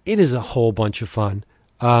 It is a whole bunch of fun.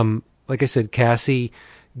 Like I said, Cassie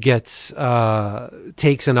takes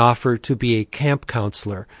an offer to be a camp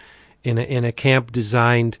counselor in a camp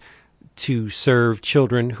designed to serve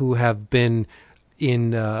children who have been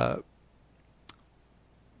in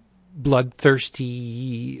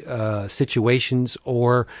bloodthirsty situations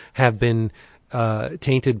or have been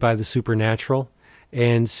tainted by the supernatural.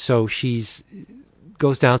 And so she's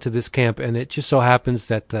goes down to this camp, and it just so happens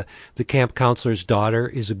that the camp counselor's daughter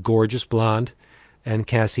is a gorgeous blonde, and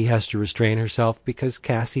Cassie has to restrain herself because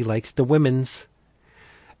Cassie likes the women's.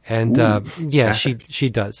 And she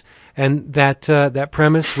does. And that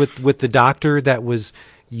premise with the doctor that was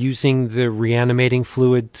using the reanimating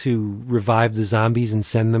fluid to revive the zombies and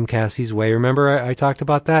send them Cassie's way. Remember I talked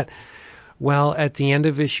about that? Well, at the end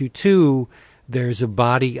of issue 2, there's a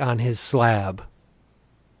body on his slab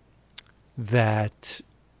that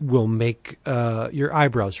will make your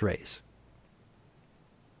eyebrows raise.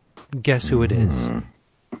 Guess who it is?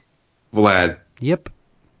 Vlad. Yep.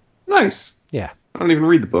 Nice. Yeah. I don't even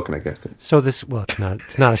read the book, and I guessed it. So it's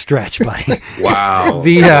not a stretch, buddy. Wow.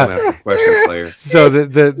 So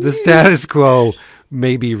the status quo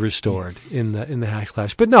may be restored in the hack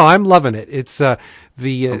slash, but no, I'm loving it. It's I'm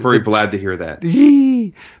very glad to hear that.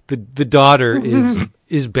 The daughter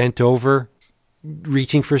is bent over,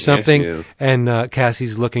 reaching for something, and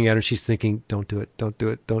Cassie's looking at her. She's thinking, "Don't do it! Don't do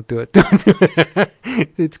it! Don't do it! Don't do it!"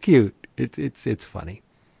 It's cute. It's funny.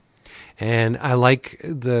 And I like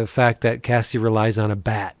the fact that Cassie relies on a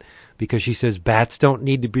bat because she says bats don't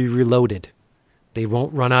need to be reloaded. They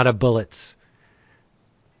won't run out of bullets.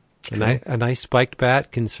 A nice spiked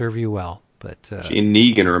bat can serve you well. But she and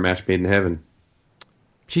Negan are a match made in heaven.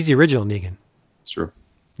 She's the original Negan. It's true.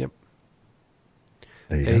 Yep.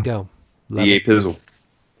 There you go. D.A. Pizzle.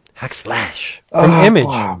 Hack slash. From Image,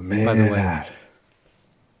 man. by the way.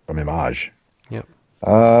 From Image. Yep.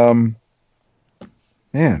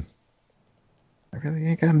 Man. I really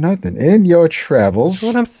ain't got nothing. In your travels.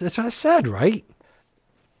 That's what I said, right?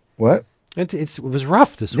 What? It was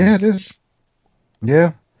rough this week. Yeah, it is.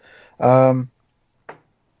 Yeah. Here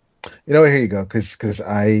you go. Because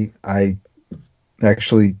I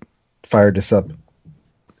actually fired this up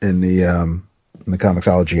in the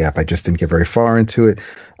Comixology app. I just didn't get very far into it.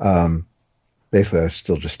 Basically, I was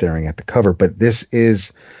still just staring at the cover. But this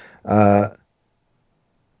is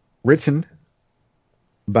written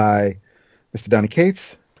by Mr. Donny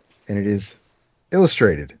Cates, and it is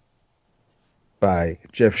illustrated by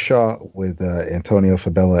Geoff Shaw with Antonio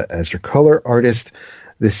Fabella as your color artist.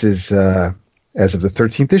 This is, as of the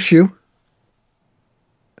 13th issue,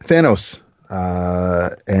 Thanos.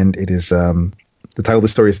 And it is, the title of the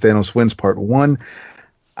story is Thanos Wins Part 1.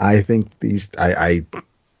 I think I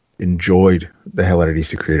enjoyed the hell out of these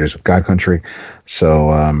two creators of God Country. So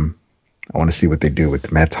I want to see what they do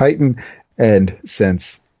with Mad Titan. And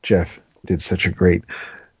since Geoff did such a great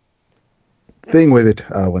thing with it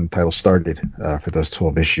when the title started for those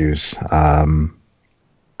 12 issues,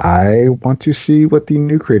 I want to see what the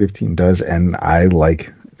new creative team does, and I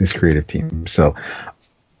like this creative team. So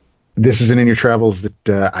this is an In Your Travels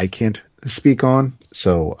that I can't speak on,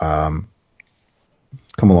 so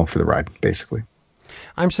come along for the ride, basically.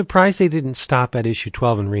 I'm surprised they didn't stop at issue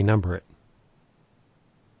 12 and renumber it.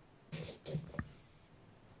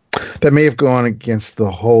 That may have gone against the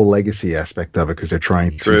whole legacy aspect of it because they're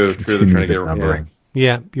trying to continue the numbering.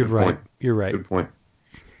 Yeah, you're Good right. point. You're right. Good point.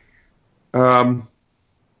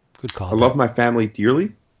 Good call. I love my family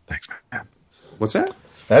dearly. Thanks, man. What's that?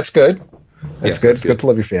 That's good. That's good. It's good good to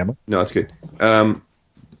love your family. No, it's good.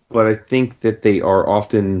 But I think that they are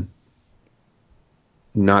often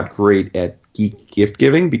not great at geek gift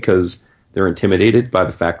giving because they're intimidated by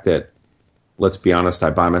the fact that, let's be honest, I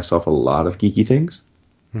buy myself a lot of geeky things.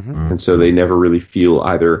 Mm-hmm. And so they never really feel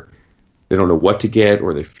either they don't know what to get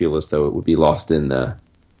or they feel as though it would be lost in the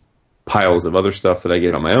piles of other stuff that I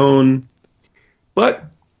get on my own. But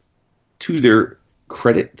to their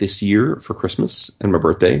credit this year for Christmas and my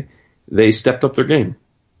birthday, they stepped up their game.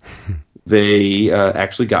 They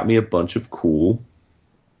actually got me a bunch of cool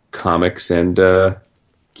comics and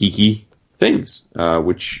geeky things,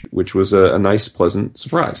 which was a nice, pleasant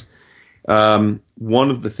surprise.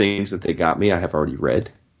 One of the things that they got me, I have already read.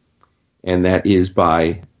 and that is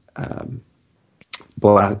by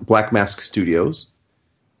Black Mask Studios,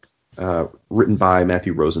 written by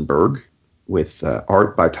Matthew Rosenberg, with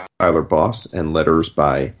art by Tyler Boss and letters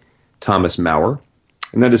by Thomas Maurer.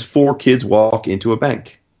 And that is Four Kids Walk into a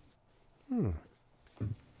Bank.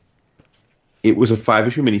 It was a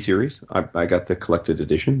 5-issue miniseries. I got the collected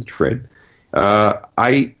edition, the trade.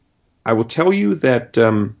 I will tell you that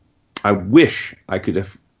I wish I could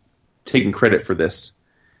have taken credit for this,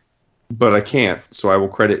 but I can't. So I will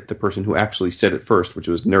credit the person who actually said it first, which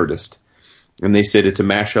was Nerdist. And they said it's a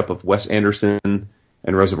mashup of Wes Anderson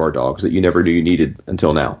and Reservoir Dogs that you never knew you needed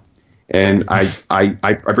until now. And I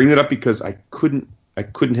bring that up because I couldn't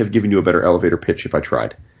have given you a better elevator pitch if I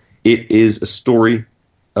tried. It is a story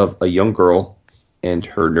of a young girl and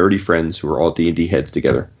her nerdy friends who are all D&D heads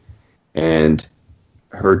together. And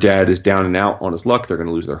her dad is down and out on his luck. They're going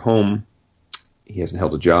to lose their home. He hasn't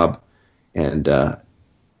held a job. And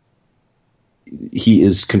he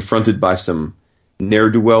is confronted by some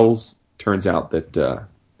ne'er-do-wells. Turns out that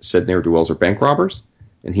said ne'er-do-wells are bank robbers,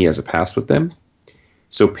 and he has a past with them.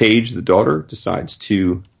 So Paige, the daughter, decides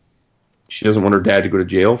she doesn't want her dad to go to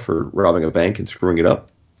jail for robbing a bank and screwing it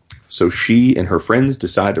up. So she and her friends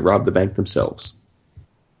decide to rob the bank themselves.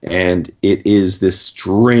 And it is this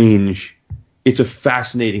strange, it's a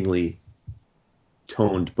fascinatingly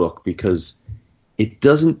toned book because it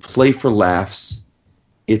doesn't play for laughs.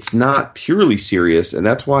 It's not purely serious. And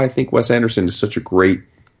that's why I think Wes Anderson is such a great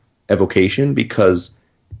evocation, because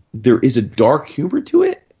there is a dark humor to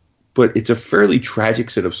it, but it's a fairly tragic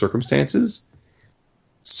set of circumstances.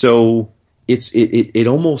 So it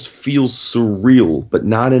almost feels surreal, but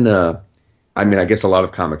not in a, I mean, I guess a lot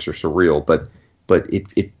of comics are surreal, but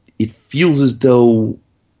it feels as though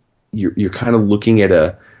you're kind of looking at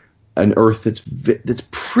an Earth that's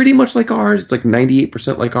pretty much like ours. It's like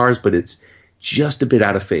 98% like ours, but it's just a bit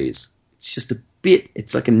out of phase. It's just a bit.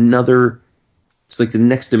 It's like it's like the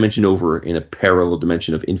next dimension over in a parallel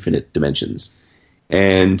dimension of infinite dimensions.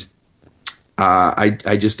 And I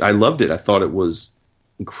loved it. I thought it was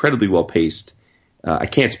incredibly well paced. I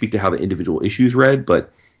can't speak to how the individual issues read,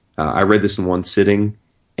 but I read this in one sitting,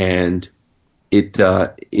 and it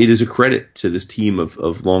is a credit to this team of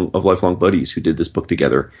lifelong buddies who did this book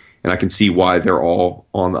together, and I can see why they're all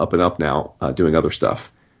on the up and up now, doing other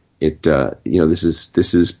stuff. This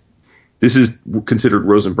is considered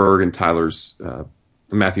Rosenberg and Tyler's,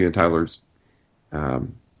 Matthew and Tyler's,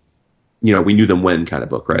 we knew them when kind of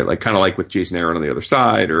book, right? Kind of like with Jason Aaron on the other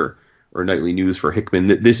side, or Nightly News for Hickman.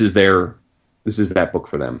 This is that book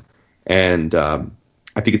for them. And I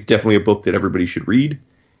think it's definitely a book that everybody should read.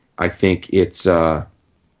 I think it's, full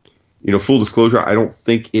disclosure, I don't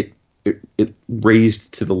think it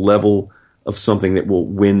raised to the level of something that will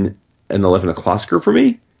win an 11 o'clocker for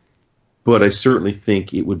me. But I certainly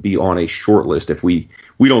think it would be on a short list if we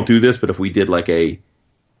don't do this, but if we did like a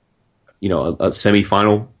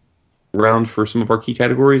semifinal round for some of our key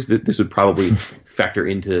categories, that this would probably factor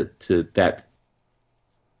into that,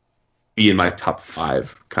 be in my top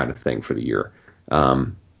 5 kind of thing for the year,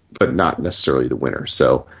 but not necessarily the winner.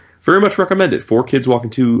 So very much recommend it. 4 Kids Walk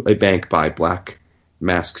into a Bank by Black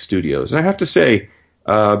Mask Studios. And I have to say,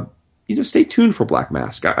 stay tuned for Black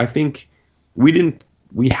Mask. I think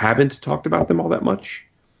we haven't talked about them all that much,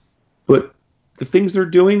 but the things they're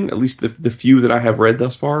doing, at least the few that I have read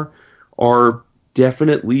thus far, are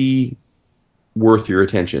definitely worth your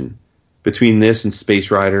attention. Between this and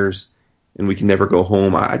Space Riders and We Can Never Go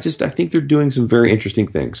Home, I think they're doing some very interesting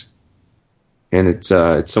things, and it's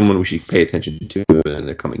someone we should pay attention to in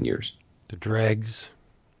the coming years. The Dregs.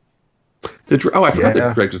 I forgot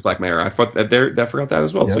that Dregs was Black Mirror. I forgot that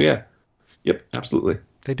as well. Yep. So yeah, yep, absolutely.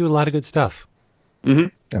 They do a lot of good stuff.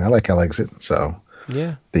 Mm-hmm. And I like Hell Exit. So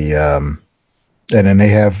yeah, and then they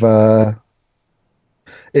have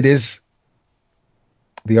it is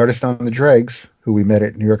the artist on the Dregs who we met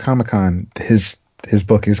at New York Comic Con. His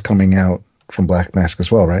book is coming out from Black Mask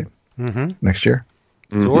as well, right? Mm-hmm. Next year.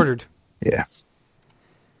 It's ordered. Yeah.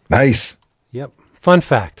 Nice. Yep. Fun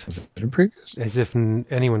fact. Was it in previous? As if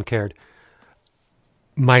anyone cared.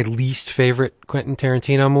 My least favorite Quentin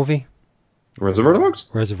Tarantino movie? Reservoir Dogs?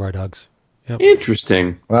 Reservoir Dogs. Yep.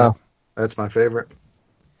 Interesting. Wow. That's my favorite.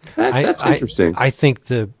 That's interesting. I think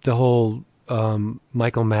the whole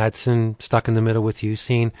Michael Madsen stuck in the middle with you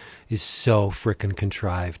scene is so frickin'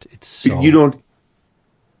 contrived. It's so... You don't...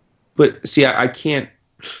 But, see, I can't...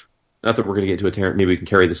 Not that we're going to get into maybe we can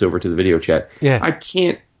carry this over to the video chat. Yeah. I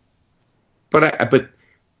can't... But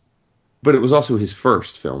it was also his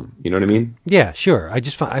first film. You know what I mean? Yeah, sure. I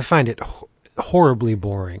find it horribly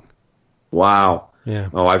boring. Wow. Yeah.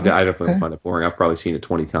 Oh, I definitely find it boring. I've probably seen it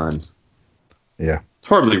 20 times. Yeah. It's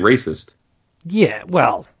hardly racist. Yeah,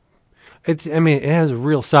 well, it has a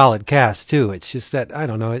real solid cast, too. It's just that, I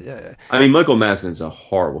don't know. I mean, Michael Madsen's a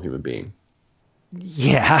horrible human being.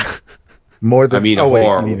 Yeah. More than you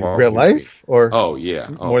mean in real life, or yeah,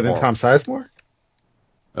 more than Tom Sizemore?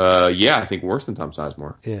 Yeah, I think worse than Tom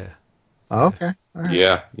Sizemore. Yeah. Oh, okay. All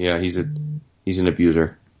right. Yeah, he's an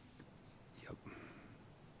abuser. Yep.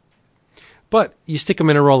 But you stick him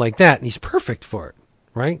in a role like that, and he's perfect for it,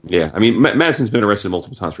 right? Yeah, I mean, Madsen's been arrested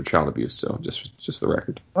multiple times for child abuse, so just the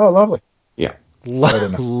record. Oh, lovely. Yeah,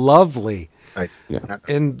 lovely. Yeah.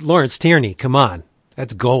 And Lawrence Tierney, come on,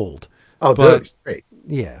 that's gold. Oh, but, dude, he's great.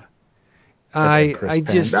 Yeah. And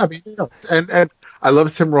I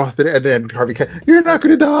love Tim Roth and then Harvey Keitel. You're not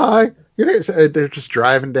going to die. They're just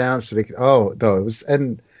driving down so they can. Oh no,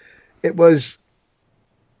 it was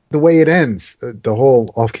the way it ends. The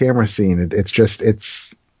whole off-camera scene. It's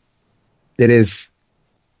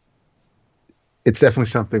definitely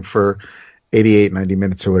something for 88, 90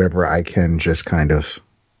 minutes or whatever. I can just kind of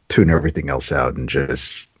tune everything else out and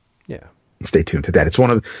just stay tuned to that. It's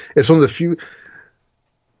one of the few.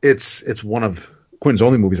 It's one of Quentin's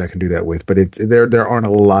only movies I can do that with, but there aren't a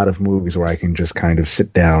lot of movies where I can just kind of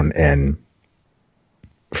sit down and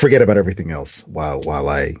forget about everything else while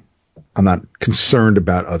I'm not concerned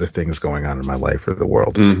about other things going on in my life or the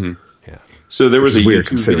world. Mm-hmm. Yeah. So there was a weird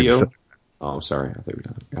YouTube video. Oh, I'm sorry. I thought we were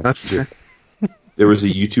done. That's okay. There was a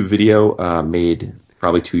YouTube video made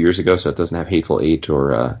probably 2 years ago, so it doesn't have Hateful Eight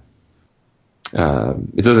or it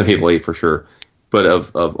doesn't have Hateful Eight for sure. But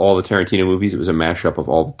of all the Tarantino movies, it was a mashup of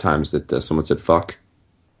all the times that someone said fuck.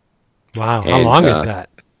 Wow. How long is that?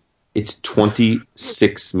 It's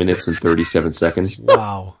 26 minutes and 37 seconds.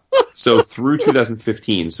 Wow. So through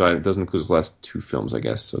 2015, so it doesn't include the last two films, I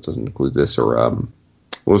guess. So it doesn't include this or what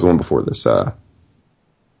was the one before this? The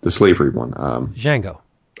slavery one. Django.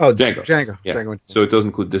 Oh, Django. Yeah. Django. So it doesn't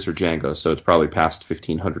include this or Django. So it's probably past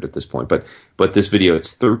 1,500 at this point. But this video,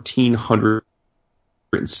 it's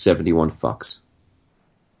 1,371 fucks.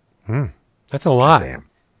 That's a lot. Damn.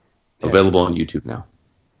 Available on YouTube now.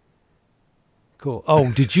 Cool. Oh,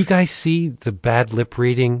 did you guys see the bad lip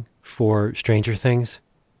reading for Stranger Things?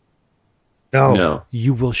 No.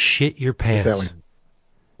 You will shit your pants.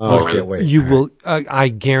 Oh, I can't wait. You will. I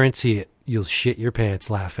guarantee it. You'll shit your pants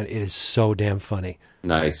laughing. It is so damn funny.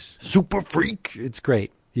 Nice. Super freak. It's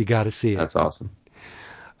great. You got to see it. That's awesome.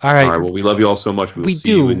 All right. Well, we love you all so much. We will see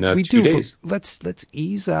you in 2 days. Let's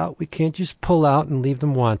ease out. We can't just pull out and leave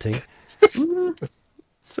them wanting.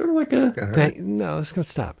 Sort of like a... No, let's go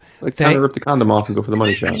stop. Like time to rip the condom off and go for the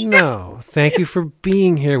money shot. No. Thank you for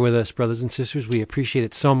being here with us, brothers and sisters. We appreciate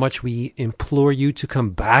it so much. We implore you to come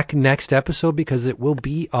back next episode because it will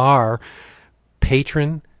be our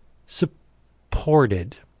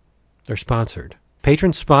patron-supported or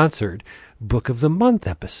patron-sponsored Book of the Month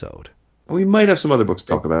episode. We might have some other books to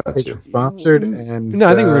talk about too. Sponsored and no,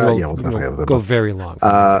 I think we're going to go very long.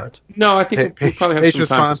 No, I think we'll probably have some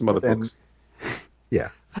time for some other books. Yeah.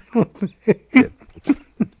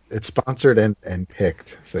 It's sponsored and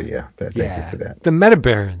picked. So yeah, thank you for that. The Meta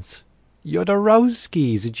Barons.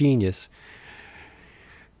 Jodorowsky's a genius.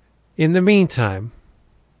 In the meantime,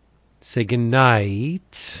 say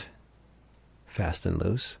goodnight, fast and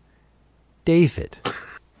loose, David.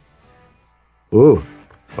 Ooh,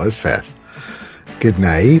 was fast. Good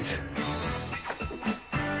night,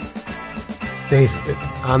 David.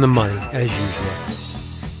 On the money, as usual.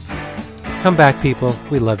 Come back, people.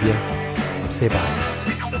 We love you. Say bye.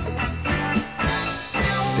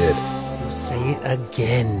 Did. Say it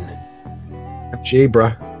again. Gee,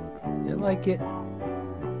 bruh. You like it?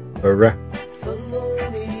 Bruh.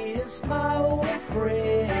 Thelonious, my old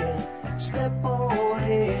friend. Step on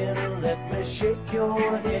in and let me shake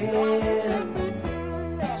your hand.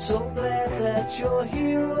 So glad that you're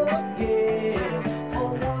here again.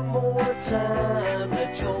 For one more time,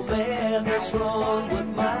 let your madness run with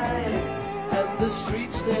mine. And the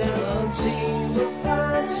streets still unseen will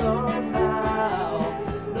find somehow.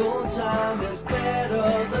 No time is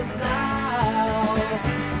better than now.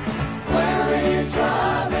 Where are you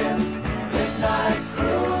driving? Midnight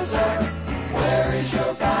cruiser. Where is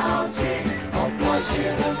your bounty of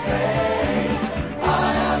fortune and fame? I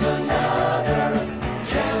am another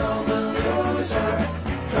gentleman loser.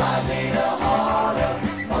 Drive me to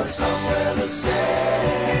Harlem or somewhere the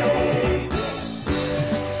same.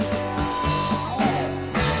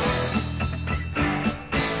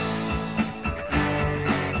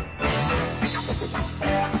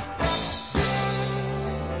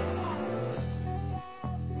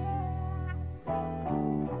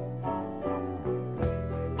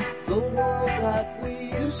 The world that we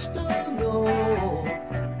used to know,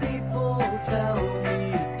 people tell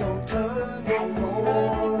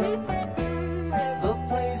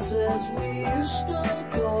used to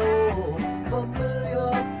go.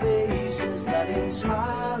 Familiar faces that ain't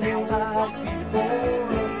smiling like before.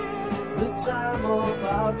 The time of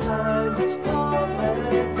our time has come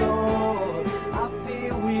and gone. I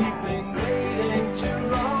feel we've been waiting too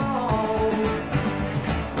long.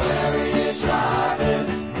 Where are you driving?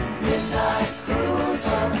 Midnight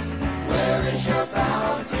cruiser. Where is your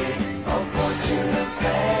bounty of fortune and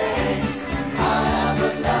fame? I am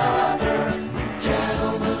another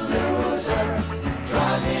gentleman loser.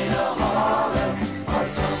 Drive me to Harlem or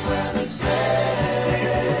somewhere the same.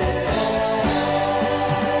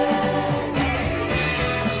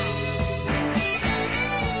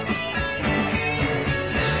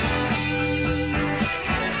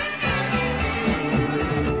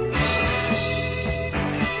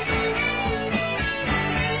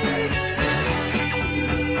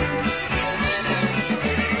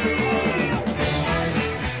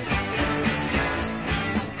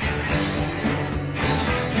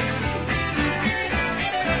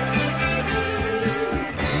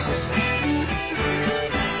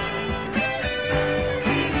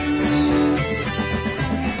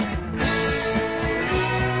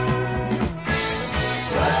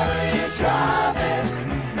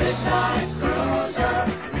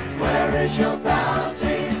 Your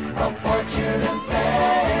bounty of fortune and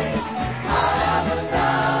fame. I am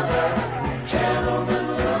another gentleman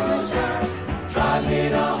loser. Drive me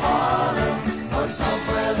to Harlem or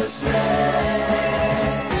somewhere the same.